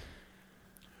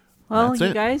 Well,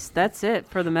 you guys, that's it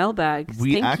for the mailbag.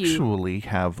 We actually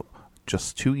have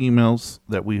just 2 emails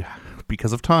that we,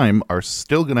 because of time, are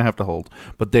still going to have to hold.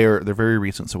 But they're very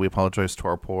recent, so we apologize to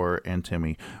Arpor and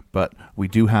Timmy. But we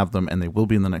do have them, and they will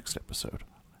be in the next episode.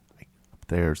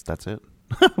 That's it.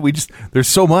 There's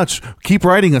so much. Keep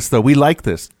writing us, though. We like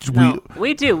this. No,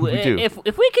 we do. We do.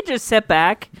 If we could just sit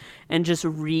back and just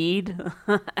read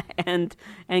and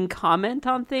comment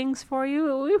on things for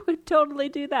you, we would totally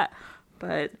do that.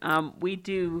 But we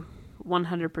do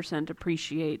 100%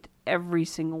 appreciate every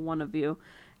single one of you,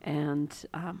 and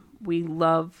we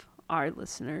love our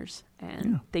listeners.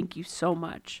 And thank you so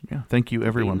much. Yeah, thank you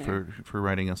everyone for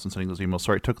writing us and sending those emails.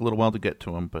 Sorry, it took a little while to get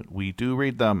to them, but we do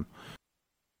read them.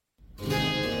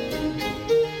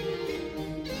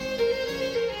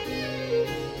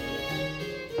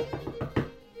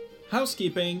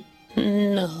 Housekeeping.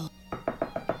 No.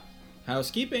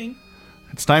 Housekeeping.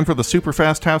 It's time for the super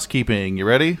fast housekeeping. You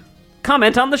ready?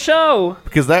 Comment on the show.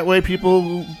 Because that way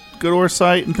people go to our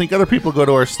site and think other people go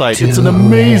to our site. It's an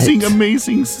amazing,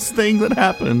 amazing thing that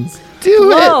happens.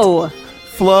 Do it.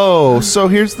 Flo. So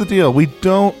here's the deal. We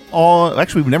don't all...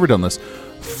 Actually, we've never done this.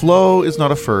 Flo is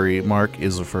not a furry. Mark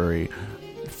is a furry.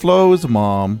 Flo is a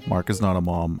mom. Mark is not a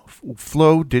mom.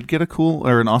 Flo did get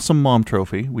an awesome mom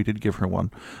trophy. We did give her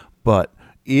one. But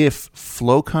if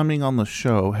Flo coming on the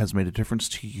show has made a difference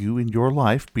to you in your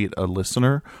life, be it a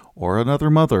listener or another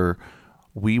mother,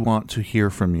 we want to hear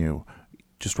from you.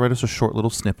 Just write us a short little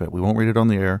snippet. We won't read it on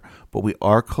the air, but we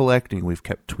are collecting. We've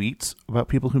kept tweets about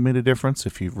people who made a difference.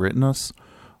 If you've written us,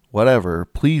 whatever,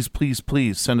 please, please,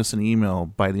 please send us an email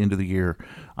by the end of the year.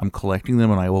 I'm collecting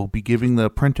them, and I will be giving the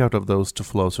printout of those to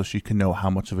Flo so she can know how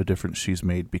much of a difference she's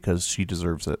made, because she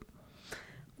deserves it.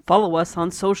 Follow us on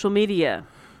social media.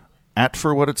 At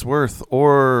For What It's Worth,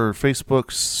 or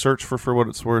Facebook, search for What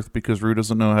It's Worth, because Rue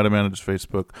doesn't know how to manage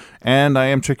Facebook. And I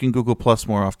am checking Google Plus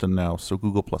more often now, so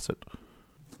Google Plus it.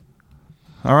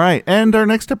 All right, and our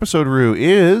next episode, Rue,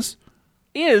 is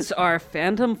our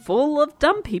fandom full of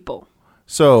dumb people.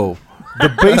 So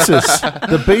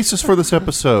the basis for this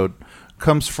episode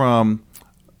comes from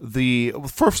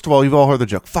first of all, you've all heard the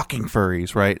joke, fucking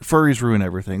furries, right? Furries ruin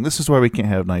everything. This is why we can't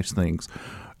have nice things.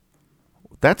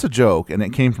 That's a joke, and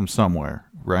it came from somewhere,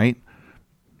 right?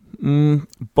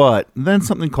 But then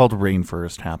something called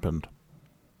Rainforest happened.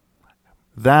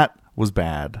 That was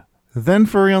bad. Then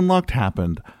Furry Unlocked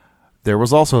happened. There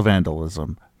was also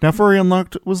vandalism. Now, Furry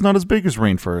Unlocked was not as big as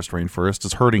Rainforest. Rainforest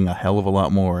is hurting a hell of a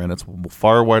lot more, and it's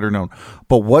far wider known.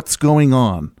 But what's going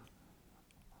on?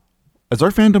 Is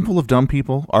our fandom full of dumb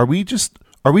people? Are we just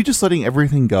letting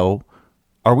everything go?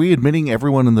 Are we admitting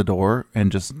everyone in the door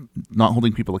and just not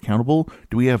holding people accountable?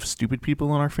 Do we have stupid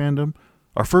people in our fandom?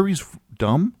 Are furries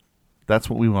dumb? That's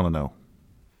what we want to know.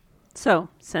 So,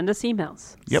 send us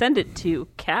emails. Yep. Send it to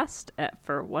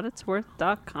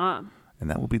cast@forwhatitsworth.com. And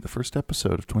that will be the first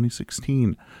episode of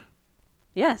 2016.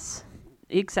 Yes,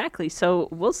 exactly. So,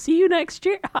 we'll see you next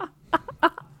year.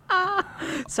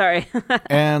 Sorry.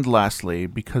 And lastly,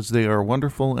 because they are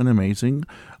wonderful and amazing,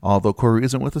 although Corey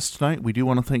isn't with us tonight, we do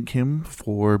want to thank him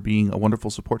for being a wonderful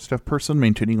support staff person,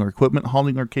 maintaining our equipment,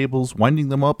 hauling our cables, winding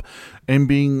them up, and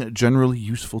being generally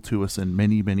useful to us in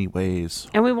many, many ways.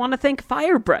 And we want to thank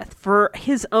Fire Breath for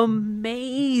his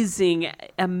amazing,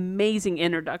 amazing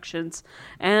introductions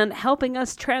and helping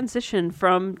us transition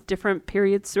from different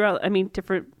periods throughout,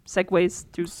 different segues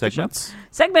through segments.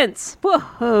 Segments.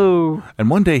 Whoa. And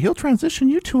one day he'll transition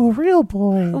you to a real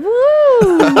boy. Woo!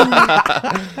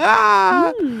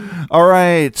 All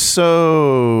right,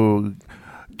 so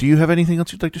do you have anything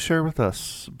else you'd like to share with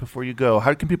us before you go?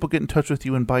 How can people get in touch with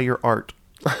you and buy your art?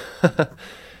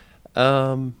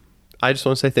 I just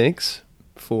want to say thanks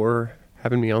for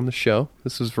having me on the show.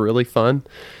 This was really fun.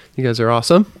 You guys are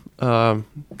awesome. I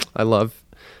love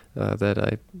that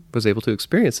I was able to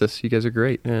experience this. You guys are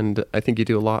great. And I think you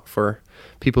do a lot for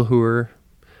people who are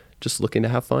just looking to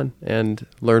have fun and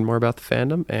learn more about the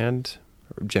fandom and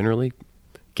generally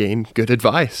gain good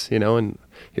advice, and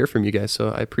hear from you guys. So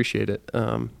I appreciate it.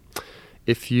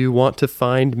 If you want to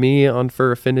find me on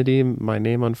Fur Affinity, my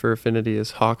name on Fur Affinity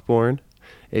is Hawkborn,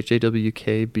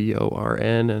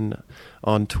 HAWKBORN, and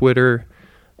on Twitter,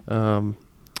 I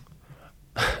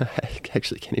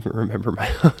actually can't even remember my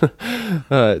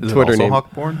Twitter name.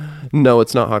 Hawkborn? No,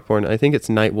 it's not Hawkborn. I think it's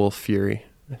Nightwolf Fury.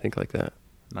 I think like that.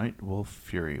 Nightwolf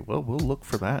Fury. Well, we'll look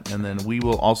for that, and then we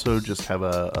will also just have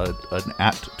an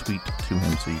 @tweet to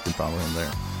him, so you can follow him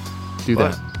there. Do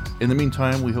that. In the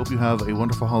meantime, we hope you have a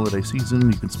wonderful holiday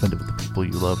season. You can spend it with the people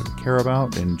you love and care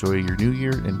about. Enjoy your new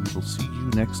year, and we will see you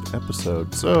next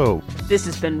episode. So, This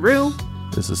has been Rue.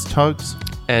 this is Tugs.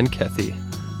 And Kethy.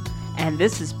 And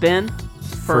this has been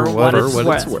For What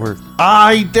It's Worth.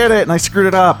 I did it, and I screwed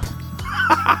it up.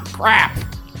 Crap.